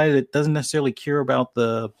somebody that doesn't necessarily care about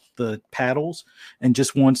the paddles and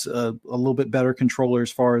just wants a little bit better controller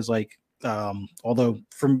as far as although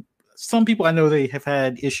from some people I know they have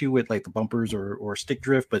had issue with the bumpers or stick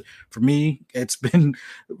drift, but for me it's been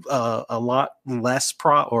a lot less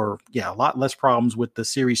problems with the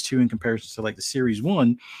Series 2 in comparison to the Series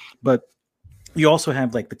 1. But you also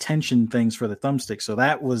have the tension things for the thumbstick. So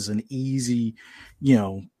that was an easy,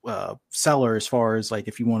 seller as far as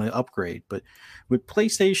if you want to upgrade. But with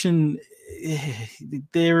PlayStation,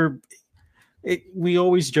 we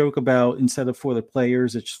always joke about instead of for the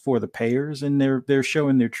players, it's for the payers. And they're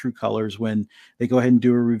showing their true colors when they go ahead and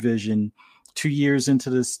do a revision 2 years into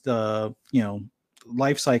this,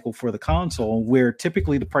 life cycle for the console, where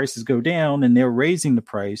typically the prices go down and they're raising the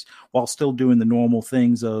price while still doing the normal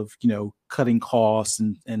things of cutting costs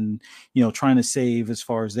and trying to save as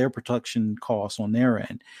far as their production costs on their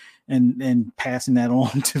end and passing that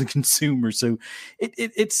on to the consumer. So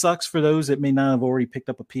it sucks for those that may not have already picked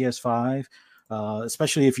up a PS5,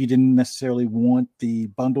 especially if you didn't necessarily want the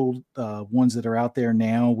bundled ones that are out there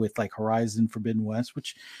now with Horizon Forbidden West,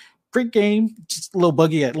 which great game, just a little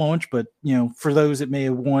buggy at launch, but for those that may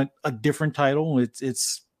want a different title,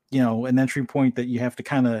 it's an entry point that you have to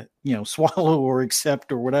kind of swallow or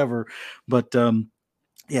accept or whatever. But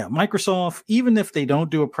yeah, Microsoft, even if they don't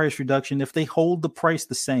do a price reduction, if they hold the price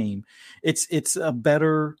the same, it's a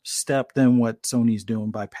better step than what Sony's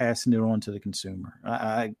doing by passing it on to the consumer.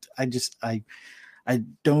 I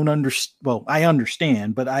don't understand. Well, I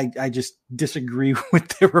understand, but I just disagree with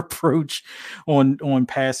their approach on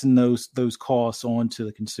passing those costs on to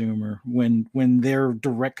the consumer when their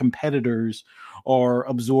direct competitors are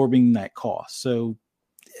absorbing that cost. So,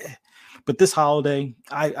 but this holiday,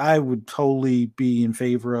 I would totally be in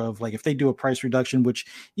favor of, like, if they do a price reduction, which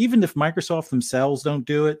even if Microsoft themselves don't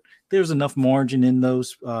do it, there's enough margin in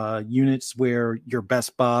those units where your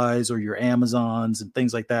Best Buys or your Amazons and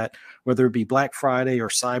things like that, whether it be Black Friday or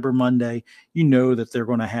Cyber Monday, that they're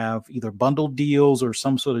going to have either bundled deals or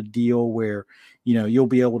some sort of deal where, you'll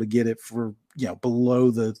be able to get it for,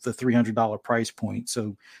 below the $300 price point.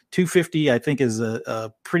 So $250, I think, is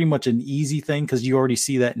a pretty much an easy thing, because you already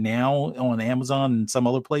see that now on Amazon and some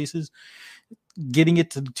other places. Getting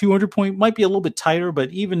it to the 200 point might be a little bit tighter, but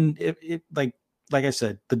even if it, like I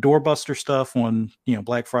said, the doorbuster stuff on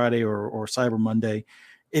Black Friday or Cyber Monday,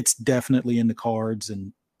 it's definitely in the cards.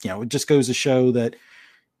 And it just goes to show that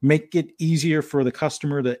make it easier for the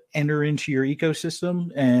customer to enter into your ecosystem,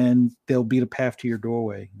 and they'll be the path to your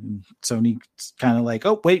doorway. And Sony's kind of like,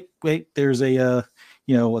 oh, wait, there's a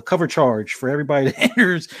cover charge for everybody that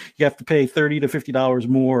enters. You have to pay $30 to $50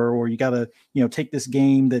 more, or you got to, take this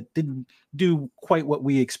game that didn't do quite what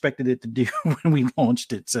we expected it to do when we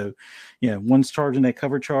launched it. So, one's charging that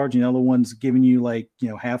cover charge, and the other one's giving you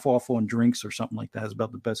half off on drinks or something like that. Is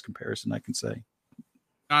about the best comparison I can say.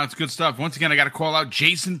 It's good stuff. Once again, I got to call out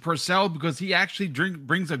Jason Purcell, because he actually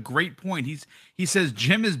brings a great point. He says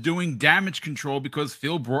Jim is doing damage control because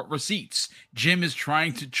Phil brought receipts. Jim is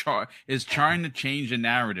trying to change the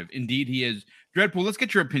narrative. Indeed, he is. Dreadpool, let's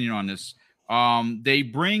get your opinion on this. They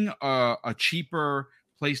bring a cheaper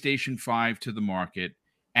PlayStation 5 to the market,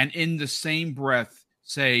 and in the same breath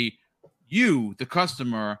say, you, the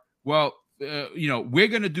customer, well, we're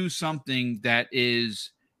going to do something that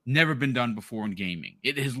is never been done before in gaming.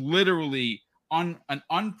 It is literally an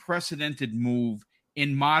unprecedented move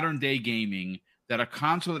in modern day gaming, that a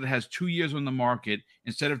console that has 2 years on the market,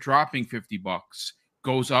 instead of dropping $50,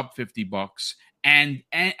 goes up $50. And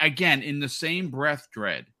again, in the same breath,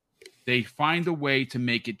 Dread, they find a way to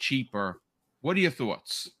make it cheaper. What are your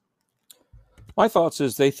thoughts? My thoughts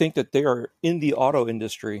is they think that they are in the auto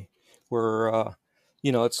industry where,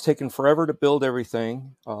 it's taken forever to build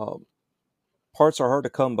everything. Parts are hard to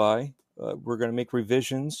come by. We're going to make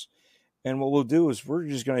revisions, and what we'll do is we're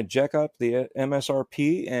just going to jack up the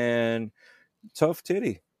MSRP and tough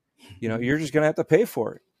titty. You're just going to have to pay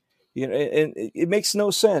for it. And it makes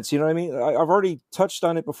no sense. You know what I mean? I've already touched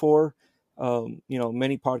on it before.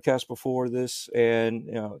 Many podcasts before this and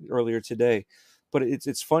earlier today. But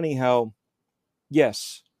it's funny how,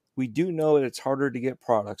 yes, we do know that it's harder to get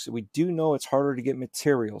products. We do know it's harder to get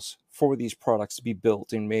materials for these products to be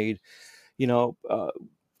built and made.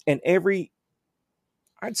 And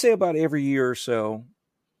I'd say about every year or so,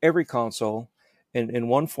 every console in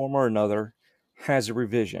one form or another has a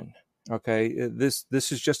revision. Okay. This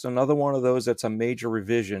is just another one of those that's a major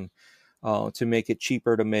revision to make it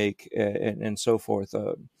cheaper to make and so forth.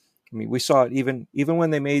 We saw it even when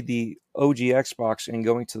they made the OG Xbox and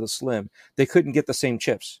going to the Slim, they couldn't get the same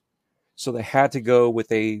chips. So they had to go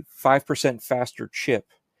with a 5% faster chip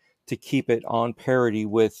to keep it on parity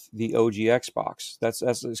with the OG Xbox. That's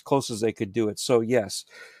as close as they could do it. So yes,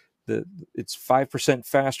 it's 5%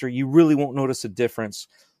 faster. You really won't notice a difference,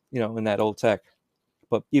 in that old tech.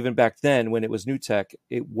 But even back then, when it was new tech,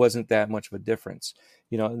 it wasn't that much of a difference.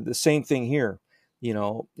 The same thing here.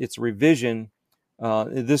 It's a revision.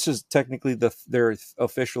 This is technically their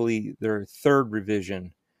third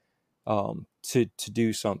revision to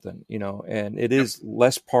do something. And it is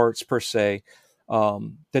less parts per se.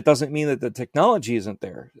 That doesn't mean that the technology isn't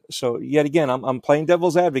there. So yet again, I'm playing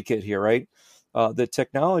devil's advocate here, right? The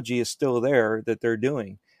technology is still there that they're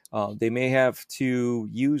doing. They may have to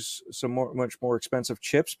use much more expensive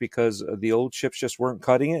chips because the old chips just weren't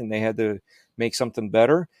cutting it, and they had to make something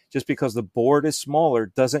better. Just because the board is smaller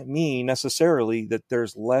doesn't mean necessarily that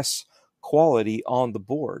there's less quality on the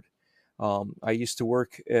board. I used to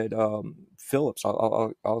work at Philips.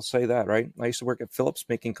 I'll say that, right? I used to work at Philips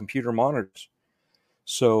making computer monitors.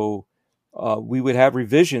 So we would have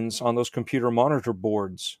revisions on those computer monitor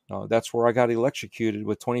boards. That's where I got electrocuted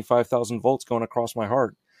with 25,000 volts going across my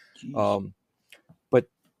heart. But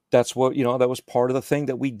that's what, that was part of the thing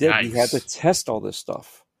that we did. Nice. We had to test all this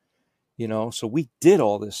stuff. So we did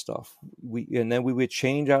all this stuff. And then we would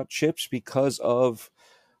change out chips because of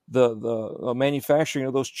the manufacturing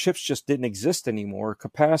of those chips just didn't exist anymore.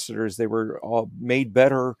 Capacitors, they were all made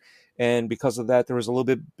better, and because of that, there was a little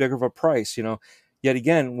bit bigger of a price. Yet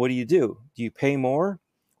again, what do? Do you pay more,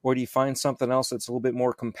 or do you find something else that's a little bit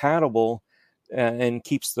more compatible and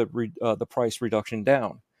keeps the price reduction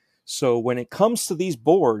down? So when it comes to these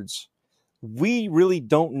boards, we really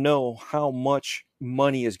don't know how much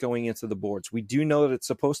money is going into the boards. We do know that it's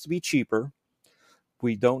supposed to be cheaper.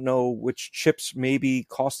 We don't know which chips may be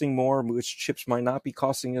costing more, which chips might not be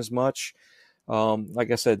costing as much. Like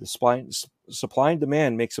I said, the supply and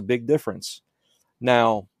demand makes a big difference.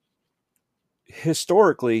 Now,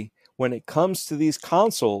 historically, when it comes to these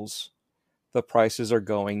consoles, the prices are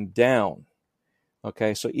going down.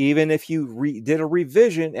 Okay, so even if you did a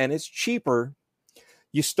revision and it's cheaper,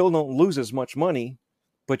 you still don't lose as much money,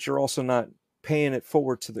 but you're also not paying it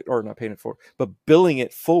forward but billing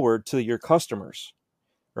it forward to your customers,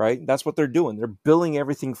 right? That's what they're doing. They're billing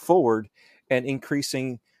everything forward and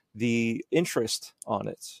increasing the interest on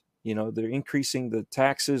it. They're increasing the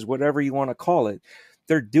taxes, whatever you want to call it.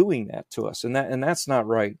 They're doing that to us, and that's not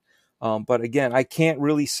right. But again, I can't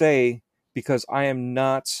really say, because I am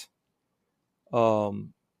not.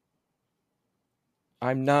 I'm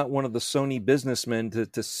not one of the Sony businessmen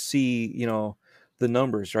to see, the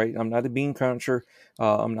numbers, right? I'm not a bean cruncher.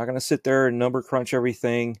 I'm not going to sit there and number crunch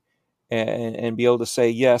everything and be able to say,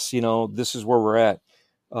 yes, this is where we're at.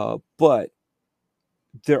 But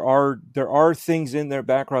there are things in their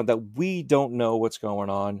background that we don't know what's going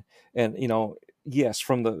on. And, yes,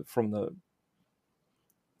 from the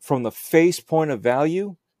face point of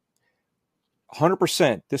value,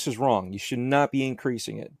 100%, this is wrong. You should not be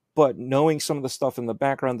increasing it. But knowing some of the stuff in the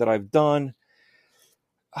background that I've done,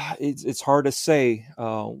 it's hard to say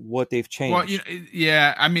what they've changed. Well,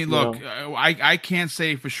 yeah. I mean, look, I can't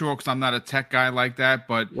say for sure because I'm not a tech guy like that.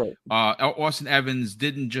 But right. Austin Evans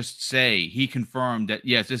didn't just say, he confirmed that,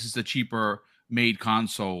 yes, this is a cheaper made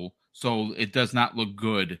console. So it does not look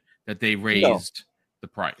good that they raised the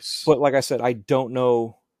price. But like I said, I don't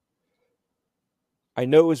know. I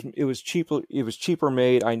know it was cheaper. It was cheaper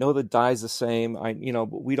made. I know the die's the same.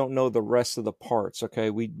 But we don't know the rest of the parts. Okay,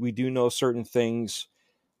 we do know certain things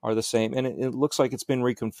are the same, and it looks like it's been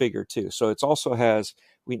reconfigured too. So it also has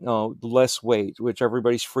less weight, which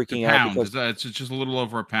everybody's freaking out because it's just a little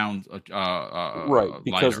over a pound. Right,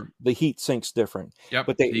 because lighter. The heat sink's different. Yep,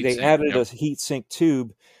 but they added a heat sink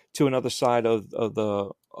tube to another side of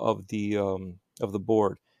the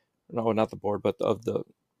board. No, not the board, but of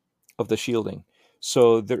the shielding.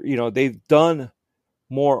 So they've done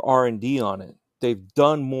more R&D on it. They've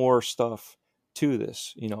done more stuff to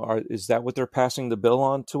this. Is that what they're passing the bill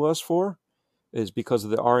on to us for? Is because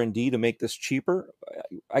of the R&D to make this cheaper?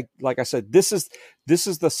 Like I said, this is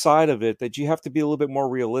the side of it that you have to be a little bit more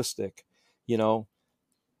realistic.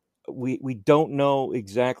 We don't know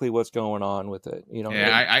exactly what's going on with it.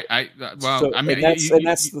 That's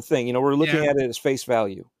the thing. We're looking at it as face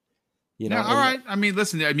value. All right. I mean,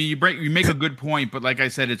 listen. You make a good point, but like I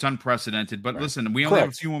said, it's unprecedented. But listen, we only have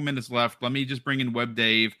a few more minutes left. Let me just bring in Web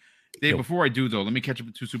Dave. Dave, before I do though, let me catch up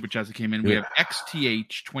with 2 super chats that came in. We have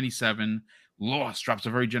XTH27 Lost drops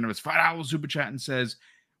a very generous $5 super chat and says,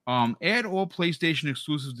 "Add all PlayStation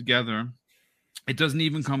exclusives together. It doesn't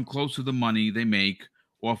even come close to the money they make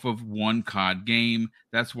off of one COD game.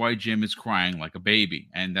 That's why Jim is crying like a baby."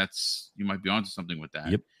 And you might be onto something with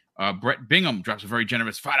that. Yep. Brett Bingham drops a very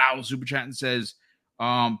generous $5 super chat and says,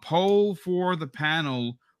 poll for the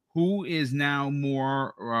panel, who is now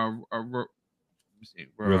more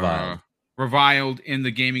reviled in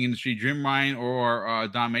the gaming industry, Jim Ryan or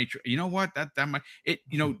Don Matrix? You know what? That might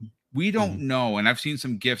we don't know. And I've seen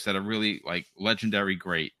some GIFs that are really like legendary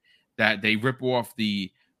great, that they rip off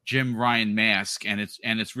the Jim Ryan mask and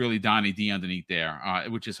it's really Donnie D underneath there,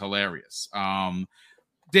 which is hilarious.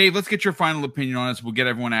 Dave, let's get your final opinion on this. We'll get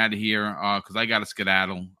everyone out of here because I got to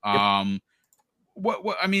skedaddle.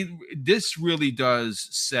 What I mean, this really does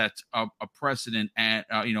set a precedent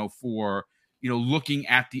for looking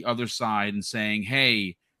at the other side and saying,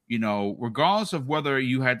 hey, regardless of whether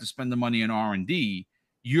you had to spend the money in R&D,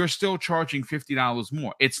 you're still charging $50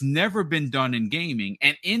 more. It's never been done in gaming,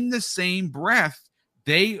 and in the same breath,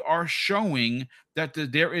 they are showing that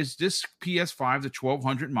there is this PS5, the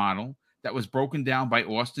 1200 model, that was broken down by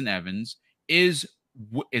Austin Evans, is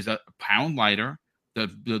a pound lighter. The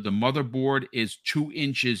motherboard is 2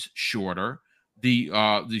 inches shorter. The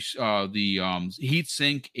heat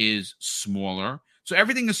sink is smaller. So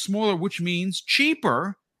everything is smaller, which means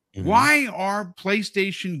cheaper. Mm-hmm. Why are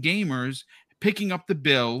PlayStation gamers picking up the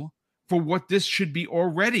bill for what this should be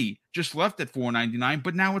already, just left at $499,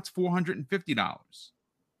 but now it's $450.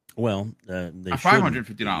 Well, they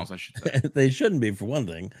 $550, I should say. They shouldn't be, for one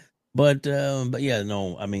thing, but yeah,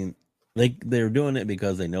 no, I mean, they're doing it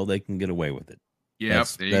because they know they can get away with it. Yep,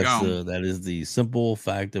 there you go. That is the simple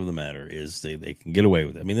fact of the matter, is they can get away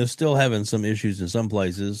with it. I mean, they're still having some issues in some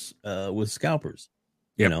places with scalpers,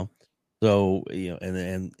 you know. So, you know,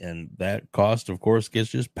 and that cost, of course, gets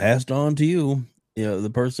just passed on to you, you know,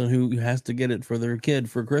 the person who has to get it for their kid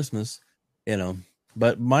for Christmas, you know.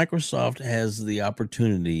 But Microsoft has the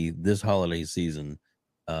opportunity this holiday season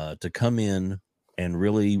to come in and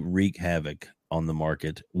really wreak havoc on the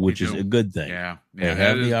market, which is a good thing. Yeah, they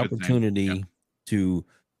have the opportunity to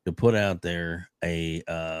put out there a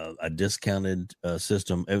discounted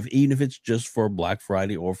system, even if it's just for Black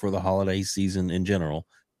Friday or for the holiday season in general.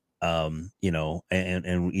 You know,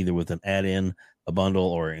 and either with an add-in, a bundle,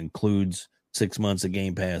 or it includes 6 months of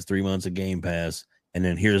Game Pass, 3 months of Game Pass, and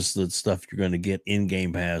then here's the stuff you're going to get in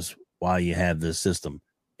Game Pass while you have this system.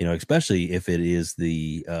 You know, especially if it is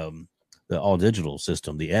the all digital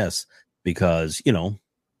system, the S, because, you know,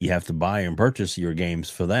 you have to buy and purchase your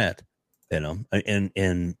games for that. You know,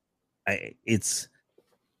 it's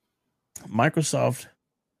Microsoft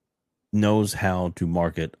knows how to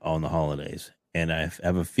market on the holidays. And I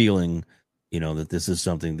have a feeling, you know, that this is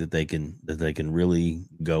something that they can really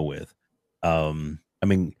go with. I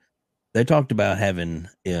mean, they talked about having,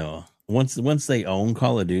 you know, once they own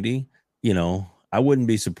Call of Duty, you know, I wouldn't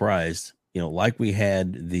be surprised, you know, like we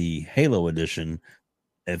had the Halo edition,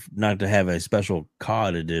 if not to have a special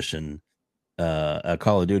COD edition, a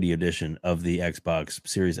Call of Duty edition of the Xbox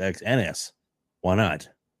Series X and S. Why not?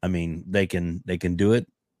 I mean, they can do it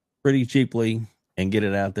pretty cheaply and get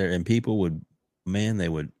it out there, and people would. Man, they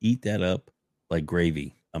would eat that up like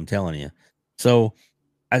gravy. I'm telling you. So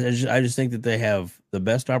I just think that they have the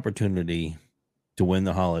best opportunity to win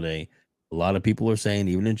the holiday. A lot of people are saying,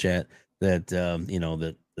 even in chat, that you know,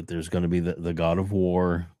 that there's going to be the God of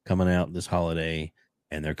War coming out this holiday,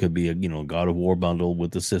 and there could be a, you know, God of War bundle with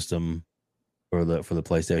the system for the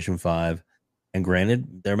PlayStation 5. And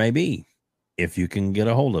granted, there may be, if you can get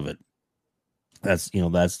a hold of it. That's, you know,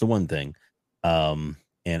 that's the one thing.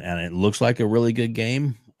 And it looks like a really good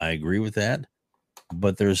game. I agree with that.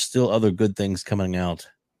 But there's still other good things coming out,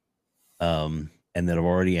 and that are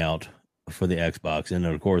already out for the Xbox. And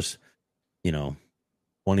then, of course, you know,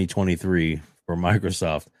 2023 for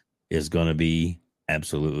Microsoft is going to be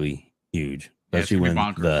absolutely huge, especially when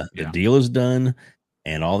the deal is done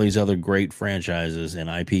and all these other great franchises and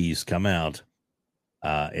IPs come out.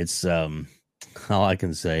 It's all I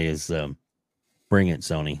can say is bring it,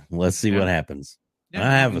 Sony. Let's see what happens. Yeah,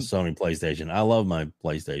 I have a Sony PlayStation. I love my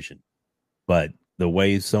PlayStation, but the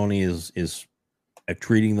way Sony is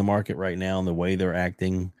treating the market right now, and the way they're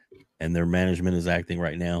acting, and their management is acting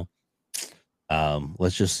right now,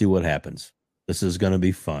 let's just see what happens. This is going to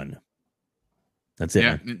be fun. That's it.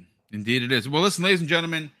 Yeah, indeed it is. Well, listen, ladies and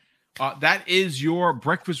gentlemen, that is your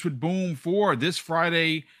Breakfast with Boom for this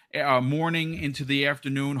Friday morning into the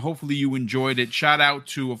afternoon. Hopefully you enjoyed it. Shout out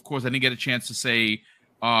to, of course, I didn't get a chance to say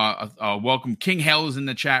welcome. King Hell is in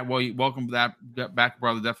the chat. Well, welcome that back,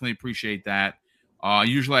 brother. Definitely appreciate that.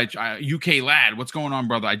 Usually UK lad, what's going on,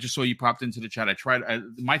 brother? I just saw you popped into the chat.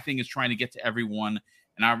 My thing is trying to get to everyone,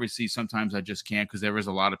 and obviously sometimes I just can't because there is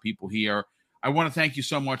a lot of people here. I want to thank you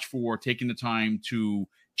so much for taking the time to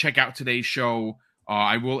check out today's show.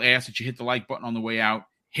 I will ask that you hit the like button on the way out.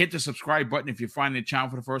 Hit the subscribe button if you're finding the channel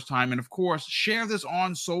for the first time. And, of course, share this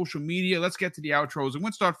on social media. Let's get to the outros. And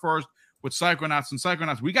we'll start first with Psychonauts. And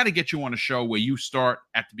Psychonauts, we got to get you on a show where you start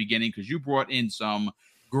at the beginning because you brought in some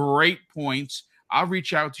great points. I'll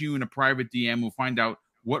reach out to you in a private DM. We'll find out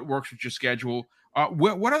what works with your schedule.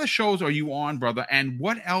 What other shows are you on, brother? And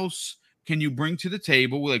what else can you bring to the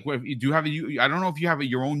table? Like, what if you do have I don't know if you have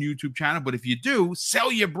your own YouTube channel, but if you do, sell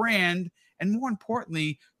your brand. And more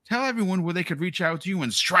importantly, tell everyone where they could reach out to you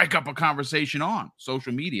and strike up a conversation on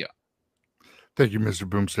social media. Thank you, Mr.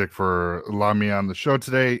 Boomstick, for allowing me on the show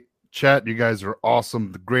today. Chat, you guys are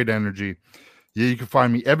awesome. The great energy. Yeah, you can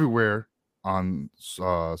find me everywhere on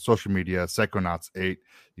social media, Psychonauts8.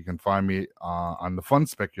 You can find me on the Fun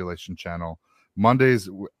Speculation channel. Mondays,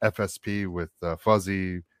 FSP with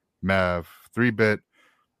Fuzzy, Mav, 3-Bit,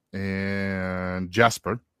 and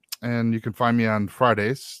Jasper. And you can find me on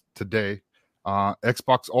Fridays today,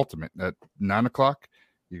 Xbox Ultimate at 9 o'clock.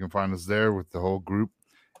 You can find us there with the whole group.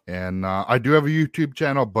 And I do have a YouTube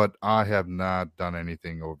channel, but I have not done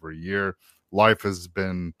anything over a year. Life has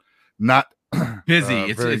been not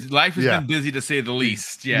busy. Life has been busy, to say the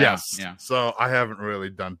least. Yeah. Yes. Yeah. So I haven't really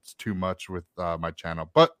done too much with my channel,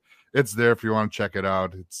 but it's there if you want to check it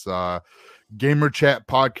out. It's Gamer Chat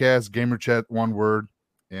Podcast, Gamer Chat, one word.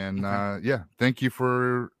 And yeah, thank you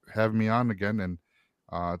for having me on again. And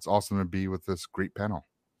it's awesome to be with this great panel.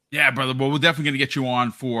 Yeah, brother. Well, we're definitely going to get you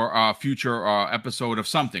on for a future episode of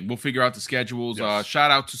something. We'll figure out the schedules. Yes.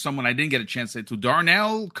 Shout out to someone I didn't get a chance to say to,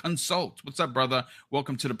 Darnell Consult. What's up, brother?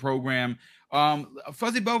 Welcome to the program.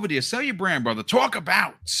 Fuzzy Belvedere, sell your brand, brother. Talk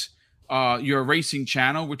about your racing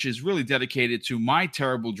channel, which is really dedicated to my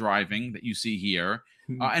terrible driving that you see here.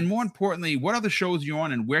 And more importantly, what other shows are you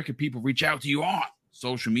on and where can people reach out to you on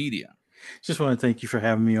social media? Just want to thank you for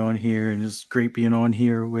having me on here, and it's great being on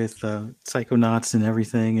here with Psychonauts and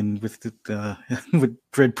everything, and with with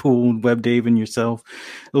Dreadpool and Web Dave and yourself.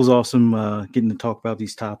 It was awesome getting to talk about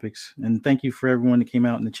these topics. And thank you for everyone that came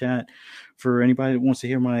out in the chat. For anybody that wants to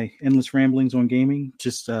hear my endless ramblings on gaming,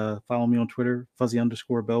 just follow me on Twitter,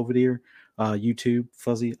 Fuzzy_Belvedere, YouTube,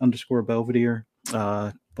 Fuzzy_Belvedere.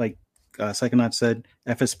 Like Psychonauts said,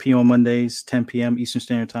 FSP on Mondays, 10 p.m. Eastern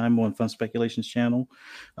Standard Time on Fun Speculations channel.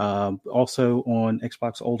 Also on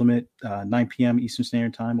Xbox Ultimate, 9 p.m. Eastern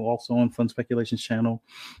Standard Time, also on Fun Speculations channel.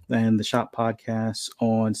 And the Shop Podcast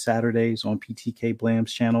on Saturdays on PTK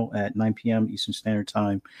Blam's channel at 9 p.m. Eastern Standard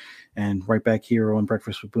Time. And right back here on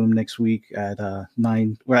Breakfast with Boom next week at 10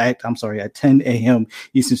 a.m.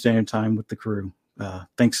 Eastern Standard Time with the crew.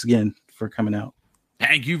 Thanks again for coming out.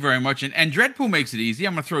 Thank you very much. And Dreadpool makes it easy.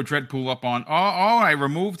 I'm going to throw Dreadpool up on. I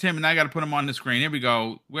removed him, and I got to put him on the screen. Here we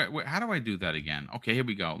go. How do I do that again? Okay, here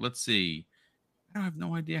we go. Let's see. I have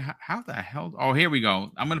no idea how the hell. Oh, here we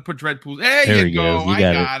go. I'm going to put Dreadpool. There you go. I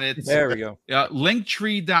got it. There we go.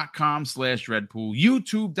 Linktree.com/Dreadpool,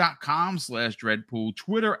 YouTube.com/Dreadpool,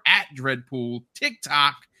 Twitter @Dreadpool,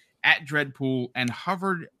 TikTok @Dreadpool, and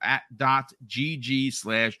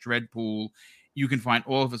Hover.gg/Dreadpool. You can find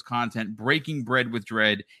all of his content. Breaking Bread with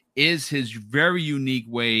Dread is his very unique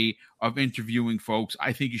way of interviewing folks.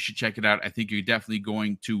 I think you should check it out. I think you're definitely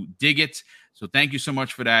going to dig it. So thank you so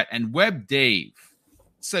much for that. And Web Dave,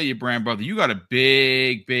 say your brand, brother. You got a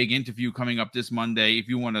big interview coming up this Monday. If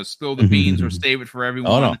you want to spill the beans or save it for everyone.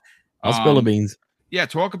 Oh, no. I'll spill the beans. Yeah,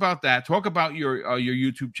 talk about that. Talk about your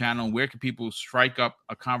YouTube channel. Where can people strike up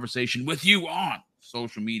a conversation with you on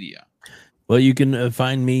social media? Well, you can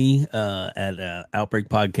find me at Outbreak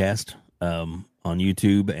Podcast on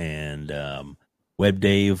YouTube, and Web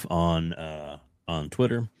Dave on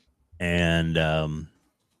Twitter, and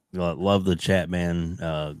love the chat, man,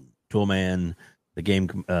 Tool Man, the Game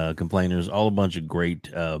Complainers, all a bunch of great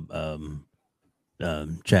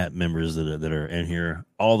chat members that are in here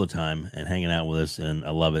all the time and hanging out with us, and I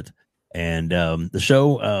love it. And the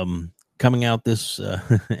show coming out this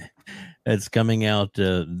it's coming out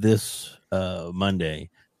this Monday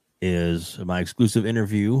is my exclusive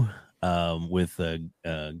interview with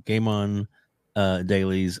Game On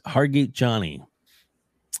Daily's Hargate Johnny,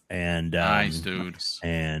 and nice dude.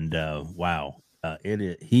 And wow,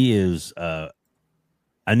 he is. I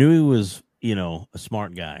knew he was, a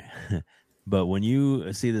smart guy, but when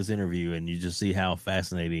you see this interview and you just see how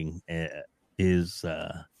fascinating is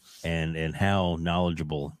and how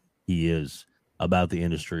knowledgeable he is about the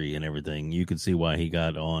industry and everything, you can see why he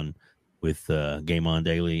got on with Game On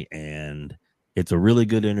Daily. And it's a really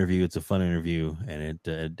good interview. It's a fun interview, and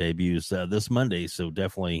it debuts this Monday. So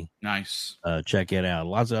definitely nice. Check it out.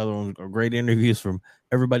 Lots of other great interviews from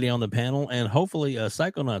everybody on the panel, and hopefully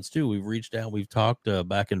Psychonauts too. We've reached out, we've talked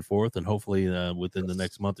back and forth, and hopefully within the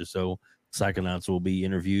next month or so, Psychonauts will be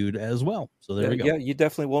interviewed as well. So there we go. Yeah, you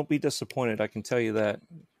definitely won't be disappointed. I can tell you that.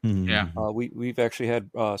 Mm-hmm. Yeah, we've actually had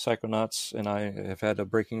Psychonauts, and I have had a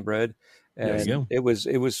Breaking Bread, and it was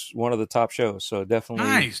one of the top shows. So definitely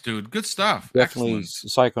nice, dude. Good stuff. Definitely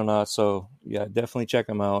excellent. Psychonauts. So yeah, definitely check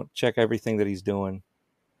him out. Check everything that he's doing.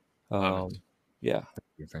 Yeah.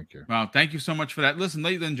 Thank you. Well, thank you so much for that. Listen,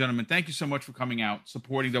 ladies and gentlemen, thank you so much for coming out,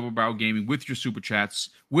 supporting Double Barrel Gaming with your super chats,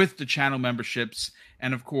 with the channel memberships,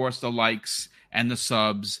 and of course the likes and the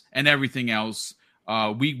subs and everything else.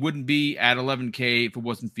 We wouldn't be at 11K if it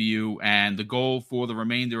wasn't for you. And the goal for the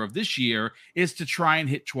remainder of this year is to try and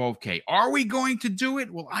hit 12K. Are we going to do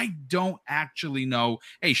it? Well, I don't actually know.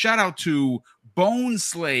 Hey, shout out to Bone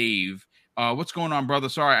Slave. What's going on, brother?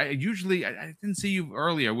 Sorry, I didn't see you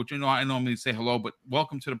earlier, which I normally say hello, but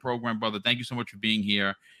welcome to the program, brother. Thank you so much for being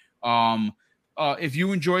here. If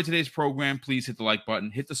you enjoyed today's program, please hit the like button,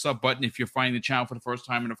 hit the sub button if you're finding the channel for the first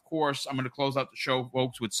time. And of course, I'm going to close out the show,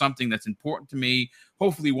 folks, with something that's important to me.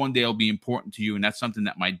 Hopefully one day it'll be important to you. And that's something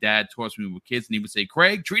that my dad taught me with kids. And he would say,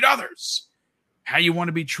 Craig, treat others how you want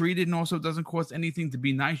to be treated. And also it doesn't cost anything to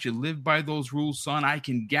be nice. You live by those rules, son. I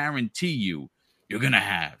can guarantee you're going to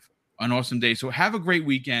have an awesome day. So have a great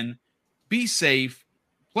weekend. Be safe.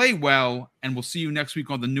 play well, and we'll see you next week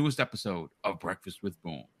on the newest episode of Breakfast with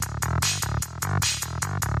Boom.